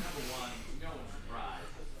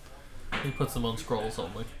 He puts them on scrolls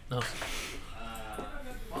only. No.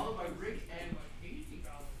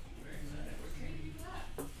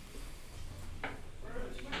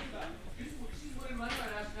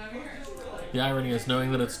 The irony is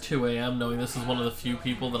knowing that it's 2 a.m., knowing this is one of the few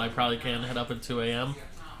people that I probably can hit up at 2 a.m.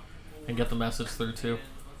 and get the message through to.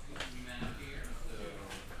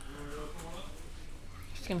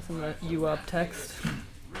 Just gonna send the you up text.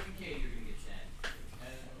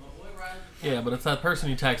 Yeah, but it's that person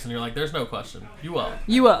you text and you're like, there's no question. You up.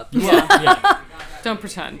 You up. You up. Yeah. Don't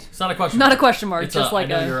pretend. It's not a question Not mark. a question mark, It's just a, like I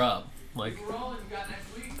know a. you're up. Like,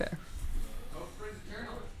 Fair.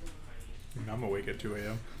 I'm awake at 2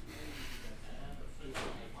 a.m.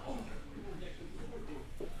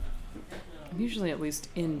 I'm usually at least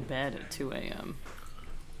in bed at 2 a.m.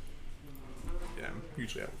 Yeah, I'm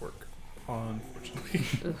usually at work,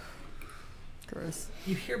 unfortunately. Gross.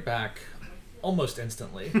 You hear back almost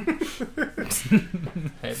instantly.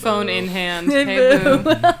 hey, Phone boo. in hand. Hey, Hey, boo.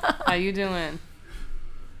 boo. How you doing?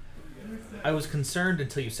 I was concerned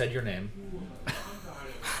until you said your name.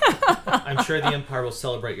 I'm sure the Empire will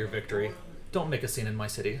celebrate your victory. Don't make a scene in my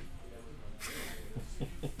city.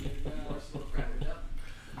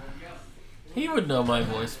 He would know my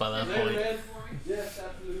voice by that point.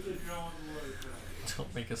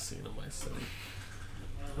 Don't make a scene in my city.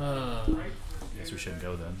 Guess we shouldn't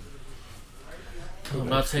go then. I'm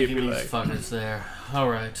not taking me these like- fuckers there.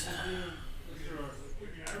 Alright.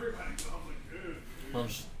 I'll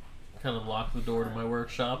just kind of lock the door to my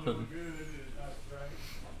workshop and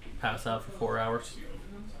pass out for 4 hours.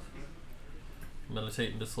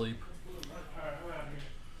 Meditating to sleep.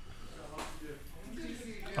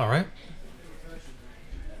 All right.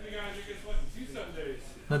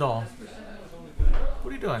 Nadal, what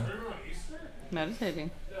are you doing?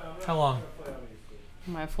 Meditating. How long?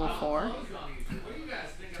 Am I full 4?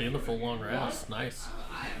 Taking the full long rest. Nice.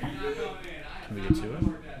 Can we get to it?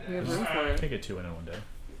 We have room for I it. can get 2 in one day.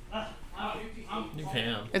 You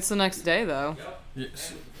can. It's the next day, though.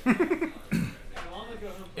 Yes.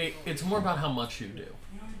 It's more about how much you do.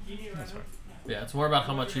 That's fine. Yeah, it's more about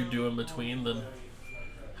how much you do in between than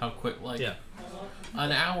how quick. Like, Yeah.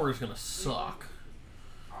 an hour is gonna suck.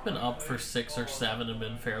 Been up for 6 or 7 and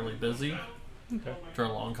been fairly busy Okay. for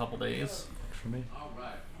a long couple days. For me.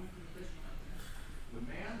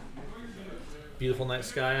 Beautiful night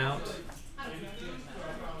sky out.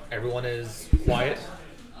 Everyone is quiet.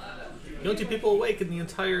 The only 2 people awake in the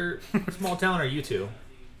entire small town are you 2.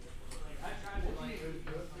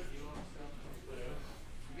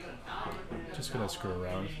 Just gonna screw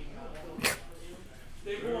around.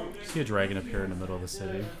 See a dragon appear in the middle of the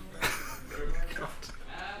city.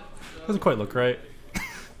 Doesn't quite look right.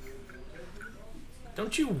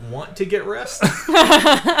 Don't you want to get rest?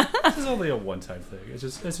 This is only a one-time thing.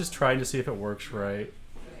 It's just trying to see if it works right.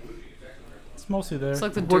 It's mostly there. It's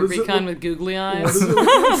like the What dirt does it recon look- with googly What eyes. does it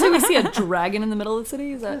look, So we see a dragon in the middle of the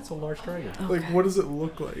city? Is that It's a large dragon. like? What does it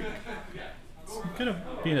look like? It's gonna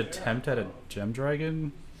be an attempt at a gem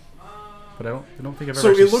dragon, but I don't think I've ever So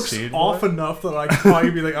actually it looks seen off one. enough that I could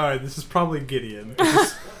probably be like, all right, this is probably Gideon. It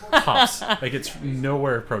just pops. Like it's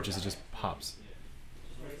nowhere approaches. It just pops,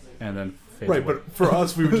 and then fades Right, away. but for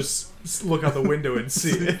us, we would just look out the window and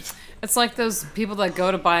see it. It's like those people that go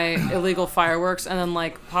to buy illegal fireworks and then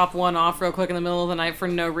like pop one off real quick in the middle of the night for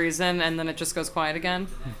no reason, and then it just goes quiet again.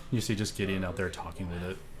 You see just Gideon out there talking with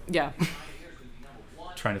it, Yeah.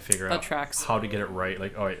 trying to figure That out tracks. how to get it right.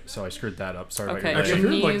 Like, oh wait, so I screwed that up. Sorry Okay, about your Your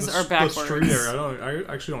leg. if you're, knees the, are the street backwards. area,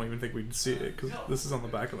 I actually don't even think we'd see it because this is on the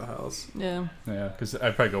back of the house. yeah? Yeah, because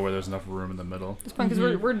I'd probably go where there's enough room in the middle. It's fun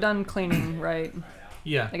because we're done cleaning, right?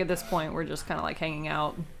 Yeah. Like at this point, we're just kind of like hanging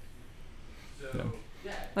out,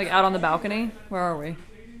 Yeah. like out on the balcony. Where are we?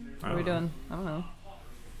 What are we don't know. doing? I don't know.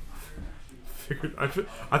 Figured,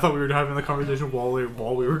 I thought we were having the conversation while we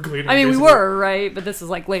were cleaning. I mean, we basically. were right, but this is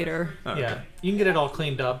like later. Oh, Yeah. okay. You can get it all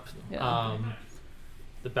cleaned up. Yeah.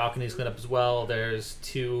 The balcony's cleaned up as well. There's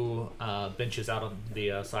 2 benches out on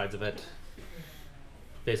the sides of it,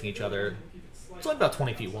 facing each other. It's only about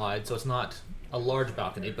 20 feet wide, so it's not a large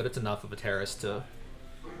balcony, but it's enough of a terrace to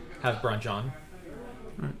have brunch on.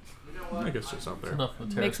 I guess just out there. Enough of a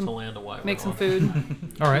Make terrace some- to land a white Make some one food.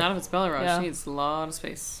 All right. Not if it's Belly Rush. Yeah. She needs a lot of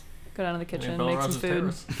space. Go down to the on. kitchen, Bell make Roger's some food.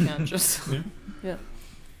 terrace. Yeah, just Yeah.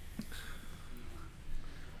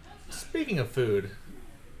 Speaking of food,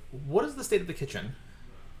 what is the state of the kitchen?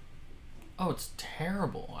 Oh, it's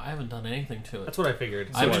terrible. I haven't done anything to it. That's what I figured.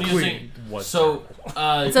 I've been using. So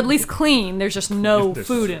It's at least clean. There's just no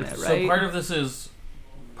food in it, So right? part of this is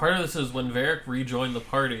when Varric rejoined the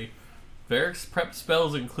party. Varric's prep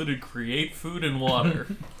spells included create food and water.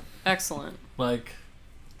 Excellent. Like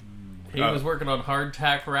he was working on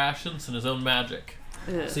hardtack rations and his own magic.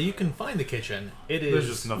 Ugh. So you can find the kitchen. It is There's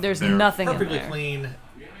just nothing There's there. nothing in perfectly there. clean.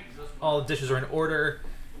 All the dishes are in order.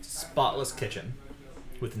 Spotless kitchen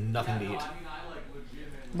with nothing to eat.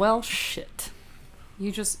 Well, shit.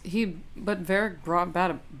 But Varric brought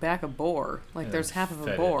back a boar. Like, Yeah, there's half of a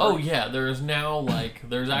fed it. boar. Oh yeah, there is now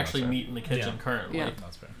there's actually fair. meat in the kitchen Yeah. currently. Yeah.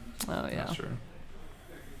 That's fair. Oh, yeah. That's true.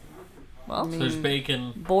 Well, So there's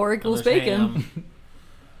bacon. boar and equals there's bacon. ham,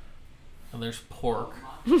 and there's pork.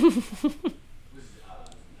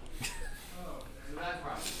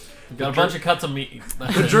 We've got a bunch of cuts of meat.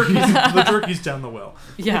 The jerky's down the well.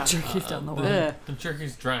 Yeah. Jerky's down the way. Ugh. The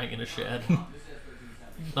jerky's drying in a shed.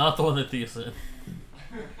 Not the one that Thea's in.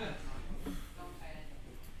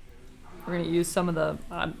 We're gonna use some of the.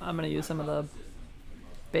 I'm gonna use some of the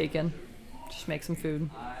bacon. Just make some food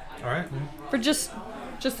All right. for just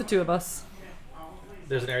the two of us.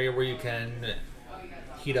 There's an area where you can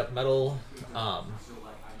heat up metal.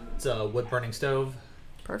 It's a wood burning stove.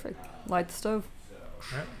 Perfect. Light the stove.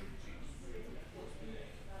 All right.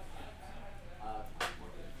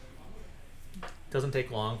 Doesn't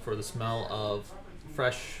take long for the smell of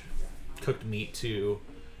fresh cooked meat to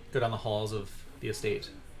go down the halls of the estate.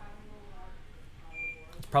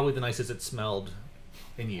 It's probably the nicest it's smelled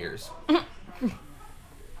in years.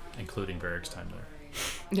 Including Varric's time there.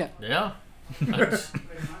 Yeah. Yeah.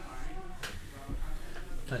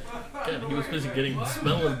 Again, he was busy getting the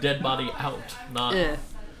smell of dead body out, not Ugh.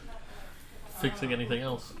 fixing anything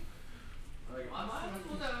else.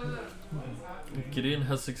 Gideon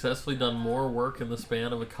has successfully done more work in the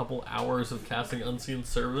span of a couple hours of casting Unseen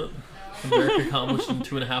Servant than Varric accomplished in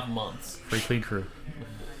 2.5 months. Free clean crew.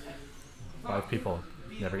 5 people.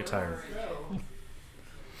 Never get tired.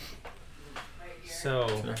 So,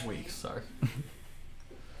 2.5 weeks, sorry.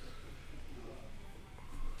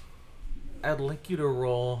 I'd like you to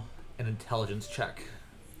roll an intelligence check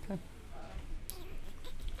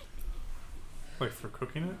Like for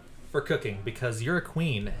cooking it? for cooking because you're a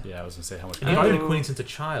queen. Yeah, I was gonna say how much. And you've been a queen since a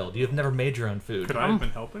child. You have never made your own food. Could I have been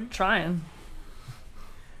helping? Trying.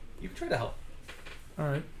 You've tried to help. All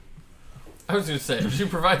right. I was going to say, she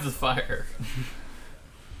provides the fire.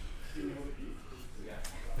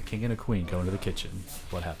 A king and a queen go into the kitchen.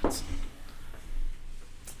 What happens?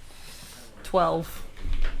 12.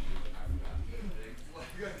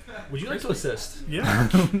 Would you like to assist? Yeah.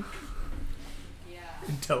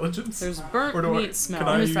 Intelligence? There's burnt Or do I- meat smell. can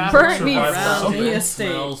I use Burnt meat survival smell. or something? The estate.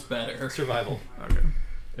 Smells better. Survival. Okay.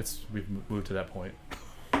 We've moved to that point.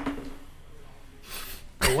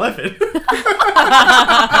 11.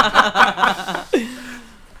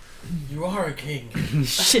 You are a king.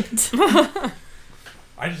 Shit.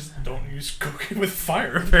 I just don't use cooking with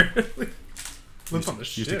fire, apparently. Lives on the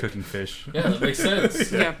Used to ship. cooking fish. Yeah, that makes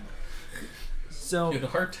sense. Yeah. So, Dude,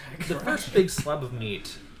 heart attack. the first big slab of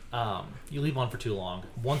meat, you leave on for too long.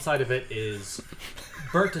 One side of it is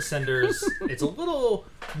burnt to cinders. It's a little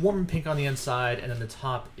warm and pink on the inside, and then the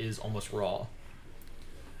top is almost raw.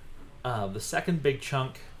 The second big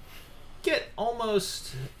chunk get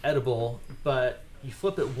almost edible, but you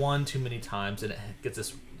flip it one too many times, and it gets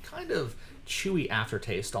this kind of chewy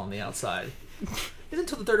aftertaste on the outside. It's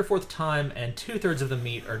until the third or fourth time, and 2/3 of the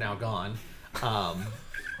meat are now gone. Oh,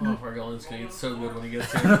 Vargolin's gonna get so good when he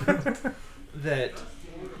gets here. That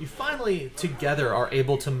you finally together are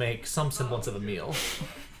able to make some semblance of a meal.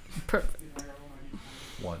 Perfect.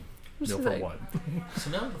 One. Just Meal for like- one. So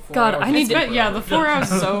now the 4 God, hours I need is to- over. Yeah, the 4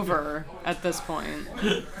 hours is over at this point.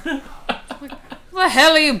 What the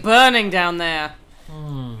hell are you burning down there?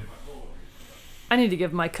 I need to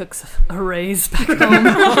give my cooks a raise back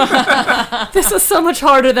home. This was so much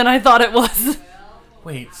harder than I thought it was.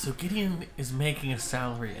 Wait, so Gideon is making a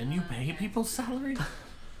salary and you pay people's salary?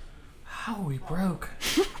 How are we broke?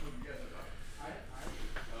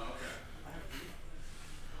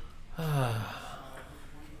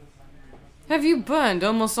 Have you burned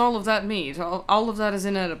almost all of that meat? All of that is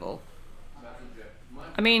inedible.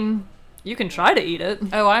 I mean, you can try to eat it.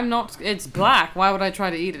 Oh, I'm not. It's black. Why would I try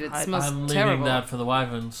to eat it? It smells I'm leaving terrible. that for the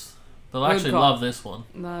wyverns. They'll Good actually call. love this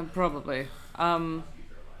one. Probably.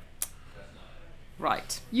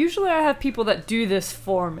 Right. Usually I have people that do this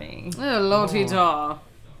for me. Oh, Lordy da.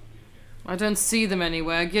 I don't see them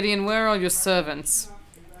anywhere. Gideon, where are your servants?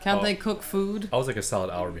 Can't Oh. they cook food? I was like a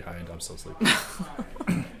solid hour behind. I'm so sleepy.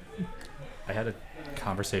 I had a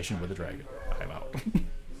conversation with a dragon. I'm out.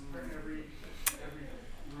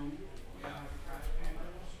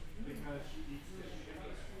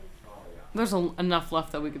 There's enough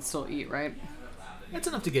left that we could still eat, right? That's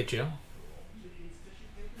enough to get you.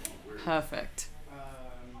 Perfect.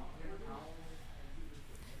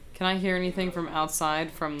 Can I hear anything from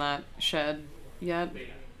outside from that shed yet?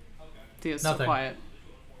 Thea's so Nothing. quiet.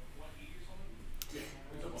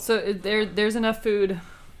 So there's enough food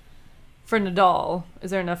for Nadal.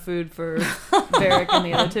 Is there enough food for Varric and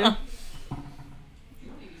the other two?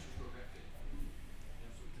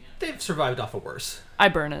 They've survived off of worse. I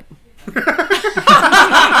burn it.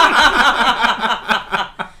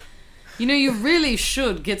 You know, you really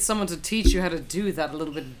should get someone to teach you how to do that a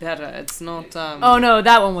little bit better. It's not, Oh no,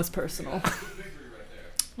 that one was personal.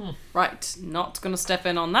 Right, not gonna step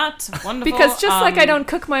in on that. Wonderful. Because just like I don't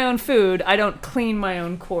cook my own food, I don't clean my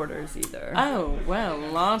own quarters either. Oh, well,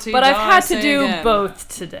 Lottie. But I've had to say do again. both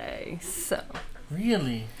today, so.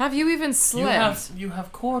 Really? Have you even You slept?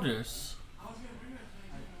 have quarters.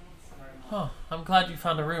 Huh. I'm glad you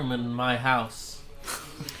found a room in my house.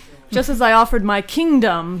 Just as I offered my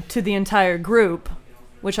kingdom to the entire group,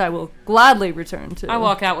 which I will gladly return to. I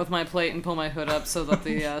walk out with my plate and pull my hood up so that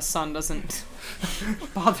the sun doesn't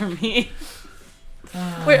bother me.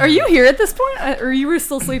 Wait, are you here at this point? Or you were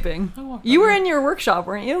still sleeping? I walked You up. were in your workshop,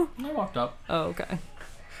 weren't you? I walked up. Oh, okay.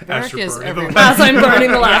 Varric is burning everywhere. As I'm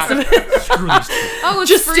burning the last of it. Screw these two. Oh, it's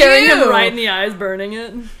Just for staring you. him right in the eyes, burning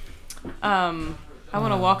it. I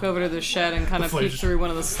want to walk over to the shed and kind of peek flames. through one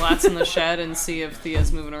of the slats in the shed and see if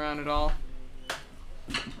Thea's moving around at all.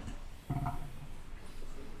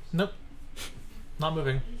 Nope. Not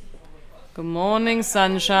moving. Good morning,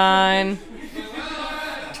 sunshine.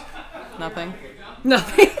 Nothing.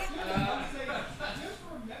 Nothing.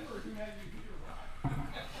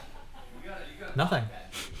 Nothing.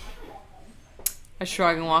 I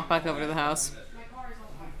shrug and walk back over to the house.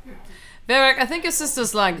 Varric, I think your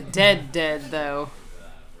sister's like dead, though.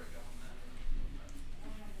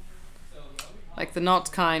 Like the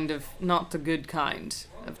not the good kind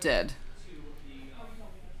of dead.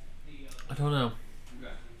 I don't know.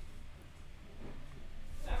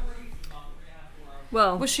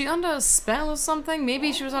 Well, Was she under a spell or something?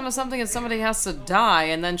 Maybe she was under something and somebody has to die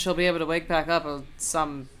and then she'll be able to wake back up or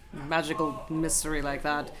some magical mystery like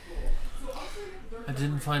that. I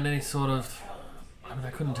didn't find any sort of... I mean, I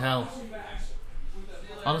couldn't tell.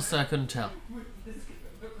 Honestly, I couldn't tell.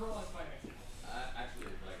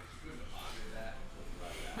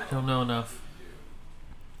 I don't know enough.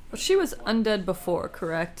 but she was undead before,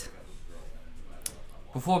 correct?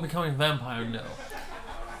 Before becoming a vampire, no.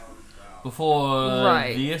 Before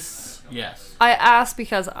Right. this, yes. I asked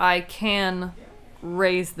because I can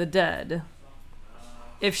raise the dead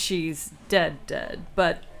if she's dead,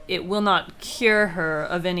 but it will not cure her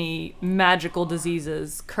of any magical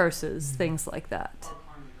diseases, curses, things like that.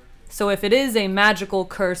 So if it is a magical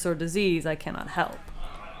curse or disease, I cannot help.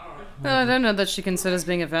 Well, I don't know that she considers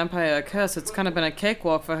being a vampire a curse. It's kind of been a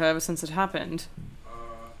cakewalk for her ever since it happened.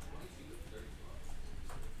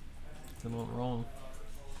 Then what wrong?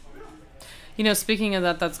 You know, speaking of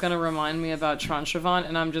that, that's going to remind me about Tranchevant,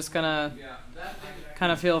 and I'm just going to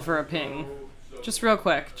kind of feel for a ping. Just real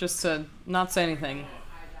quick, just to not say anything.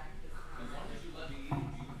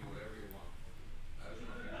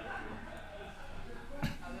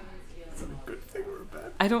 Good thing or a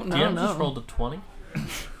bad? I don't know. DM just rolled a 20.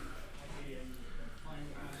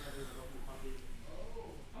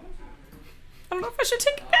 I don't know if I should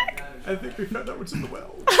take it back. I think we found out what's in the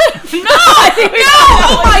well.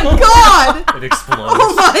 Oh my god! It explodes.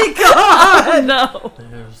 Oh my god! No.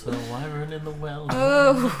 There's a wyvern in the well.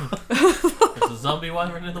 Oh. There's a zombie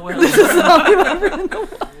wyvern in the well.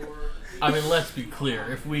 I mean, let's be clear.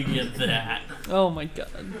 If we get that, Oh my god.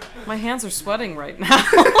 My hands are sweating right now.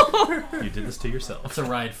 You did this to yourself. that's a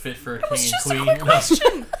ride fit for a king and just a queen. quick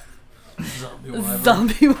question. Zombie wyvern.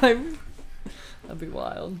 Zombie wyvern. That'd be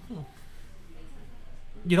wild.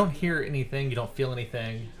 You don't hear anything. You don't feel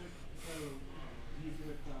anything.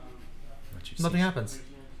 What you see. Nothing happens.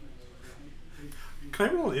 Can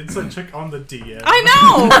I roll an insight check on the DM? I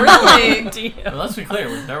know, really. Well, let's be clear.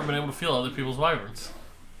 We've never been able to feel other people's wyverns.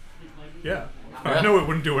 Yeah. Yeah. I know it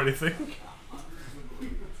wouldn't do anything.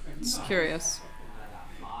 Just curious.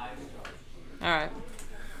 Alright.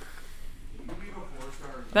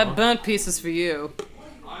 That burnt piece is for you.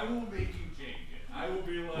 I will make you change it. I will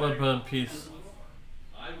be like, What burnt piece?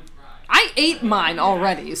 I would cry. I ate mine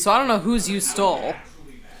already, so I don't know whose you stole.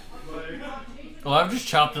 Well, I've just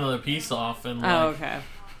chopped another piece off and like, Oh, okay.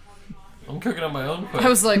 I'm cooking on my own quick. I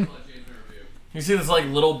was like, You see this like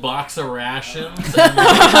little box of rations and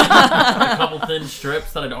a couple thin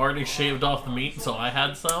strips that I'd already shaved off the meat, so I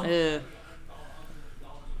had some.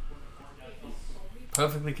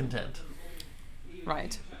 Perfectly content.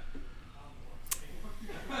 Right.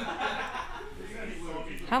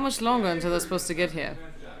 How much longer until they're supposed to get here?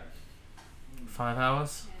 5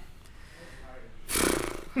 hours?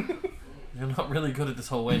 You're not really good at this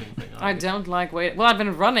whole waiting thing, are I you? don't like waiting. Well, I've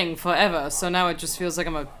been running forever, so now it just feels like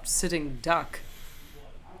I'm a sitting duck.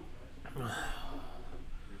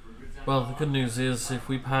 Well, the good news is, if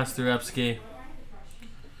we pass through Epski,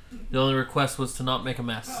 the only request was to not make a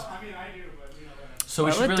mess. So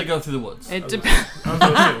we Well, should it really go through the woods. It depends.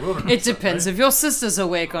 It depends if your sister's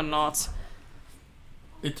awake or not.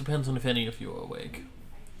 It depends on if any of you are awake.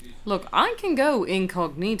 Look, I can go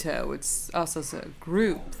incognito. It's us as a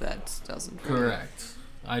group that doesn't. Correct.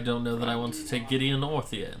 I don't know that I want to take Gideon or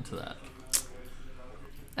Thea into that.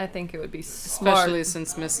 I think it would be smart. Especially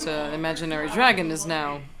since Mr. Imaginary Dragon is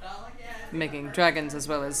now making dragons as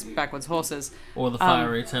well as backwards horses. Or the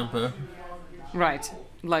fiery temper. Right.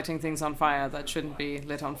 Lighting things on fire that shouldn't be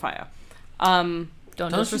lit on fire. Don't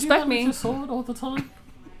Don't you do disrespect that with me. your sword all the time?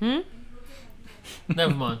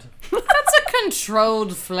 Never mind. That's a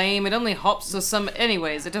controlled flame. It only hops to some...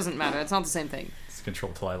 Anyways, it doesn't matter. It's not the same thing. It's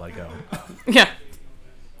control till I let go. Yeah.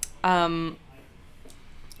 As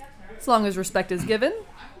long as respect is given,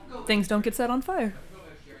 things don't get set on fire.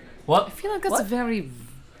 I What? feel like that's a What? very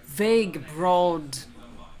vague, broad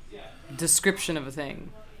description of a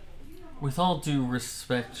thing. With all due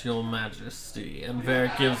respect, your majesty. And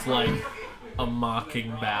Varric gives, like, a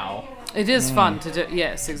mocking bow. It is fun to do.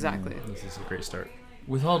 Yes, exactly. This is a great start.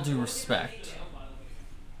 With all due respect,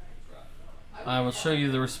 I will show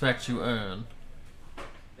you the respect you earn.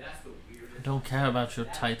 I don't care about your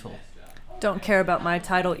title. Don't care about my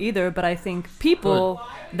title either, but I think people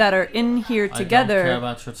that are in here I don't care together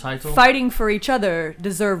about your title. fighting for each other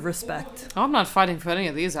deserve respect. Oh, I'm not fighting for any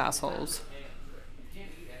of these assholes.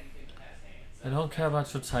 I don't care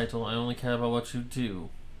about your title. I only care about what you do.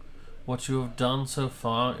 What you have done so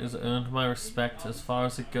far is earned my respect as far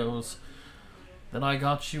as it goes. Then I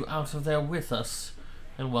got you out of there with us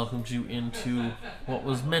and welcomed you into what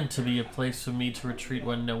was meant to be a place for me to retreat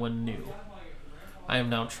when no one knew. I am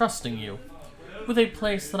now trusting you with a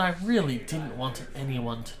place that I really didn't want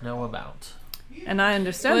anyone to know about. And I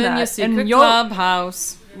understand In your that. secret And your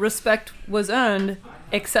clubhouse. respect was earned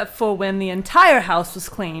except for when the entire house was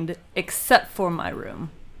cleaned, except for my room.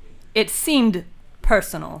 It seemed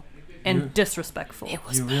personal and You- disrespectful. You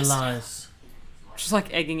realize Just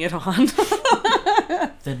like egging it on.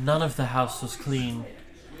 that none of the house was clean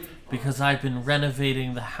because I've been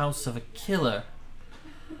renovating the house of a killer.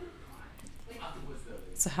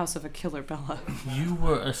 It's the house of a killer, Bella. You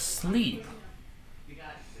were asleep.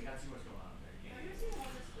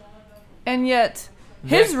 And yet,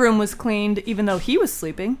 his room was cleaned even though he was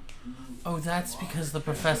sleeping. Oh, that's because the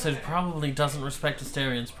professor probably doesn't respect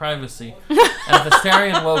Asterian's privacy. And if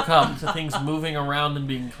Astarian woke up to things moving around and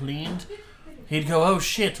being cleaned, he'd go, oh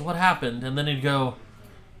shit, what happened? And then he'd go,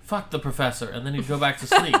 fuck the professor. And then he'd go back to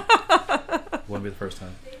sleep. Wouldn't be the first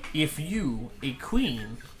time. If you, a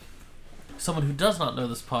queen, someone who does not know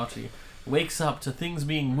this party, wakes up to things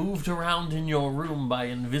being moved around in your room by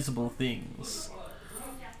invisible things,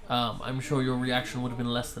 I'm sure your reaction would have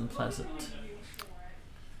been less than pleasant.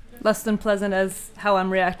 Less than pleasant as how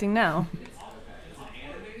I'm reacting now.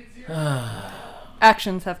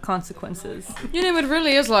 Actions have consequences. You know, it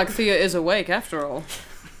really is like Thea is awake after all.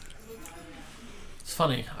 It's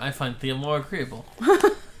funny, I find Thea more agreeable.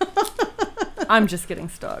 I'm just getting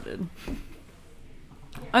started.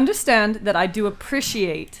 Understand that I do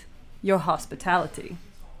appreciate your hospitality.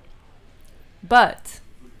 But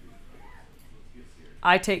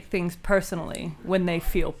I take things personally when they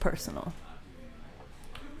feel personal.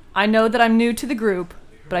 I know that I'm new to the group,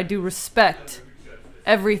 but I do respect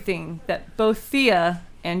everything that both Thea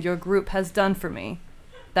and your group has done for me.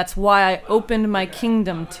 That's why I opened my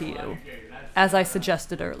kingdom to you, as I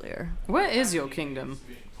suggested earlier. Where is your kingdom?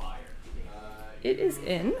 It is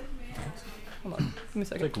in... Hold on, give me a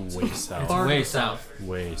second. Like way south. Way south.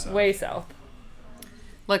 Way south. Way south.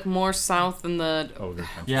 Like more south than the... Ogre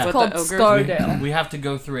country. Yeah, It's What, called the ogres? Scardale. we have to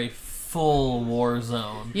go through a full war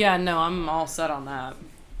zone. Yeah, no, I'm all set on that.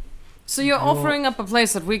 So you're offering up a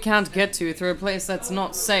place that we can't get to through a place that's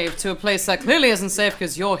not safe to a place that clearly isn't safe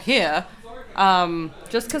because you're here.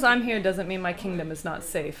 Just because I'm here doesn't mean my kingdom is not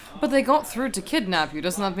safe. But they got through to kidnap you.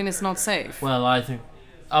 Doesn't that mean it's not safe? Well,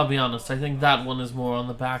 I'll be honest, I think that one is more on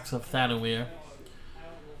the backs of Thanawir.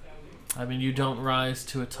 I mean, you don't rise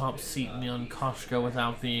to a top seat in the Unkoshka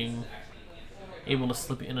without being able to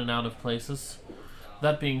slip in and out of places.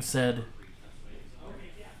 That being said,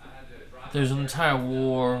 there's an entire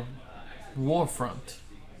war front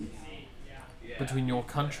between your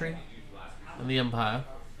country and the Empire,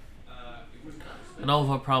 and all of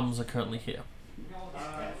our problems are currently here.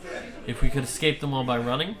 If we could escape them all by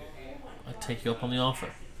running, I'd take you up on the offer.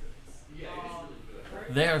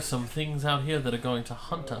 There are some things out here that are going to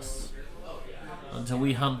hunt us until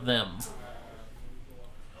we hunt them.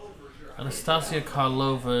 Anastasia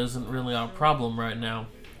Karlova isn't really our problem right now.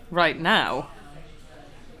 Right now.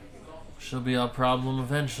 She'll be our problem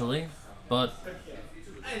eventually, but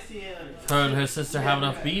if her and her sister have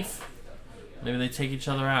enough beef, maybe they take each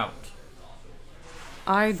other out.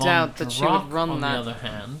 I doubt that she would Drak, run on that the other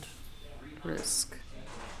hand, risk.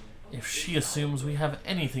 if she assumes we have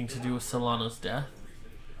anything to do with Solana's death,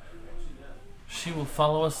 she will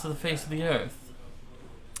follow us to the face of the earth.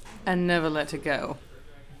 And never let it go.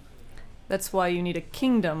 That's why you need a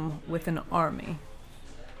kingdom with an army.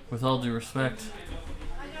 With all due respect,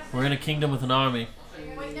 we're in a kingdom with an army.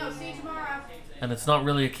 And it's not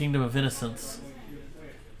really a kingdom of innocence.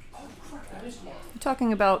 I'm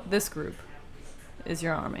talking about this group is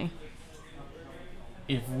your army.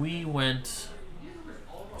 If we went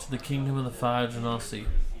to the kingdom of the Fire Genasi,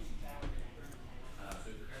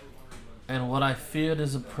 and what I feared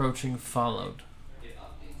is approaching followed,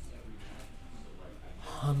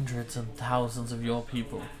 hundreds and thousands of your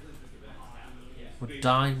people would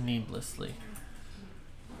die needlessly.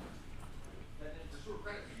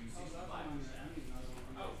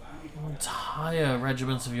 Entire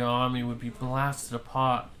regiments of your army would be blasted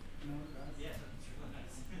apart.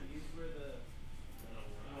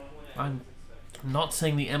 I'm not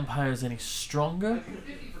saying the Empire is any stronger.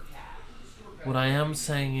 What I am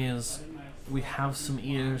saying is we have some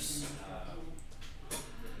ears.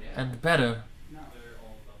 And better,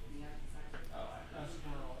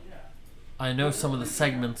 I know some of the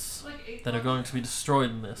segments that are going to be destroyed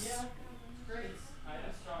in this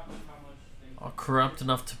are corrupt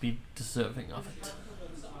enough to be deserving of it.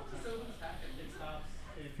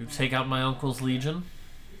 If you take out my uncle's legion,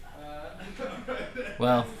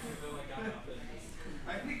 well,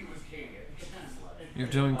 you're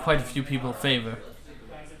doing quite a few people a favor,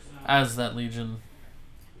 as that legion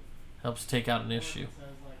helps take out an issue.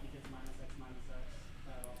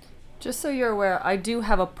 Just so you're aware, I do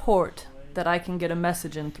have a port that I can get a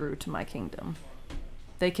message in through to my kingdom.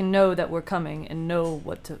 They can know that we're coming and know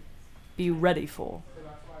what to be ready for.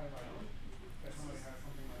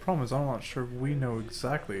 Problem is, I'm not sure we know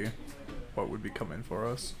exactly what would be coming for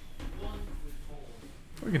us.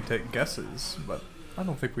 We can take guesses, but I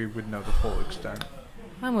don't think we would know the full extent.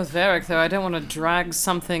 I'm with Varric, though. I don't want to drag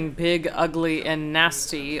something big, ugly, and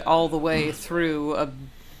nasty all the way through a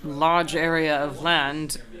large area of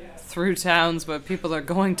land, through towns where people are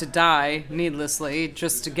going to die needlessly,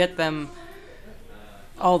 just to get them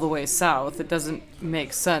all the way south. It doesn't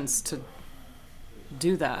make sense to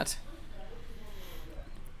do that.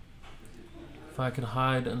 If I could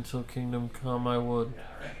hide until Kingdom Come, I would.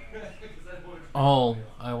 All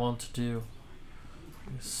I want to do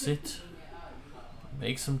is sit,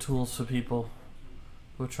 make some tools for people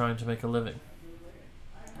who are trying to make a living.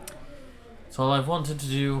 It's all I've wanted to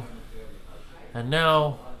do, and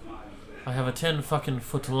now I have a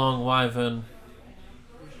 10-fucking-foot long wyvern.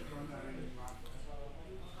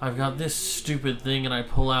 I've got this stupid thing, and I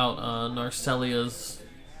pull out Narcelia's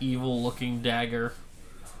evil-looking dagger.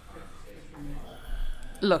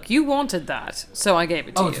 Look, you wanted that, so I gave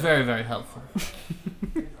it to you. Oh, it's very, very helpful.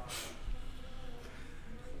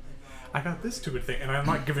 I got this stupid thing, and I'm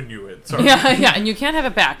not giving you it. Sorry. Yeah, and you can't have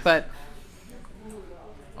it back, but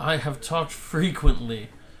I have talked frequently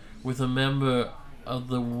with a member of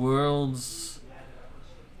the world's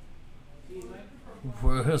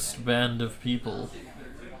worst band of people.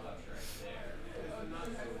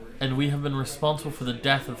 And we have been responsible for the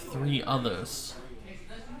death of 3 others.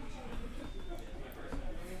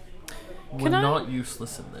 We're not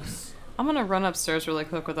useless in this. I'm gonna run upstairs really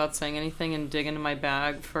quick without saying anything and dig into my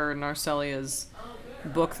bag for Narcelia's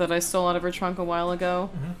book that I stole out of her trunk a while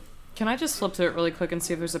ago. Mm-hmm. Can I just flip through it really quick and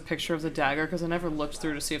see if there's a picture of the dagger? Because I never looked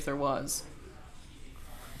through to see if there was.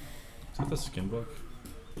 Is that the skin book?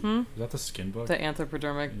 Hmm? Is that the skin book? The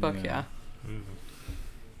anthropodermic book, yeah.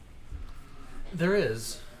 There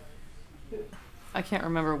is. I can't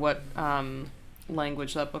remember what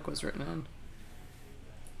language that book was written in.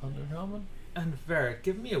 Undercommon? And Varric,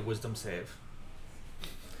 give me a wisdom save.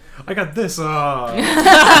 I got this. I've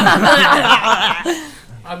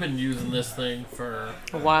been using this thing for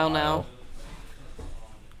A while now.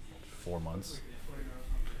 4 months.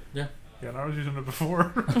 yeah. Yeah, and I was using it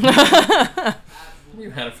before. You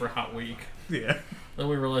had it for a hot week. Yeah, Then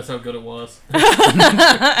we realized how good it was.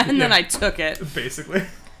 And then I took it. basically.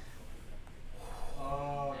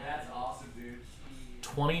 Oh, that's awesome, dude.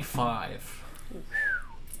 25.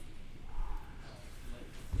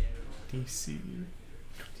 DC.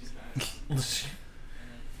 The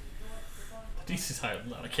DC's high on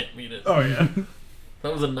that. I can't meet it. Oh yeah.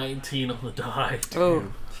 That was a 19 on the die.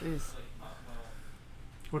 Oh, jeez.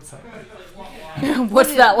 What's that?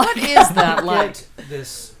 What's that like? What is that like? Get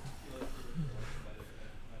this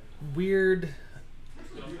weird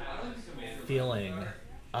feeling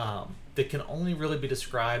that can only really be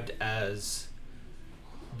described as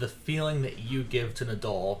the feeling that you give to an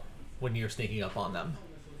adult when you're sneaking up on them,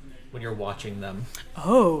 when you're watching them.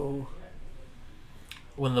 Oh.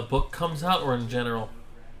 When the book comes out, or in general?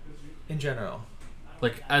 In general.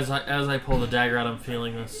 Like, as I pull the dagger out, I'm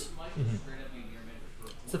feeling this.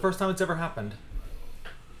 It's the first time it's ever happened.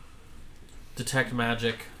 Detect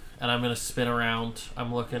magic, and I'm gonna spin around.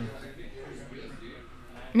 I'm looking.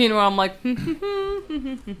 Meanwhile, I'm like,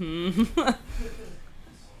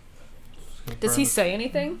 Does he say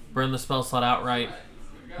anything? Burn the spell slot outright.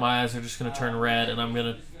 My eyes are just gonna turn red, and I'm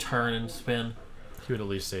gonna turn and spin. He would at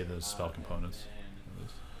least say the spell components.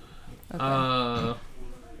 Uh,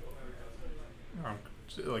 I'm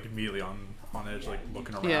like immediately on edge, like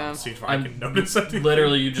looking around, Yeah. to see if I I'm can notice anything.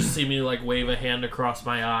 literally, you just see me like wave a hand across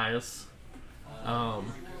my eyes.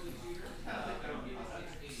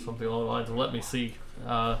 Something along the lines of "Let me see."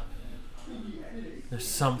 There's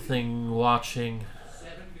something watching.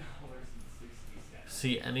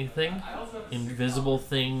 See anything? Invisible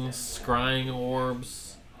things, scrying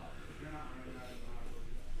orbs.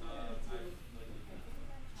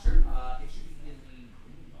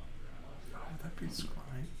 Would that be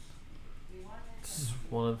scrying? It's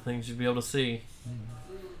one of the things you'd be able to see.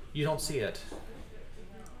 You don't see it.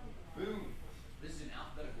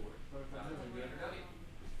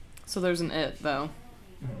 so there's an it, though.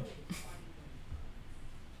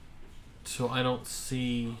 So I don't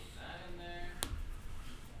see.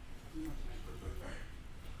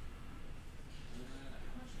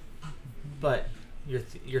 But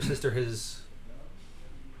your sister has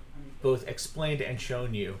both explained and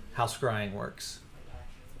shown you how scrying works.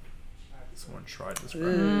 Someone tried to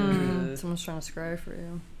scry. Someone's trying to scry for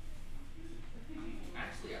you.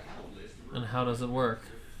 And how does it work?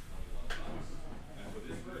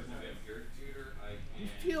 You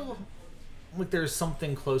feel like there's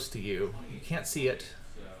something close to you. You can't see it,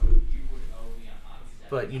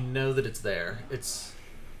 but you know that it's there. It's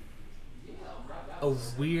a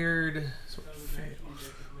weird, Sort of fail.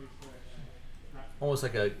 almost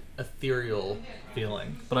like a ethereal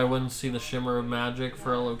feeling. But I wouldn't see the shimmer of magic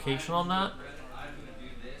for a location on that.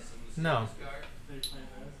 No.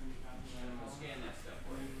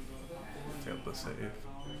 Failed the save.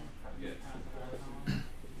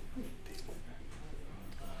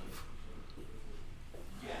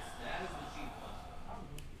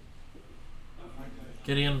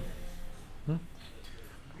 Gideon,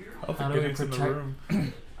 Oh, How do we Gideon's in the protect- room.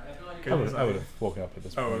 I would have woken up at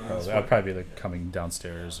this Oh, point. that's Probably. I'd probably be like coming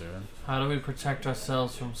downstairs or how do we protect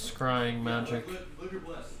ourselves from scrying magic?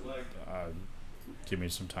 give me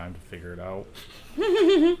some time to figure it out.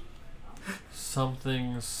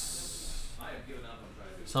 Something's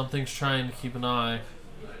trying to keep an eye.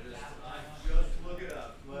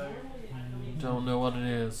 Don't know what it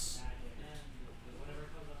is.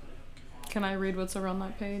 Can I read what's around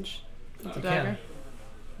that page? With the You dagger? can.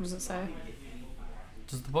 What does it say?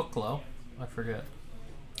 Does the book glow? I forget.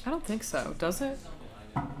 I don't think so. Does it?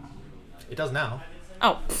 It does now.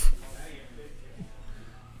 Oh, pff.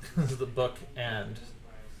 The book and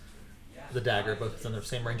the dagger both within the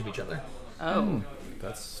same range of each other. Oh.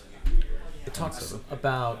 That's It talks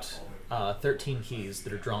about 13 keys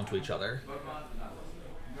that are drawn to each other.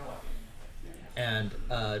 And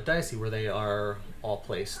dice where they are all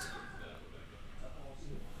placed.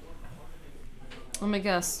 Let me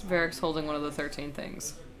guess. Varric's holding one of the 13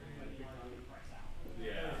 things.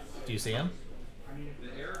 Do you see him?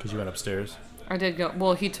 because you went upstairs. I did go.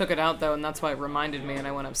 Well, he took it out though, and that's why it reminded me, and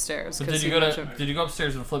I went upstairs. So 'cause did he you go mentioned- did you go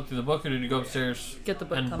upstairs and flip through the book, or did you go upstairs Get the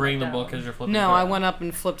book, and come bring the back book down. as you're flipping? No, through I it? went up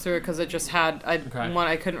and flipped through it because it just had. Okay.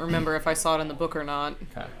 I couldn't remember if I saw it in the book or not.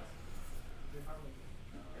 Okay.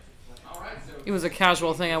 It was a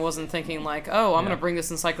casual thing. I wasn't thinking like, oh, I'm Yeah. gonna bring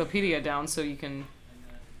this encyclopedia down so you can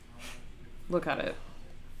look at it.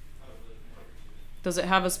 Does it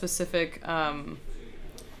have a specific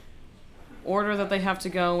order that they have to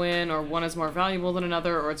go in, or one is more valuable than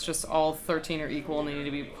another, or it's just all 13 are equal and they need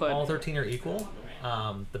to be put? All 13 are equal.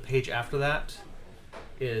 The page after that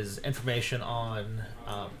is information on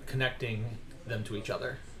connecting them to each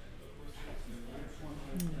other.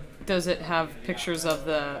 Does it have pictures of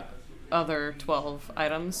the other 12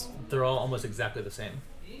 items? They're all almost exactly the same.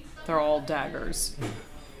 They're all daggers.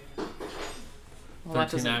 Well,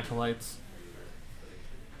 that 13 doesn't... acolytes.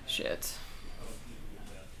 Shit.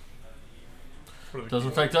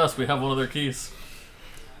 Doesn't affect us. We have one of their keys.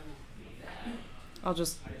 I'll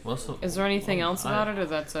just... What's the- Is there anything else about it, or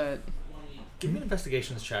that's it? Give me an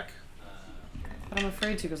investigations check. But I'm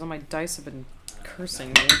afraid to, because all my dice have been cursing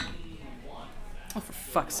me. Oh, for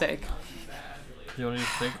fuck's sake. Do you want to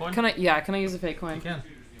use a fake one? Can I... Yeah, can I use a fake coin? You can.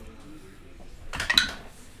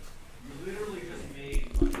 Literally just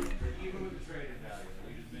made money. Even with the traded value,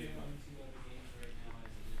 we just made money.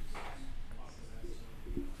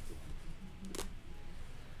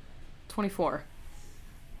 24.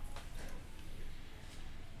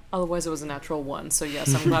 Otherwise, it was a natural 1. So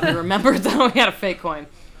yes, I'm glad I remembered that we had a fake coin.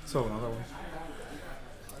 So another one.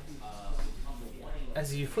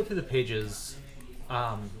 As you flip through the pages, you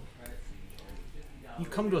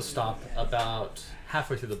come to a stop about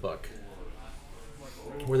halfway through the book,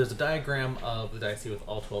 where there's a diagram of the dice with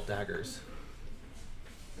all 12 daggers.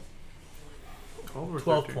 12 or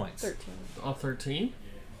 12 13? points. 13. All 13?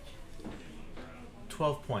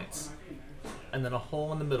 12 points. And then a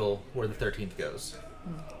hole in the middle where the 13th goes.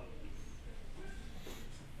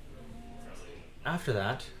 After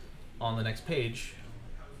that, on the next page,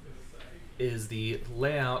 is the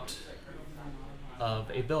layout of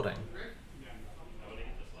a building.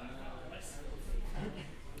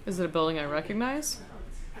 Is it a building I recognize?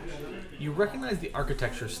 You recognize the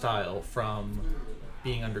architecture style from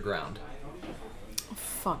being underground.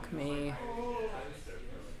 Fuck me.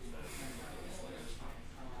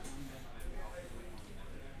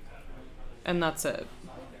 And that's it.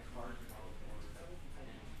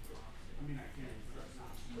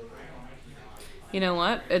 You know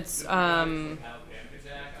what? It's I'm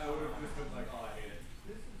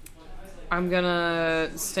gonna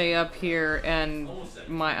stay up here and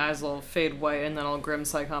my eyes will fade white and then I'll grim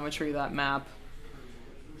psychometry that map.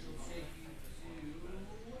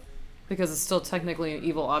 Because it's still technically an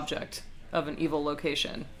evil object of an evil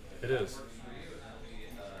location. It is.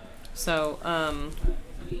 So,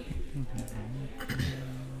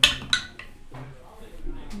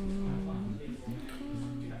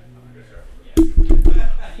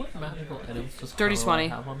 What magical items does Dirty Carlisle 20.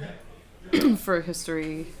 have on there? for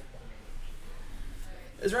history.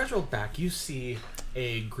 As your eyes roll back, you see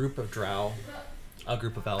a group of drow, a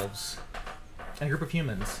group of elves, and a group of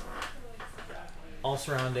humans, all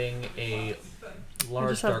surrounding a I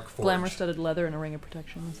large just have dark forge. glamour-studded leather and a ring of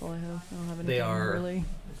protection. That's all I have. I don't have anything They are really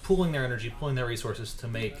pooling their energy, pulling their resources to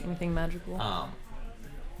make anything magical.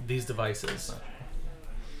 these devices.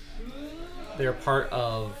 They are part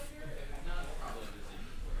of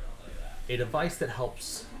a device that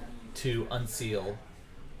helps to unseal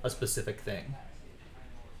a specific thing.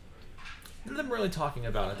 None of them really talking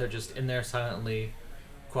about it. They're just in there silently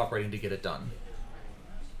cooperating to get it done.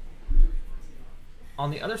 On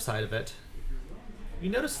the other side of it, you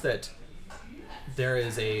notice that there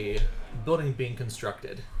is a building being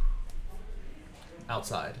constructed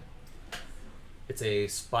outside. It's a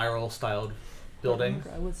spiral-styled building.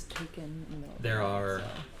 I was taken. In the There are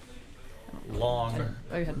long,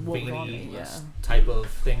 I had wool on veiny me, yeah. type of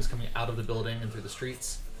things coming out of the building and through the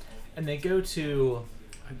streets. And they go to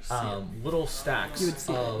little stacks You would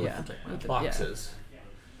see it, of yeah. boxes.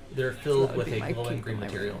 They're So filled that would with be a my glowing cube green and my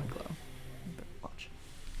material. ring glow. But watch.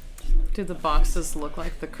 Do the boxes look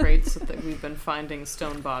like the crates that we've been finding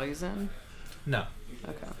stone bodies in? No.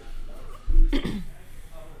 Okay.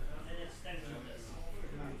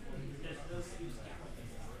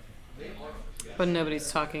 But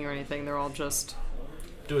nobody's talking or anything. They're all just...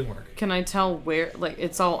 Doing work. Can I tell where... Like,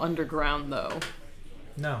 it's all underground, though.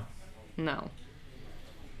 No. No.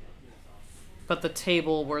 But the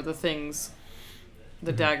table where the things...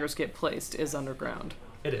 The daggers get placed is underground.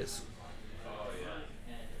 It is.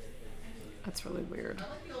 That's really weird.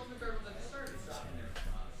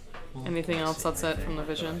 Anything else that's it from the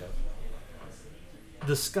vision?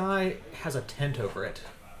 The sky has a tent over it.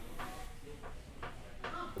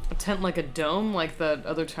 A tent like a dome, like the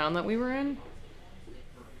other town that we were in?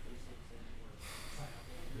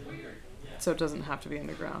 So it doesn't have to be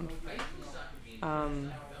underground.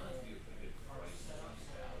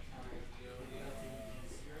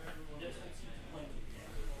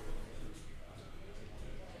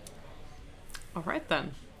 Alright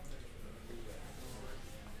then.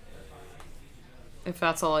 If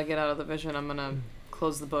that's all I get out of the vision, I'm gonna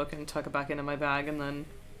close the book and tuck it back into my bag and then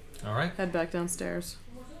All right. head back downstairs.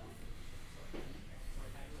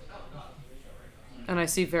 And I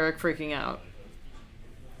see Varric freaking out.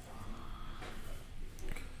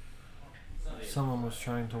 Someone was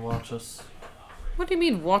trying to watch us. What do you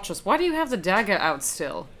mean, watch us? Why do you have the dagger out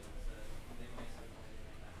still?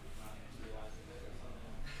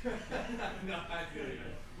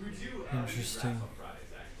 Interesting.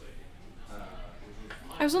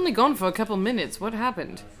 I was only gone for a couple minutes. What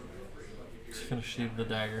happened? Just gonna sheathe the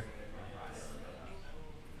dagger.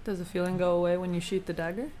 Does the feeling go away when you shoot the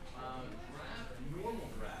dagger?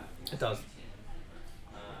 It does.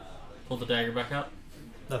 Pull the dagger back out.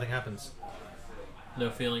 Nothing happens. No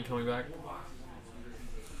feeling coming back.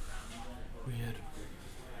 Weird.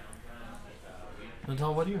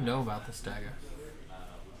 Nadal, what do you know about this dagger?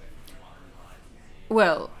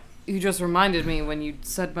 Well, you just reminded me when you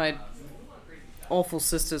said my awful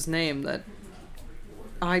sister's name that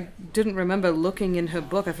I didn't remember looking in her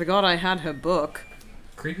book. I forgot I had her book.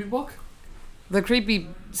 Creepy book? The creepy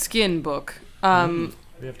skin book.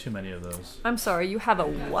 We have too many of those. I'm sorry, you have a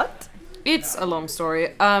what? It's a long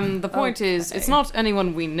story. The point is, it's not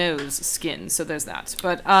anyone we know's skin, so there's that.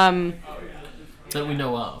 But, That we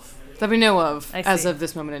know of. that we know of I as see. of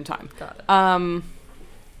this moment in time. Got it.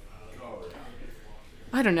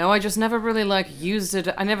 I don't know, I just never really, used it.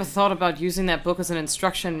 I never thought about using that book as an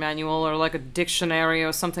instruction manual or, a dictionary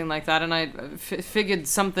or something like that, and I figured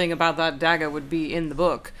something about that dagger would be in the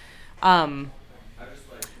book.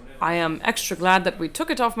 I am extra glad that we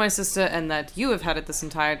took it off my sister and that you have had it this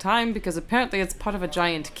entire time, because apparently it's part of a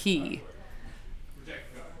giant key.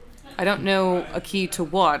 I don't know a key to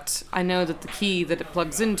what. I know that the key that it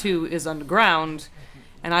plugs into is underground,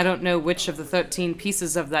 and I don't know which of the 13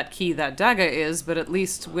 pieces of that key that dagger is, but at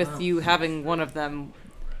least with you having one of them,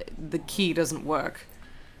 the key doesn't work.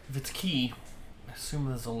 If it's key, I assume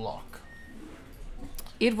there's a lock.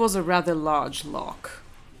 It was a rather large lock.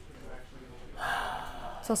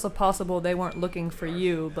 It's also possible they weren't looking for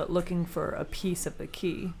you, but looking for a piece of the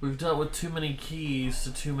key. We've dealt with too many keys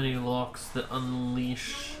to too many locks that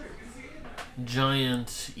unleash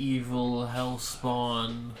giant, evil,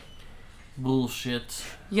 hellspawn bullshit.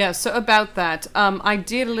 Yeah, so about that, I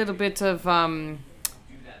did a little bit of, my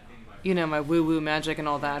woo-woo magic and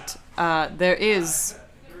all that.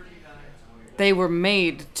 They were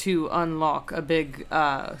made to unlock a big,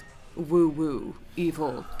 woo-woo,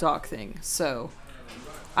 evil, dark thing. So,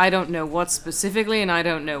 I don't know what specifically, and I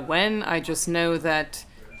don't know when. I just know that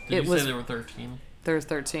Did you say there were 13? There's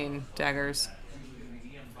 13 daggers.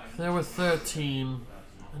 There were 13,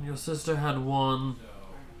 and your sister had one.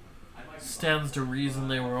 Stands to reason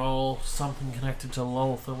they were all something connected to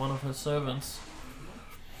Lolth or one of her servants.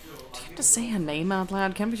 Do you have to say her name out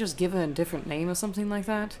loud? Can't we just give her a different name or something like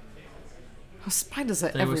that? Oh, spiders are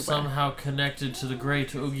They everywhere. were somehow connected to the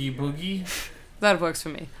great Oogie Boogie. That works for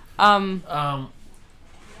me.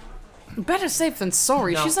 Better safe than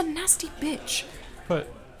sorry. No. She's a nasty bitch.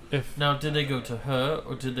 But if Now, did they go to her,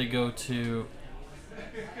 or did they go to...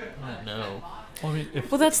 I don't know. well, I mean,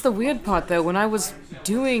 if Well, that's the weird part, though. When I was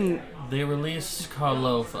doing... They released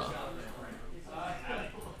Karlova,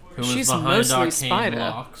 who was She's behind mostly Arcane spider.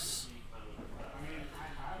 Locks.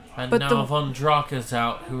 And But now the- Von Draka's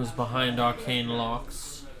out, who is behind Arcane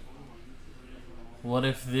Locks. What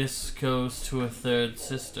if this goes to a third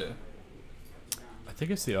sister? I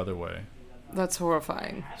think it's the other way. That's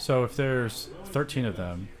horrifying. So if there's 13 of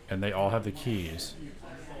them and they all have the keys,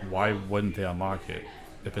 why wouldn't they unlock it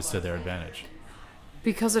if it's to their advantage?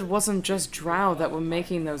 Because it wasn't just drow that were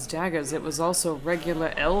making those daggers. It was also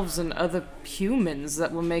regular elves and other humans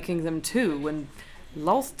that were making them too. And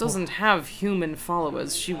Lolth doesn't have human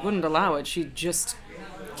followers. She wouldn't allow it. She'd just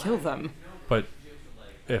kill them. But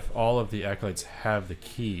if all of the acolytes have the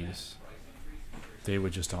keys, they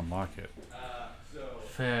would just unlock it.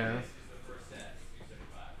 Fair.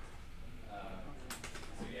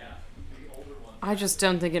 I just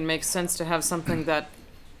don't think it makes sense to have something that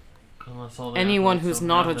Unless all the anyone acolytes who's don't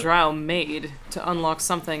not a have it. drow made to unlock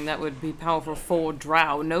something that would be powerful for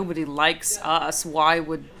drow. Nobody likes us. Why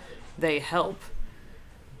would they help?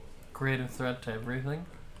 Greater threat to everything.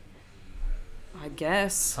 I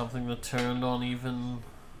guess. Something that turned on even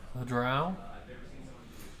the drow.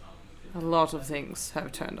 A lot of things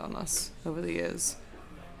have turned on us over the years.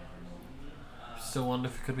 Still wonder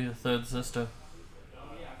if it could be the third sister.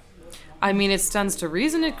 I mean, it stands to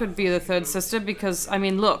reason it could be the third sister because, I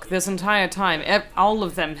mean, look, this entire time, all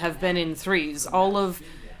of them have been in threes.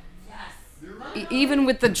 Even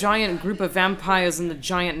with the giant group of vampires and the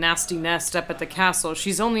giant nasty nest up at the castle,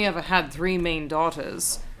 she's only ever had 3 main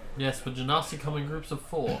daughters. Yes, but Genasi come in groups of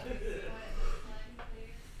 4.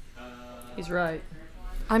 He's right.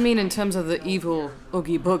 I mean, in terms of the evil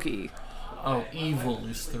Oogie Boogie. Oh, evil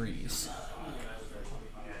is 3s.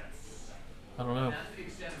 I don't know.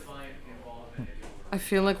 I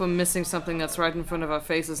feel like we're missing something that's right in front of our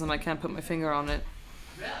faces and I can't put my finger on it.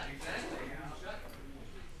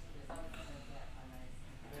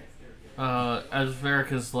 As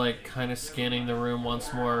Varric is like kind of scanning the room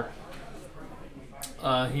once more,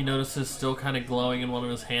 he notices still kind of glowing in one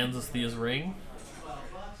of his hands is Thea's ring.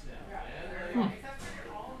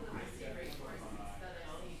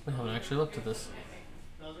 We haven't actually looked at this.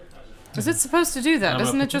 Is it supposed to do that? I'm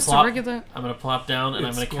Isn't gonna it just plop- a regular... I'm gonna plop down and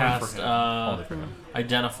It's I'm gonna going for cast him.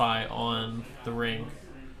 Identify on the ring.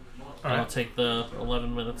 And I'll Alright. take the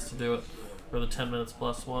 11 minutes to do it, or the 10 minutes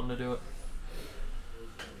plus 1 to do it.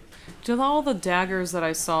 Do all the daggers that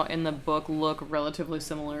I saw in the book look relatively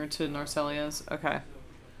similar to Narcelia's? Okay.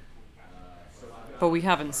 But we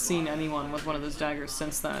haven't seen anyone with one of those daggers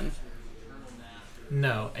since then.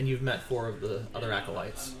 No, and you've met 4 of the other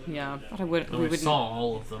acolytes. Yeah, but we And we wouldn't... saw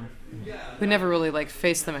all of them. We never really like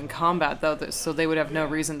faced them in combat though, so they would have no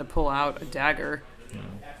reason to pull out a dagger.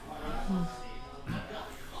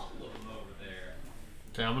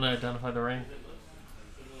 Okay, I'm gonna identify the ring.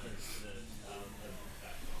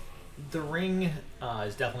 The ring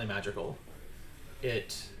is definitely magical.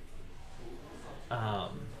 It has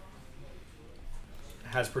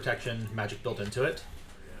protection, magic built into it.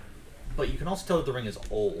 But you can also tell that the ring is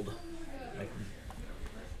old. Like,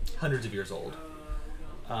 hundreds of years old.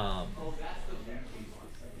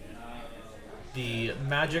 The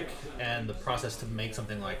magic and the process to make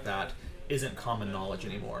something like that isn't common knowledge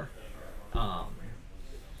anymore.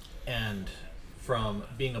 And from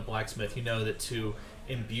being a blacksmith, you know that to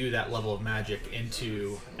imbue that level of magic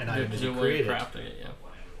into an item as you create it, crafting it, yeah.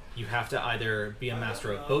 you have to either be a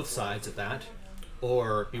master of both sides of that,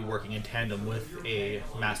 or be working in tandem with a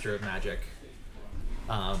master of magic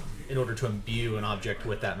in order to imbue an object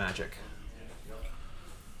with that magic.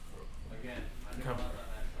 Okay.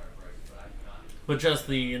 But just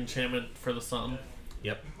the enchantment for the sun.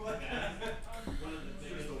 Yep.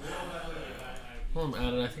 Well, I'm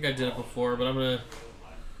at it. I think I did it before, but I'm gonna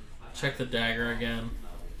check the dagger again.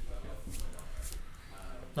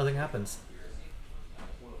 Nothing happens.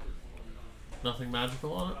 Nothing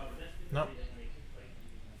magical on it. Nope.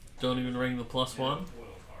 Don't even ring the +1.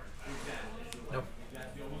 Nope.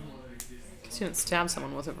 Because you haven't stabbed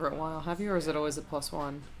someone with it for a while, have you? Or is it always a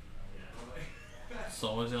 +1? It's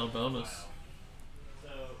always on a bonus.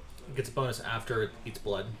 It gets a bonus after it eats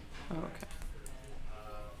blood. Oh, okay.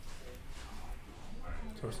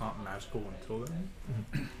 So it's not magical until then?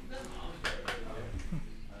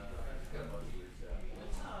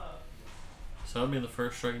 So that would mean the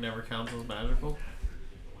first strike never counts as magical?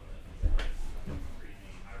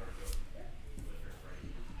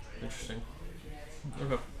 Interesting.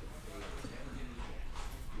 Okay.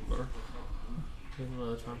 Whatever. Give it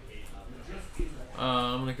another time.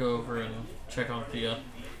 I'm gonna go over and check on Thea.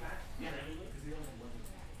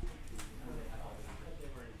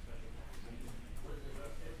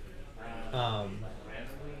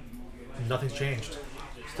 Nothing's changed.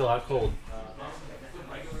 Still out cold.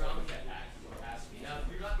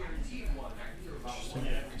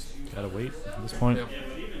 Gotta wait at this point. Yep.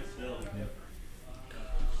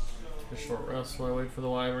 A short rest while I wait for the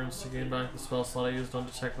wyverns to gain back the spell slot I used on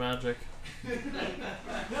detect magic.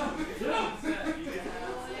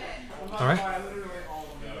 Alright.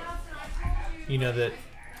 You know that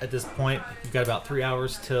at this point, you've got about 3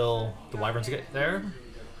 hours till the wyverns get there.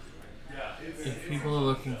 If people are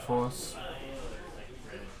looking for us,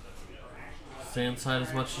 stay inside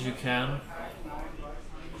as much as you can.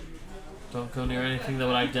 Don't go near anything that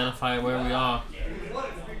would identify where we are.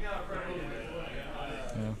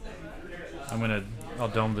 Yeah. I'll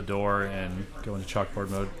dome the door and go into chalkboard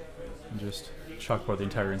mode and just chalkboard the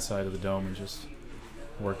entire inside of the dome and just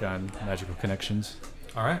work on magical connections.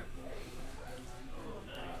 Alright.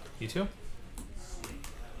 You too?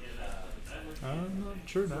 I'm not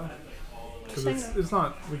sure now. Because it's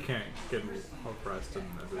not, we can't get help rested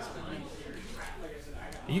at this point.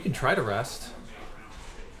 You can try to rest,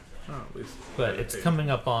 Oh, at least. but it's meditate. coming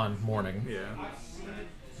up on morning. Yeah.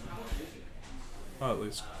 Well, at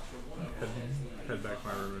least head back to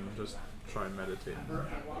my room and just try and meditate and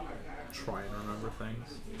try and remember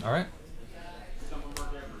things. Alright.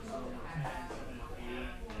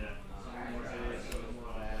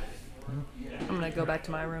 I'm gonna go back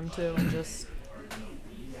to my room too and just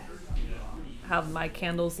have my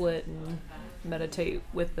candles lit and meditate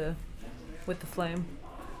with the flame.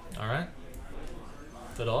 Alright.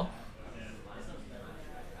 At all?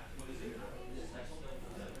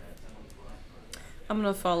 I'm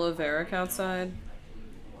gonna follow Varric outside.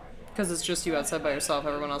 Because it's just you outside by yourself,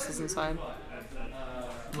 everyone else is inside. I'm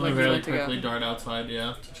Like gonna you very went to go. quickly dart outside,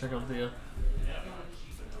 yeah, to check on Thea.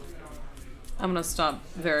 I'm gonna stop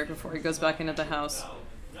Varric before he goes back into the house.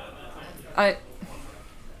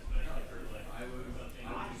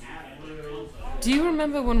 Do you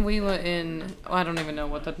remember when we were in... I don't even know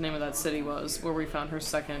what the name of that city was, where we found her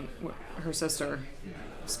sister,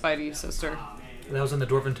 Spidey's sister. That was in the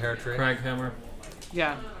Dwarven territory. Craghammer.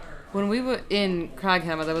 Yeah. When we were in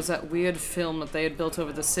Craghammer, there was that weird film that they had built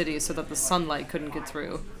over the city so that the sunlight couldn't get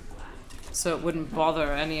through. So it wouldn't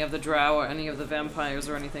bother any of the drow or any of the vampires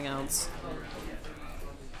or anything else.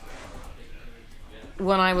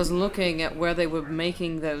 When I was looking at where they were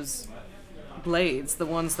making those blades, the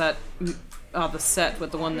ones that are the set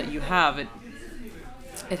with the one that you have,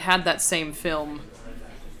 it had that same film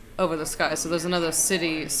over the sky. So there's another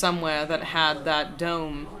city somewhere that had that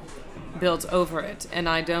dome built over it, and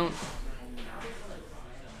I don't...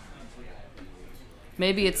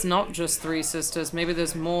 Maybe it's not just 3 sisters, maybe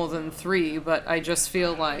there's more than 3, but I just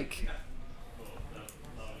feel like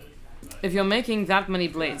if you're making that many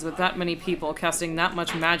blades with that many people, casting that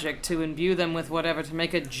much magic to imbue them with whatever, to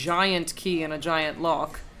make a giant key and a giant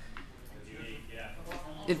lock,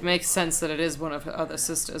 it makes sense that it is one of her other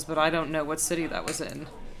sisters, but I don't know what city that was in.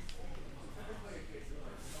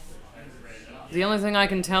 The only thing I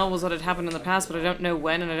can tell was that it happened in the past, but I don't know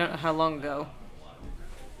when and I don't know how long ago.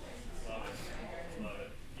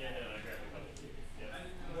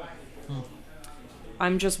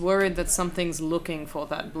 I'm just worried that something's looking for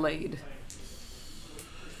that blade.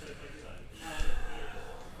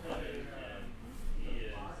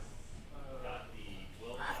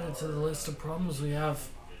 Add to the list of problems we have.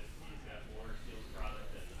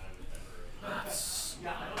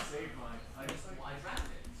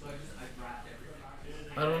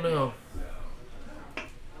 I don't know.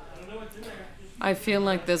 I feel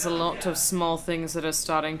like there's a lot of small things that are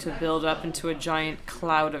starting to build up into a giant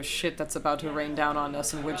cloud of shit that's about to rain down on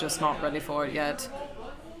us, and we're just not ready for it yet.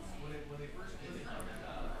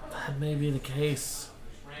 That may be the case.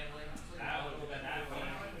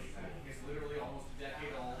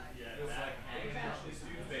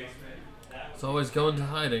 It's always going to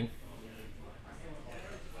hiding.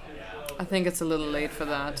 I think it's a little late for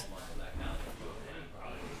that.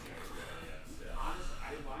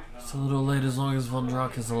 It's a little late as long as Von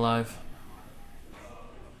Rock is alive.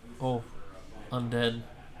 Oh, undead.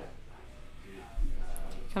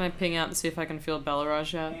 Can I ping out and see if I can feel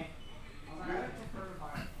Bellarage yet?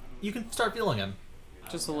 You can start feeling him.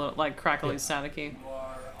 Just a little, like, crackly, staticky.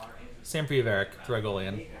 Same for you, Varric,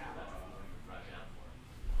 Thragolian.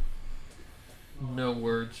 No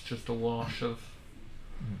words, just a wash of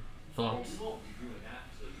thoughts.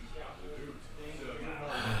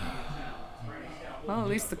 Well, at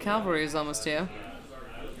least the cavalry is almost here.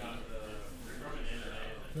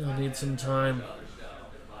 They'll need some time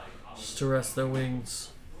just to rest their wings.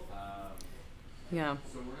 Yeah.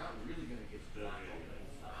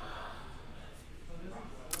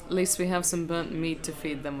 At least we have some burnt meat to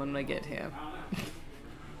feed them when they get here.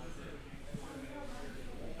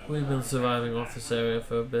 We've been surviving off this area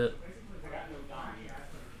for a bit.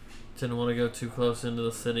 Didn't want to go too close into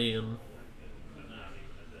the city and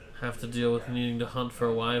have to deal with needing to hunt for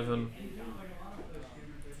a wyvern.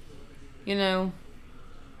 You know,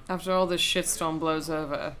 after all this shitstorm blows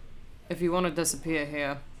over, if you want to disappear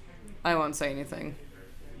here, I won't say anything.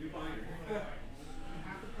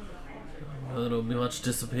 Well, there'll be much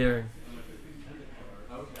disappearing.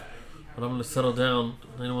 But I'm going to settle down.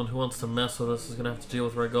 Anyone who wants to mess with us is going to have to deal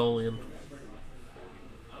with Regolian.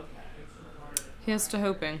 Here's to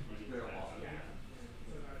hoping.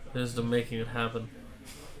 Here's to making it happen.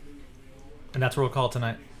 And that's where we'll call it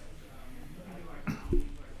tonight.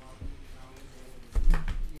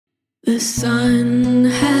 The sun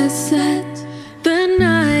has set, the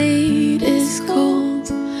night is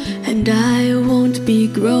cold, and I won't be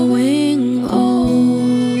growing old.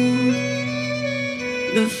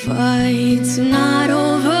 The fight's not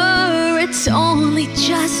over, it's only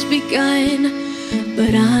just begun,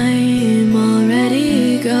 but I'm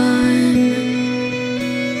already gone.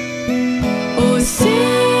 Oh,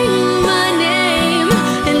 sing my name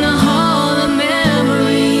in the hall of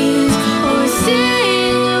memories, or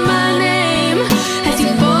sing my name as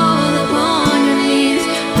you fall upon your knees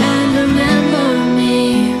and remember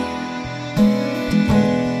me.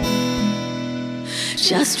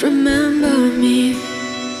 Just remember me.